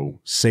is so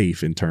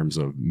safe in terms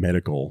of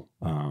medical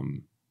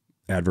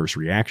adverse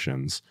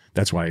reactions.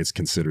 That's why it's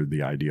considered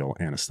the ideal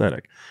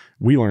anesthetic.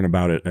 We learn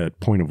about it at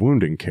point of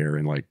wounding care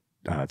in like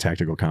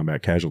tactical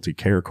combat casualty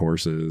care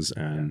courses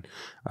and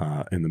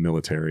in the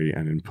military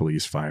and in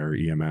police, fire,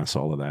 EMS,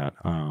 all of that.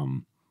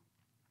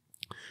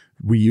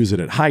 We use it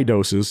at high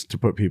doses to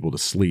put people to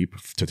sleep,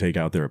 to take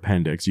out their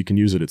appendix. You can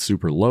use it at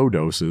super low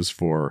doses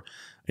for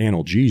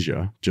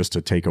analgesia, just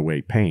to take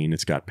away pain.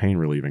 It's got pain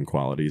relieving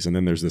qualities. And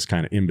then there's this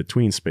kind of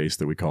in-between space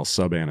that we call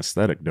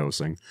sub-anesthetic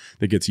dosing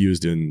that gets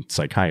used in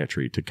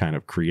psychiatry to kind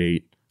of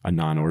create a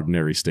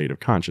non-ordinary state of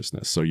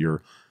consciousness. So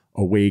you're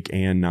awake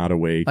and not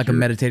awake. Like a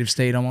meditative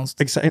state almost?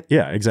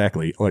 Yeah,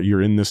 exactly. Like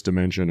you're in this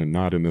dimension and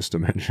not in this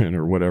dimension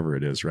or whatever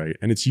it is, right?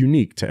 And it's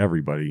unique to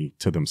everybody,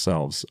 to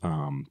themselves,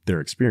 their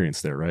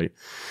experience there, right?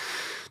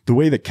 The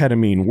way that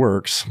ketamine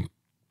works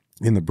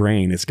in the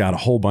brain, it's got a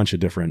whole bunch of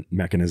different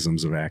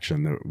mechanisms of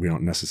action that we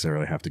don't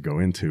necessarily have to go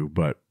into,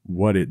 but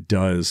what it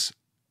does,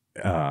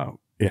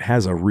 it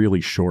has a really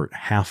short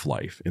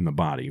half-life in the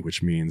body,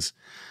 which means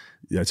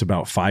it's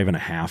about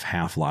 5.5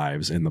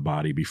 half-lives in the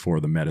body before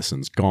the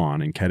medicine's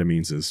gone, and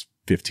ketamine's is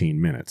 15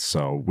 minutes.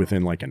 So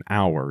within like an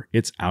hour,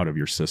 it's out of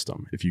your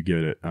system. If you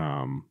get it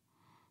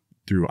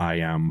through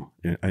IM,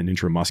 an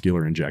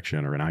intramuscular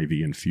injection or an IV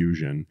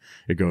infusion,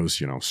 it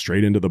goes,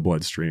 straight into the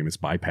bloodstream. It's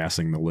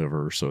bypassing the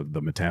liver, so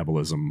the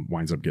metabolism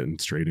winds up getting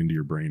straight into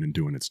your brain and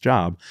doing its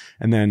job.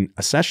 And then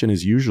a session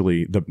is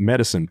usually, the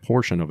medicine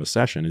portion of a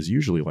session is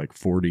usually like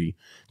 40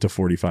 to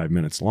 45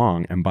 minutes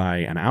long. And by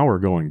an hour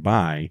going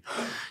by,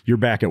 you're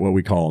back at what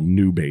we call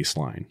new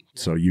baseline.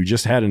 So you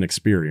just had an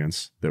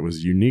experience that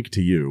was unique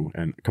to you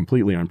and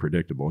completely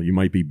unpredictable. You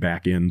might be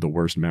back in the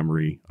worst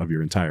memory of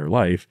your entire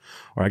life.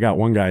 Or I got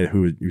one guy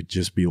who would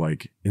just be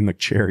like in the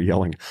chair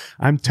yelling,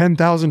 I'm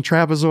 10,000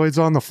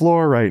 trapezoids on the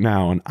floor right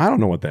now. And I don't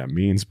know what that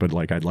means, but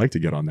like, I'd like to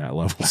get on that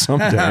level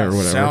someday or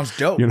whatever. Sounds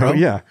dope, bro.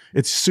 Yeah.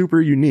 It's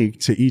super unique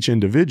to each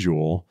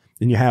individual.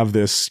 And you have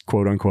this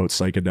quote unquote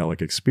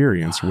psychedelic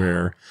experience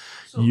where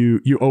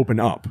you open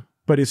up.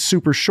 But it's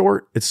super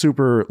short. It's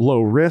super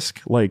low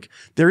risk. Like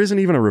there isn't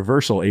even a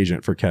reversal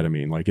agent for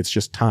ketamine. Like it's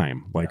just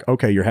time. Like,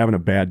 okay, you're having a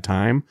bad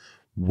time.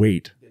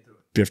 Wait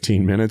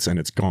 15 minutes and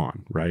it's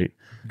gone. Right.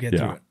 Get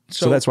through it.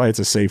 So that's why it's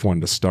a safe one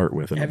to start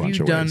with in a bunch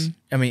of ways.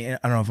 I mean,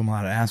 I don't know if I'm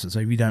allowed to ask this. So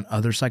have you done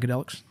other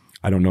psychedelics?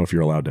 I don't know if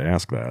you're allowed to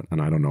ask that.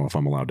 And I don't know if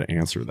I'm allowed to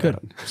answer that.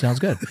 Good. Sounds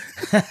good.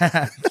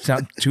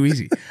 Sounds too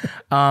easy.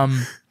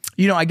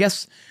 I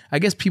guess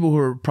people who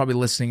are probably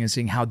listening and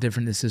seeing how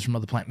different this is from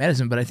other plant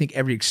medicine, but I think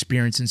every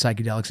experience in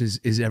psychedelics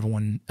is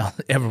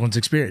everyone's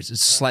experience.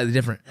 It's slightly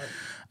different.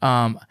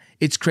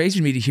 it's crazy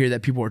to me to hear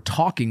that people are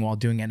talking while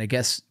doing it. I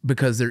guess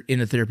because they're in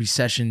a therapy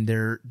session,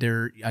 they're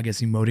I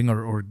guess emoting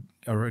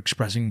or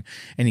expressing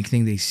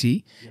anything they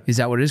see. Yeah. Is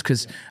that what it is?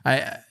 Because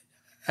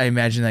I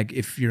imagine like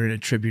if you're in a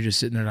trip, you're just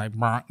sitting there like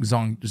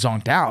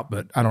zonked out,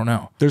 but I don't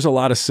know. There's a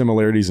lot of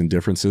similarities and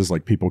differences.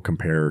 Like people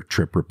compare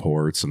trip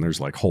reports, and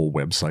there's like whole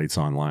websites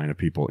online of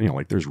people, you know,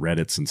 like there's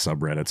Reddits and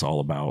subreddits all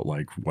about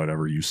like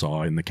whatever you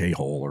saw in the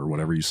K-hole or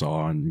whatever you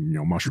saw in, you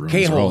know, mushrooms.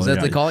 K-hole, is that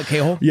what they call it?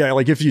 K-hole? Yeah.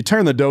 Like if you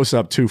turn the dose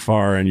up too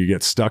far and you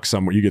get stuck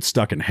somewhere, you get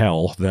stuck in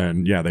hell,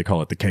 then yeah, they call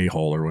it the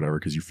K-hole or whatever,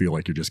 because you feel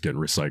like you're just getting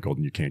recycled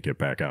and you can't get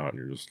back out. And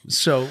you're just,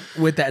 so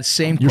with that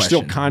same you're question,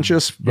 still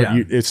conscious, but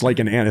it's like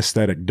an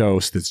anesthetic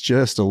dose that's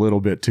just a little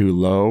bit too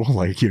low.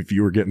 Like if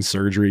you were getting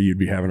surgery, you'd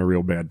be having a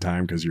real bad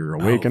time because you're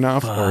awake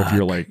enough. Or if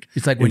you're like,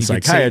 it's like in when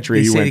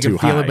psychiatry, you went too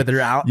high. It, but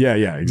they're out. Yeah,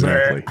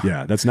 exactly.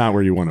 Yeah, that's not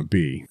where you want to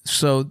be.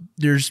 So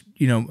there's,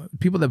 you know,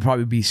 people that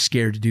probably be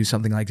scared to do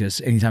something like this.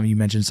 Anytime you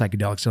mention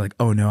psychedelics, they're like,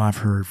 oh no, I've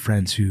heard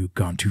friends who've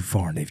gone too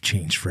far and they've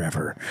changed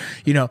forever.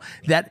 You know,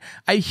 that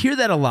I hear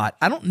that a lot.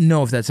 I don't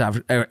know if that's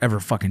ever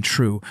fucking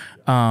true.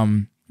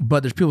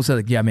 But there's people who say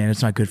like, yeah, man,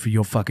 it's not good for you.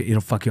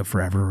 It'll fuck you up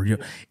forever. Or,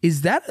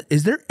 is there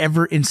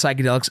ever in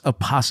psychedelics a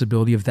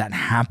possibility of that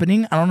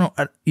happening? I don't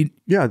know.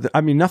 Yeah.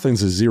 I mean,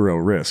 nothing's a zero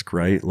risk,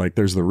 right? Like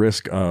there's the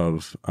risk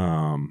of,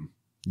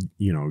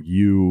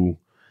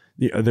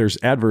 there's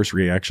adverse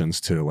reactions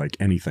to like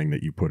anything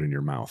that you put in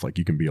your mouth. Like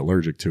you can be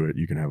allergic to it.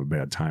 You can have a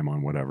bad time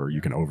on whatever.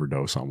 You can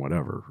overdose on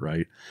whatever.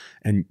 Right.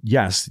 And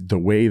yes, the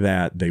way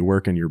that they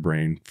work in your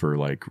brain for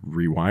like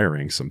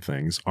rewiring some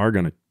things are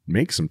going to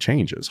make some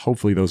changes.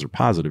 Hopefully those are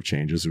positive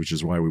changes, which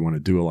is why we want to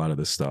do a lot of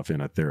this stuff in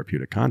a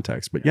therapeutic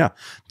context. But yeah,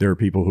 there are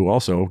people who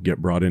also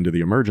get brought into the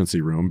emergency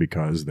room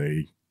because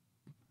they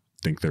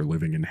think they're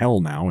living in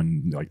hell now,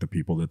 and like the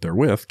people that they're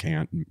with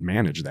can't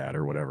manage that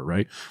or whatever,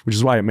 right? Which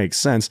is why it makes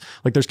sense.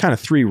 Like there's kind of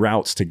 3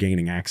 routes to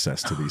gaining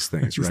access to these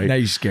things, right? Now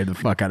you scared the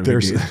fuck out of me.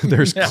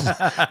 There's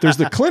there's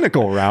the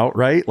clinical route,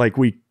 right? Like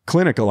we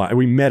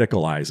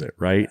medicalize it,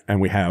 right? And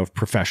we have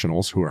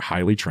professionals who are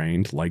highly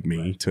trained like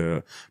me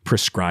to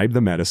prescribe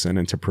the medicine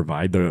and to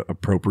provide the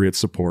appropriate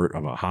support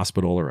of a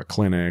hospital or a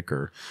clinic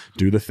or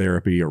do the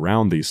therapy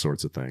around these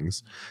sorts of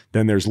things.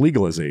 Then there's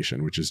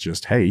legalization, which is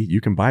just, hey,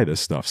 you can buy this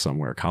stuff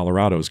somewhere.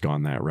 Colorado's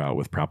gone that route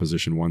with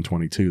Proposition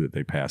 122 that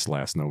they passed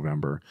last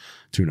November,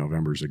 2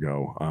 Novembers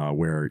ago,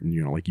 where,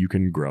 you know, like you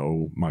can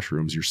grow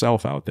mushrooms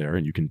yourself out there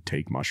and you can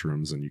take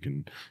mushrooms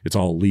and it's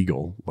all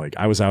legal. Like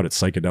I was out at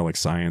Psychedelic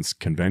Science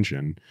Convention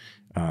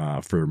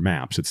for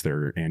MAPS. It's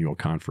their annual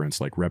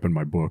conference, like repping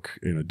my book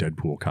in a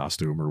Deadpool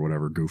costume or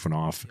whatever, goofing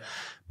off. Yeah.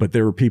 But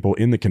there were people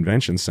in the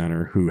convention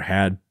center who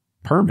had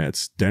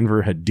permits.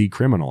 Denver had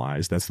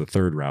decriminalized. That's the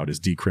 3rd route, is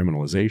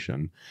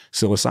decriminalization,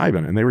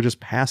 psilocybin. And they were just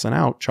passing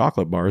out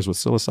chocolate bars with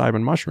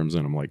psilocybin mushrooms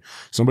in them. Like,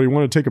 somebody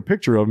want to take a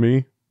picture of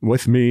me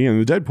with me in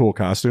the Deadpool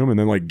costume, and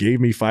then like gave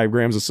me 5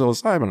 grams of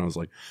psilocybin. I was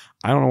like,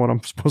 I don't know what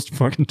I'm supposed to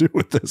fucking do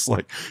with this.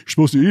 Like, you're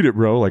supposed to eat it,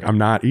 bro. Like, I'm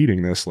not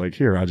eating this. Like,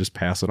 here, I'll just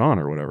pass it on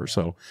or whatever.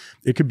 So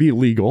it could be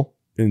legal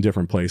in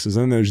different places.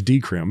 And then there's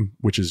decrim,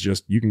 which is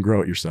just, you can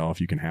grow it yourself.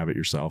 You can have it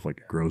yourself, like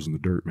it grows in the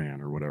dirt,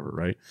 man, or whatever,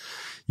 right?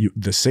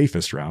 The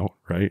safest route,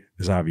 right,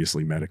 is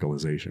obviously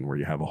medicalization, where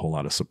you have a whole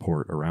lot of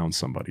support around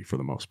somebody for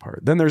the most part.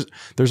 Then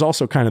there's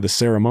also kind of the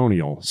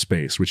ceremonial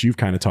space, which you've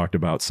kind of talked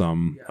about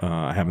some,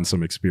 having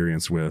some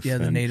experience with. Yeah,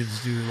 the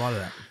natives do a lot of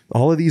that.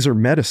 All of these are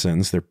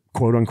medicines. They're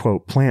quote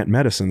unquote plant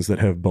medicines that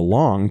have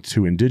belonged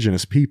to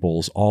indigenous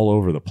peoples all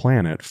over the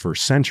planet for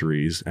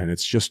centuries. And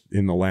it's just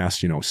in the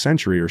last,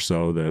 century or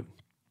so that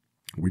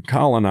we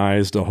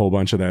colonized a whole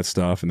bunch of that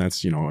stuff. And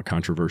that's, a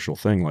controversial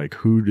thing. Like,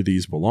 who do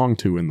these belong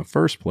to in the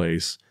first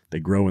place?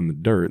 They grow in the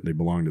dirt. They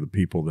belong to the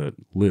people that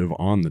live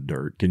on the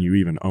dirt. Can you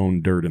even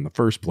own dirt in the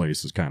first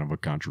place is kind of a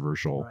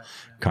controversial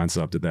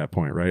concept at that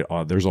point, right?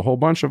 There's a whole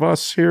bunch of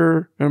us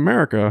here in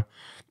America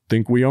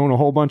think we own a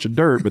whole bunch of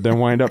dirt, but then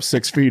wind up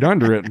 6 feet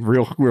under it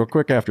real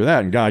quick after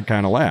that. And God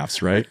kind of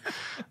laughs, right?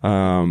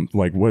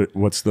 Like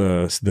what's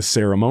the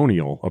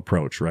ceremonial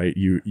approach, right?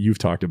 You've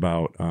talked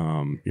about,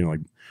 like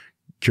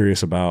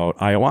curious about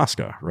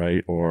ayahuasca,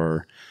 right?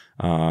 Or,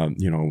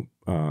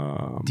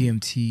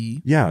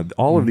 DMT. Yeah.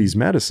 All of these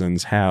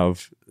medicines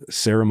have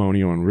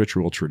ceremonial and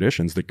ritual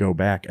traditions that go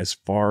back as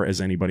far as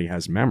anybody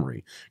has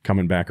memory.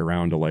 Coming back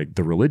around to like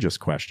the religious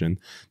question,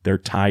 they're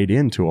tied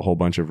into a whole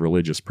bunch of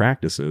religious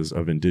practices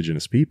of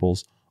indigenous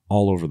peoples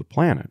all over the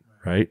planet.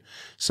 Right.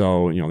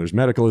 So, there's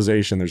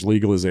medicalization, there's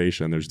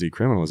legalization, there's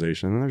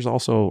decriminalization, and there's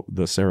also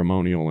the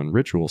ceremonial and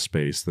ritual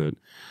space that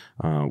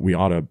we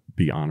ought to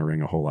be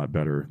honoring a whole lot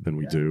better than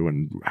we do.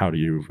 And how do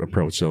you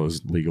approach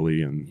those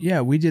legally? And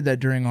yeah, we did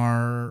that during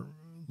our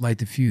Light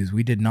Diffuse.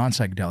 We did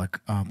non-psychedelic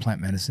plant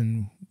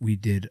medicine. We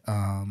did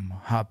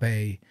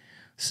Hape,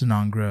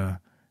 Sanangra,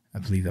 I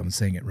believe I'm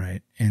saying it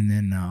right, and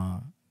then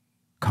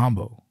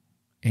combo.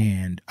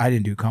 And I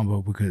didn't do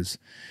combo because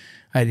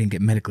I didn't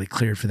get medically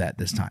cleared for that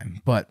this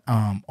time. But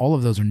all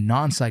of those are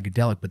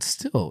non-psychedelic, but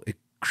still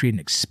create an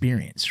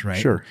experience, right?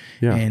 Sure.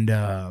 Yeah.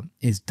 And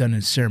it's done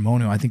in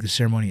ceremonial. I think the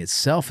ceremony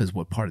itself is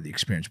what part of the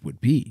experience would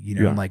be, you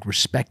know, Yeah. like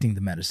respecting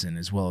the medicine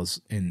as well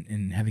as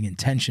in having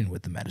intention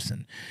with the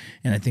medicine.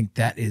 And I think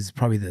that is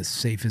probably the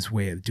safest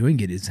way of doing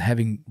it, is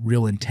having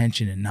real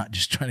intention and not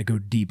just trying to go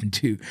deep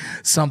into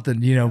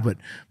something, you know, but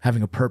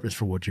having a purpose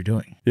for what you're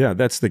doing. Yeah,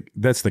 that's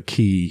the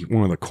key.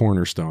 One of the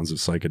cornerstones of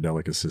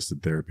psychedelic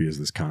assisted therapy is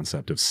this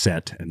concept of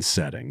set and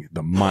setting.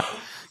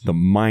 The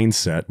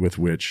mindset with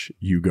which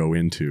you go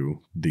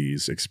into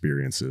these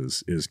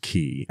experiences is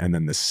key, and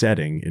then the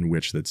setting in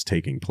which that's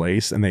taking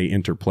place, and they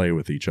interplay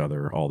with each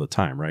other all the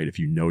time, right? If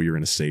you know you're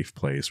in a safe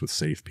place with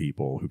safe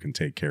people who can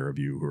take care of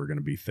you, who are going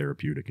to be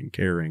therapeutic and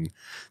caring,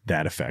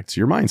 that affects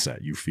your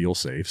mindset. You feel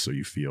safe, so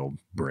you feel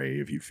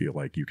brave. You feel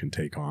like you can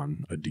take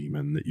on a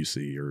demon that you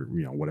see, or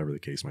you know, whatever the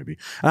case might be.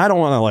 And I don't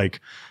want to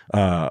like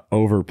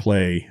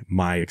overplay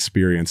my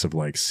experience of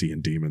like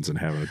seeing demons and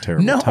having a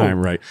terrible time,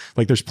 right?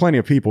 Like there's plenty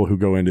of people who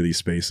go into these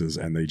spaces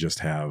and they just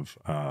have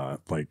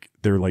like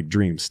they're like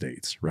dream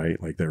states,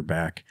 right? Like they're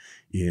back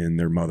in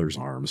their mother's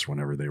arms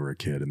whenever they were a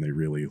kid, and they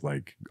really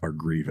like are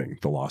grieving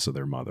the loss of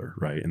their mother,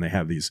 right? And they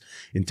have these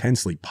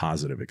intensely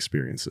positive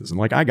experiences. And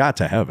like I got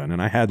to heaven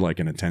and I had like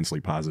an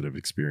intensely positive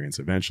experience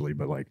eventually,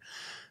 but like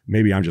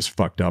maybe I'm just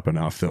fucked up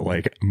enough that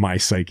like my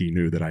psyche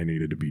knew that I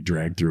needed to be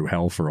dragged through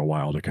hell for a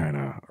while to kind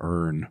of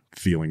earn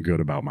feeling good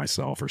about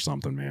myself or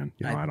something, man.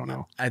 You know, I don't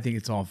know. I think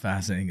it's all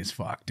fascinating as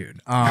fuck, dude.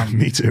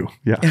 Me too.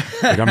 Yeah.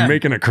 Like I'm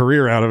making a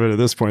career out of it at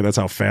this point. That's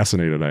how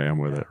fascinated I am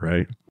with it,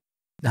 right?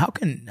 How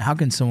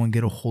can someone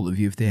get a hold of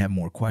you if they have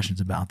more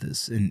questions about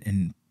this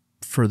and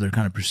further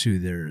kind of pursue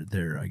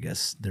their I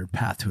guess their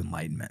path to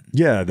enlightenment?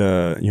 Yeah,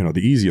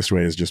 the easiest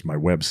way is just my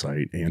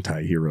website,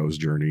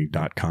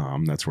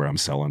 antiheroesjourney.com. That's where I'm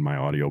selling my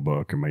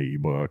audiobook and my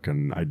ebook,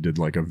 and I did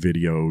like a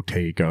video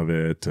take of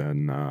it,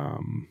 and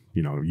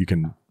you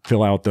can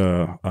fill out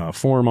the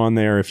form on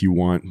there if you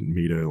want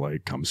me to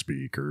like come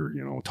speak or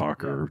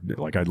talk, or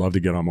like I'd love to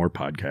get on more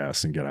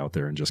podcasts and get out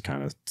there and just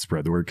kind of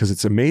spread the word, because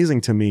it's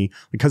amazing to me,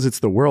 because it's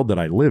the world that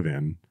I live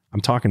in. I'm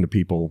talking to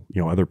people,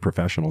 other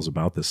professionals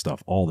about this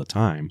stuff all the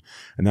time.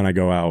 And then I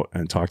go out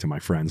and talk to my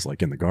friends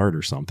like in the Guard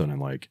or something, and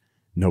like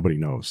nobody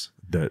knows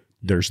that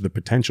there's the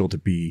potential to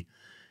be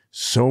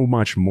so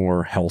much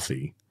more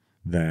healthy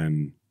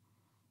than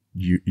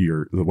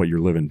what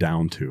you're living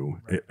down to.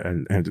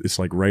 And it's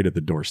like right at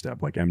the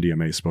doorstep. Like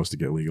MDMA is supposed to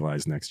get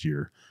legalized next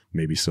year,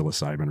 maybe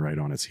psilocybin right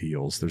on its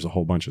heels. There's a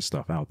whole bunch of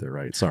stuff out there,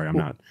 right? Sorry, I'm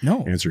not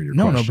answering your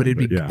question. No, but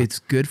it's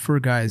good for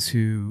guys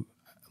who,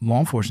 law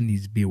enforcement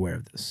needs to be aware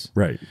of this.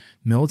 Right.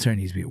 Military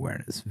needs to be aware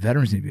of this.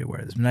 Veterans need to be aware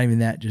of this. But not even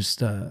that,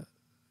 just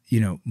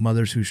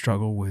mothers who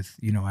struggle with,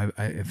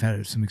 I've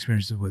had some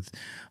experiences with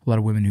a lot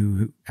of women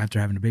who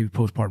after having a baby,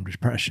 postpartum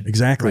depression.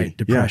 Exactly. Right?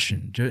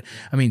 Depression. Yeah.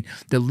 I mean,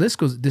 the list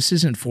goes, this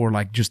isn't for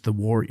like just the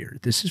warrior.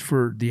 This is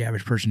for the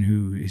average person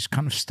who is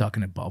kind of stuck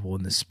in a bubble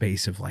in the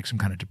space of like some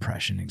kind of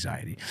depression,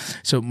 anxiety.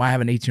 So I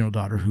have an 18-year-old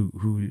daughter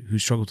who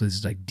struggles with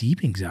this like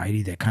deep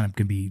anxiety that kind of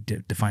can be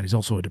defined as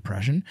also a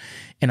depression.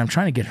 And I'm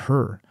trying to get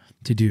her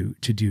to do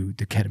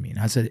the ketamine.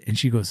 I said, and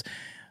she goes,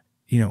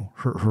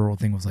 her whole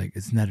thing was like,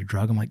 isn't that a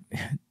drug? I'm like,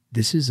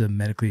 this is a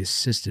medically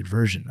assisted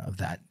version of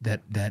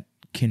that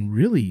can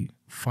really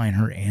find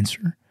her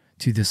answer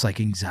to this like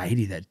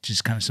anxiety that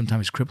just kind of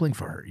sometimes is crippling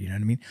for her. You know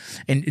what I mean?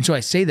 And so I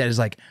say that as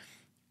like,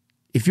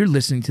 if you're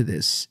listening to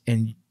this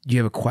and you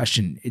have a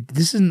question,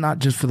 this is not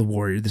just for the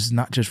warrior. This is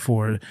not just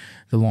for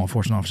the law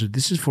enforcement officer.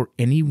 This is for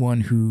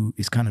anyone who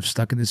is kind of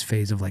stuck in this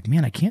phase of like,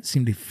 man, I can't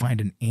seem to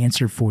find an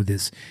answer for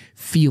this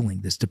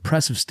feeling, this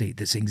depressive state,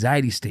 this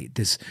anxiety state,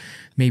 this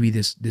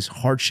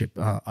hardship,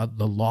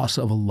 the loss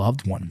of a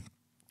loved one,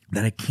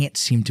 that I can't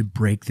seem to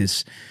break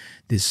this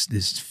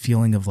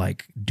feeling of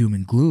like doom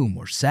and gloom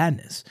or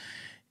sadness.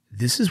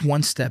 This is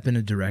one step in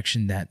a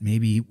direction that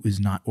maybe was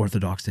not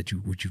orthodox,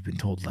 which you've been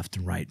told left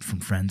and right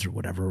from friends or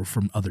whatever, or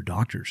from other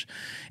doctors.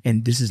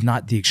 And this is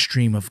not the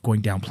extreme of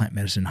going down plant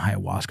medicine,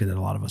 ayahuasca, that a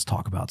lot of us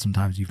talk about.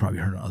 Sometimes you've probably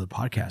heard on other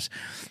podcasts.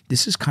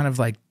 This is kind of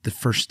like the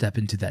first step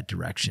into that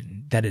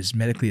direction that is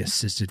medically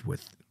assisted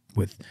with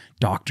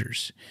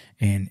doctors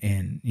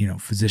and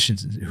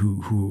physicians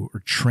who are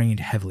trained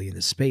heavily in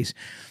this space.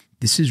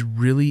 This is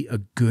really a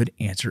good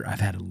answer. I've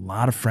had a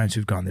lot of friends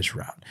who've gone this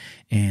route,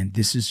 and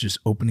this is just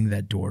opening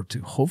that door to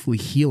hopefully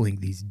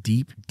healing these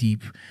deep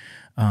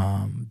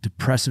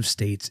depressive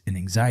states and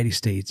anxiety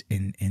states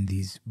and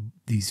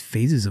these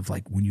phases of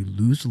like when you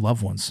lose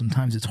loved ones,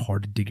 sometimes it's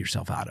hard to dig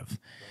yourself out of.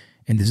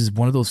 And this is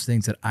one of those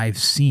things that I've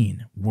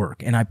seen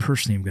work, and I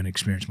personally am going to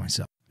experience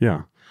myself.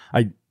 Yeah.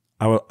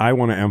 I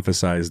want to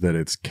emphasize that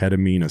it's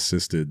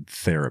ketamine-assisted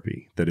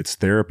therapy, that it's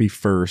therapy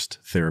first,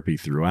 therapy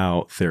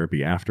throughout,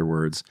 therapy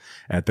afterwards.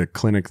 At the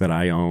clinic that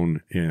I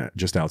own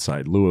just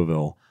outside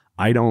Louisville,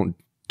 I don't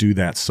do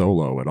that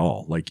solo at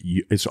all. Like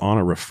it's on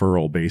a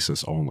referral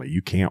basis only.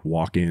 You can't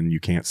walk in,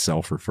 you can't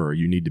self-refer.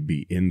 You need to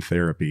be in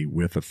therapy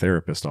with a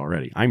therapist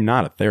already. I'm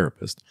not a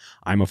therapist.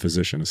 I'm a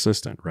physician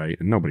assistant, right?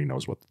 And nobody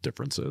knows what the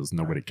difference is.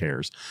 Nobody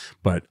cares.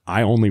 But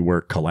I only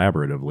work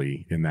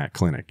collaboratively in that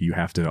clinic. You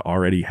have to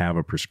already have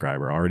a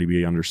prescriber, already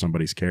be under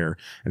somebody's care.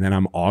 And then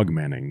I'm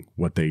augmenting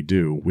what they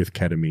do with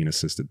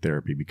ketamine-assisted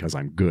therapy because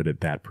I'm good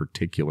at that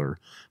particular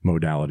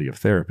modality of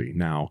therapy.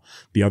 Now,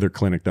 the other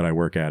clinic that I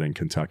work at in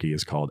Kentucky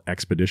is called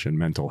Expedition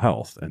Mental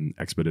Health, and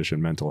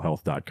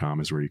expeditionmentalhealth.com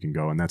is where you can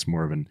go. And that's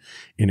more of an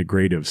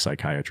integrative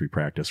psychiatry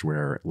practice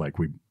where like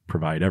we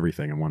provide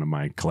everything. And one of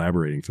my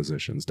collaborating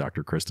physicians,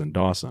 Dr. Kristen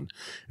Dawson,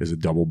 is a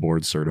double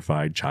board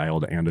certified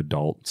child and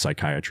adult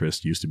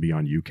psychiatrist, used to be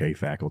on UK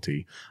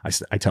faculty.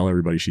 I tell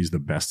everybody she's the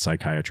best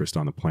psychiatrist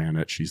on the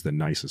planet. She's the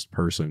nicest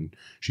person.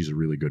 She's a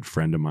really good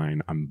friend of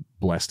mine. I'm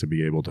blessed to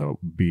be able to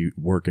be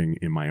working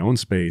in my own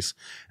space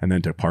and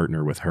then to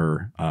partner with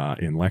her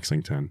in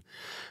Lexington.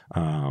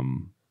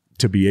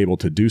 To be able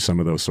to do some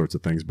of those sorts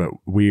of things. But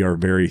we are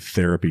very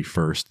therapy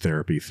first,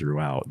 therapy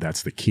throughout.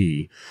 That's the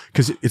key.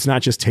 Because it's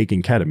not just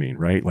taking ketamine,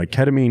 right? Like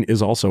ketamine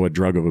is also a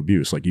drug of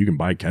abuse. Like you can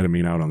buy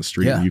ketamine out on the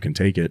street and you can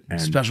take it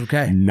and Special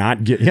K.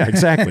 not get,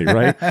 exactly,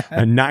 right?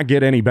 And not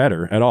get any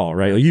better at all,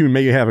 right? Like you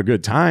may have a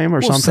good time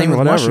or something, same with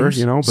whatever, mushrooms.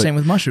 you know. But same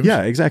with mushrooms.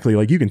 yeah, exactly.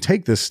 Like you can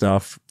take this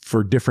stuff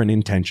for different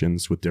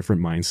intentions with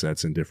different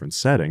mindsets in different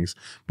settings.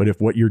 But if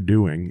what you're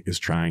doing is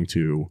trying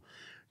to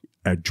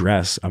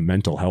address a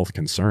mental health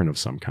concern of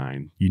some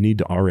kind, you need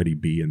to already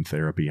be in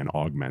therapy and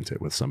augment it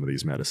with some of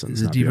these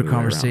medicines. It's a deeper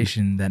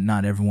conversation that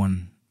not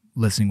everyone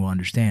listening will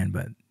understand,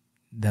 but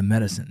the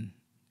medicine,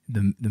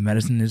 the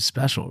medicine is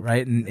special,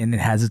 right? And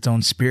it has its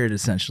own spirit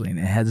essentially, and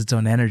it has its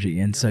own energy.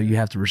 And so you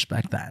have to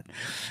respect that.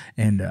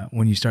 And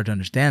when you start to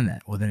understand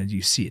that, well, then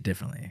you see it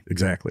differently.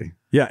 Exactly.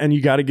 Yeah. And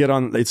you got to get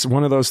on, it's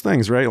one of those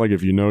things, right? Like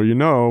if you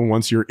know,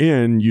 once you're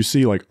in, you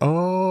see like,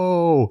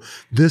 oh,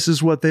 this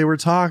is what they were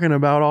talking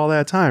about all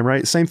that time,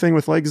 right? Same thing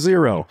with like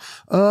zero.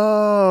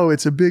 Oh,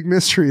 it's a big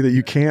mystery that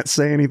you can't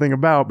say anything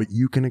about, but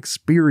you can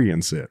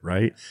experience it,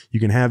 right? You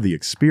can have the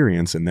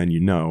experience and then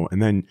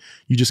and then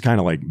you just kind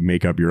of like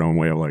make up your own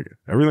way of like,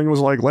 everything was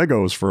like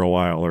Legos for a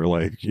while, or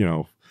like,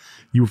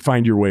 you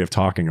find your way of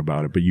talking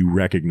about it, but you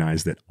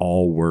recognize that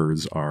all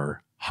words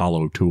are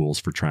hollow tools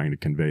for trying to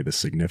convey the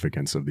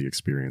significance of the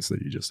experience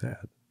that you just had.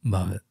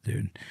 Love it,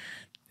 dude.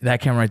 That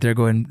camera right there,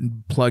 go ahead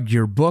and plug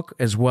your book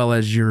as well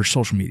as your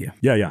social media.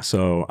 Yeah.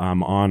 So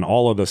I'm on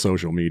all of the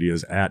social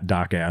medias at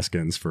Doc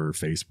Askins for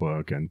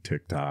Facebook and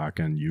TikTok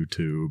and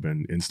YouTube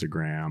and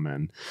Instagram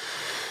and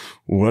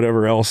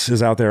whatever else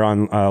is out there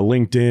on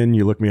LinkedIn.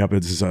 You look me up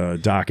as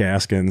Doc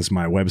Askins.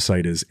 My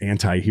website is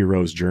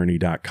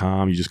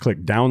antiheroesjourney.com. You just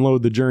click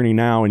download the journey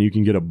now and you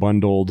can get a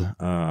bundled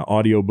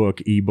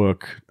audiobook,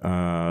 ebook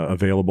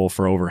available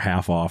for over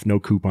half off. No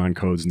coupon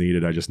codes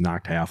needed. I just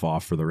knocked half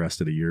off for the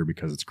rest of the year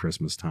because it's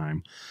Christmas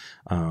time.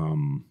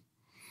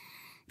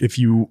 If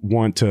you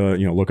want to,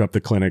 look up the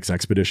clinics,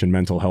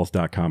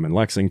 expeditionmentalhealth.com in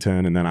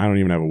Lexington. And then I don't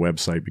even have a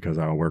website because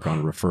I work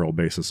on a referral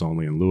basis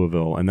only in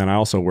Louisville. And then I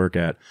also work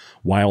at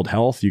Wild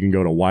Health. You can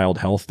go to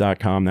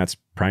wildhealth.com. That's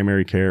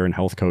primary care and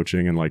health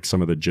coaching and like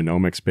some of the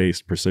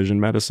genomics-based precision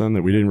medicine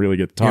that we didn't really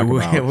get to talk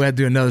about. We had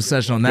to do another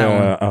session on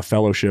that one. A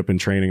fellowship and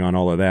training on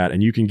all of that.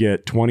 And you can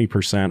get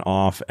 20%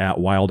 off at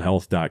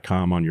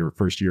wildhealth.com on your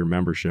first year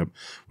membership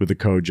with the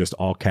code just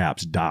all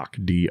caps DOC,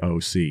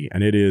 D-O-C.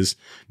 And it is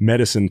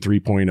medicine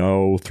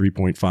 3.0,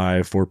 3.5,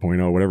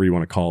 4.0, whatever you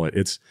want to call it.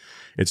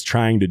 It's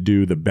trying to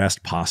do the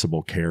best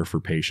possible care for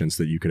patients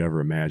that you could ever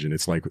imagine.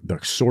 It's like the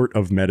sort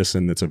of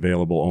medicine that's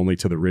available only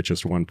to the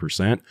richest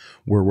 1%.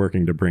 We're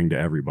working to bring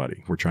to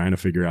everybody. We're trying to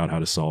figure out how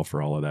to solve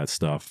for all of that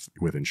stuff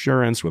with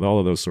insurance, with all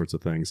of those sorts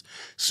of things.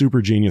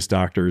 Super genius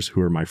doctors who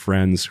are my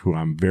friends, who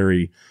I'm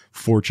very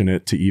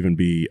fortunate to even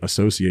be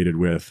associated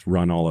with,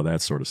 run all of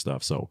that sort of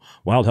stuff. So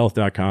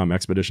wildhealth.com,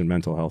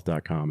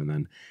 expeditionmentalhealth.com, and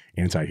then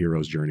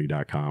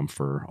antiheroesjourney.com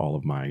for all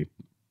of my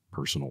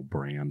personal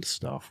brand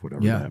stuff,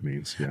 whatever that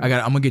means. Yeah. I'm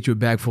gonna get you a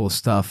bag full of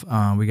stuff.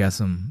 We got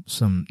some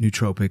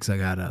nootropics. I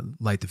got a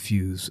light the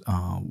fuse,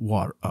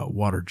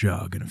 water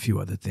jug, and a few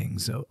other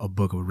things. A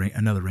book of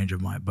another range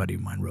of my buddy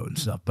of mine wrote and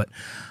stuff. But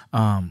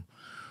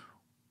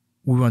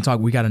we want to talk.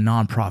 We got a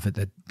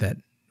nonprofit that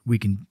we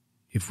can,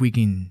 if we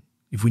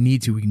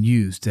need to, we can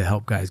use to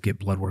help guys get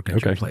blood work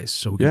at your place.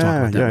 So we can talk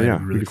about that later.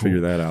 Really we can figure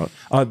that out.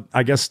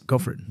 I guess go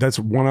for it. That's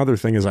one other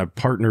thing is I've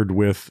partnered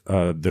with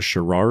the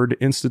Sherrard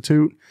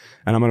Institute,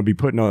 and I'm going to be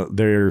putting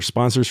their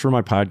sponsors for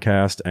my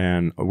podcast,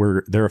 and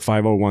they're a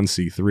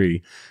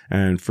 501c3.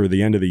 And for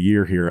the end of the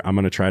year here, I'm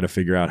going to try to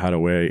figure out how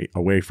to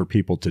a way for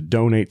people to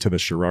donate to the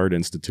Sherrard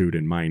Institute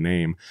in my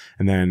name.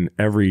 And then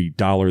every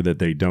dollar that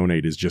they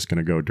donate is just going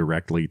to go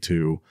directly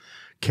to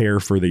care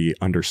for the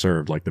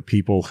underserved. Like the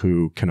people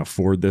who can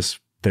afford this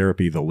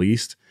therapy the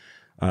least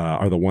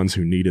are the ones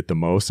who need it the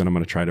most. And I'm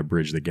going to try to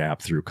bridge the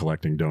gap through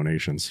collecting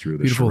donations through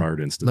the Sherrard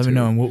Institute. Let me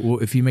know.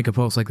 And if you make a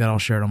post like that, I'll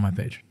share it on my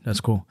page.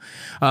 That's cool.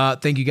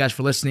 Thank you guys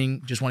for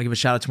listening. Just want to give a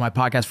shout out to my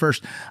podcast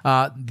first.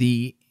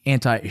 The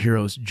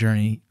Anti-Hero's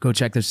Journey. Go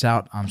check this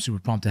out. I'm super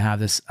pumped to have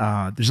this.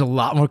 There's a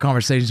lot more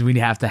conversations we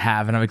have to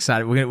have, and I'm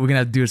excited. We're gonna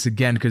have to do this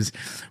again because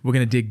we're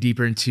gonna dig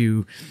deeper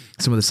into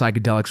some of the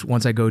psychedelics.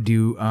 Once I go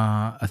do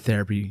a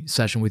therapy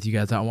session with you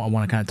guys, I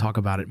want to kind of talk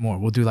about it more.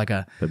 We'll do like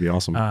that'd be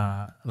awesome.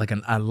 Like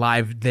a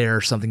live there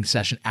or something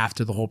session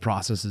after the whole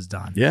process is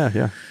done.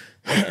 Yeah.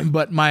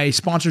 But my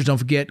sponsors, don't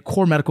forget,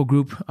 Core Medical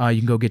Group. You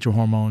can go get your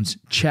hormones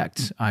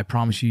checked. I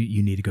promise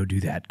you need to go do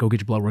that. Go get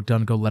your blood work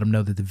done. Go let them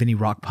know that the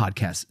VinnyRoc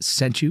Podcast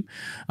sent you.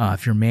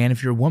 If you're a man,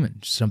 if you're a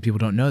woman. Some people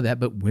don't know that,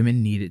 but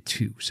women need it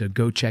too. So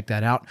go check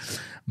that out.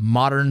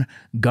 Modern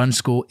Gun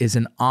School is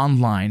an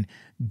online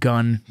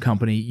gun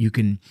company.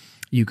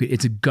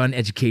 It's a gun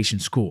education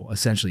school,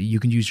 essentially. You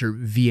can use your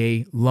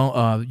VA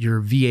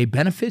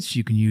benefits.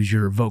 You can use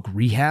your Voc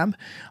Rehab.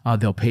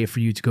 They'll pay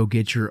for you to go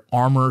get your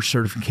armor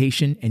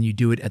certification, and you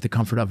do it at the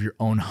comfort of your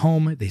own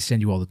home. They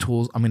send you all the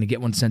tools. I'm going to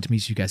get one sent to me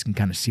so you guys can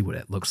kind of see what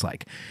it looks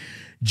like.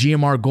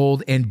 GMR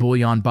Gold and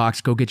Bullion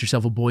Box. Go get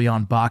yourself a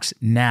Bullion Box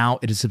now.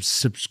 It is a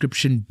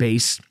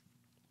subscription-based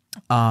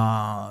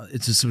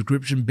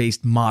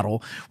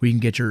model where you can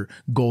get your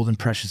gold and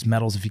precious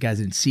metals. If you guys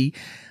didn't see,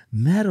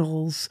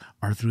 metals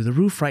are through the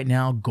roof right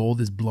now. Gold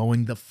is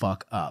blowing the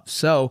fuck up.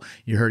 So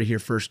you heard it here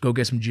first. Go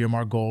get some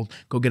GMR Gold.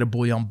 Go get a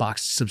Bullion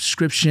Box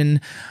subscription.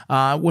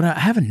 I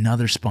have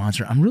another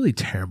sponsor. I'm really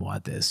terrible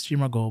at this.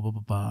 GMR Gold, blah,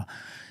 blah, blah.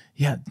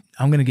 Yeah,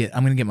 I'm gonna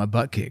get my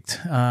butt kicked.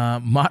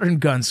 Modern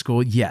Gun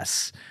School,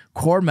 yes.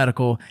 Core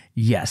Medical,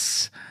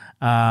 yes.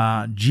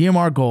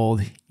 GMR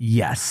Gold,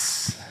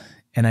 yes.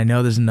 And I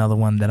know there's another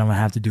one that I'm going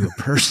to have to do a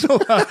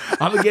personal. I'm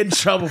going to get in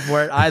trouble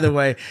for it. Either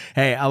way,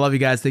 hey, I love you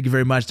guys. Thank you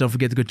very much. Don't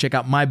forget to go check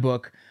out my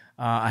book.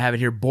 I have it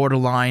here,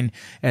 Borderline,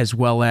 as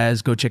well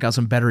as go check out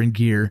some Veteran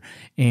Gear.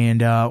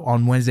 And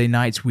on Wednesday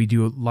nights, we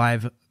do a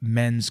live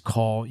men's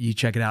call. You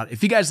check it out.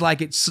 If you guys like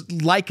it,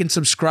 like and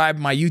subscribe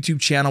my YouTube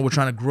channel. We're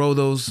trying to grow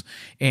those.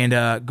 And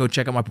go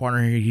check out my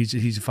partner here.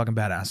 He's a fucking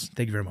badass.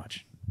 Thank you very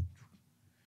much.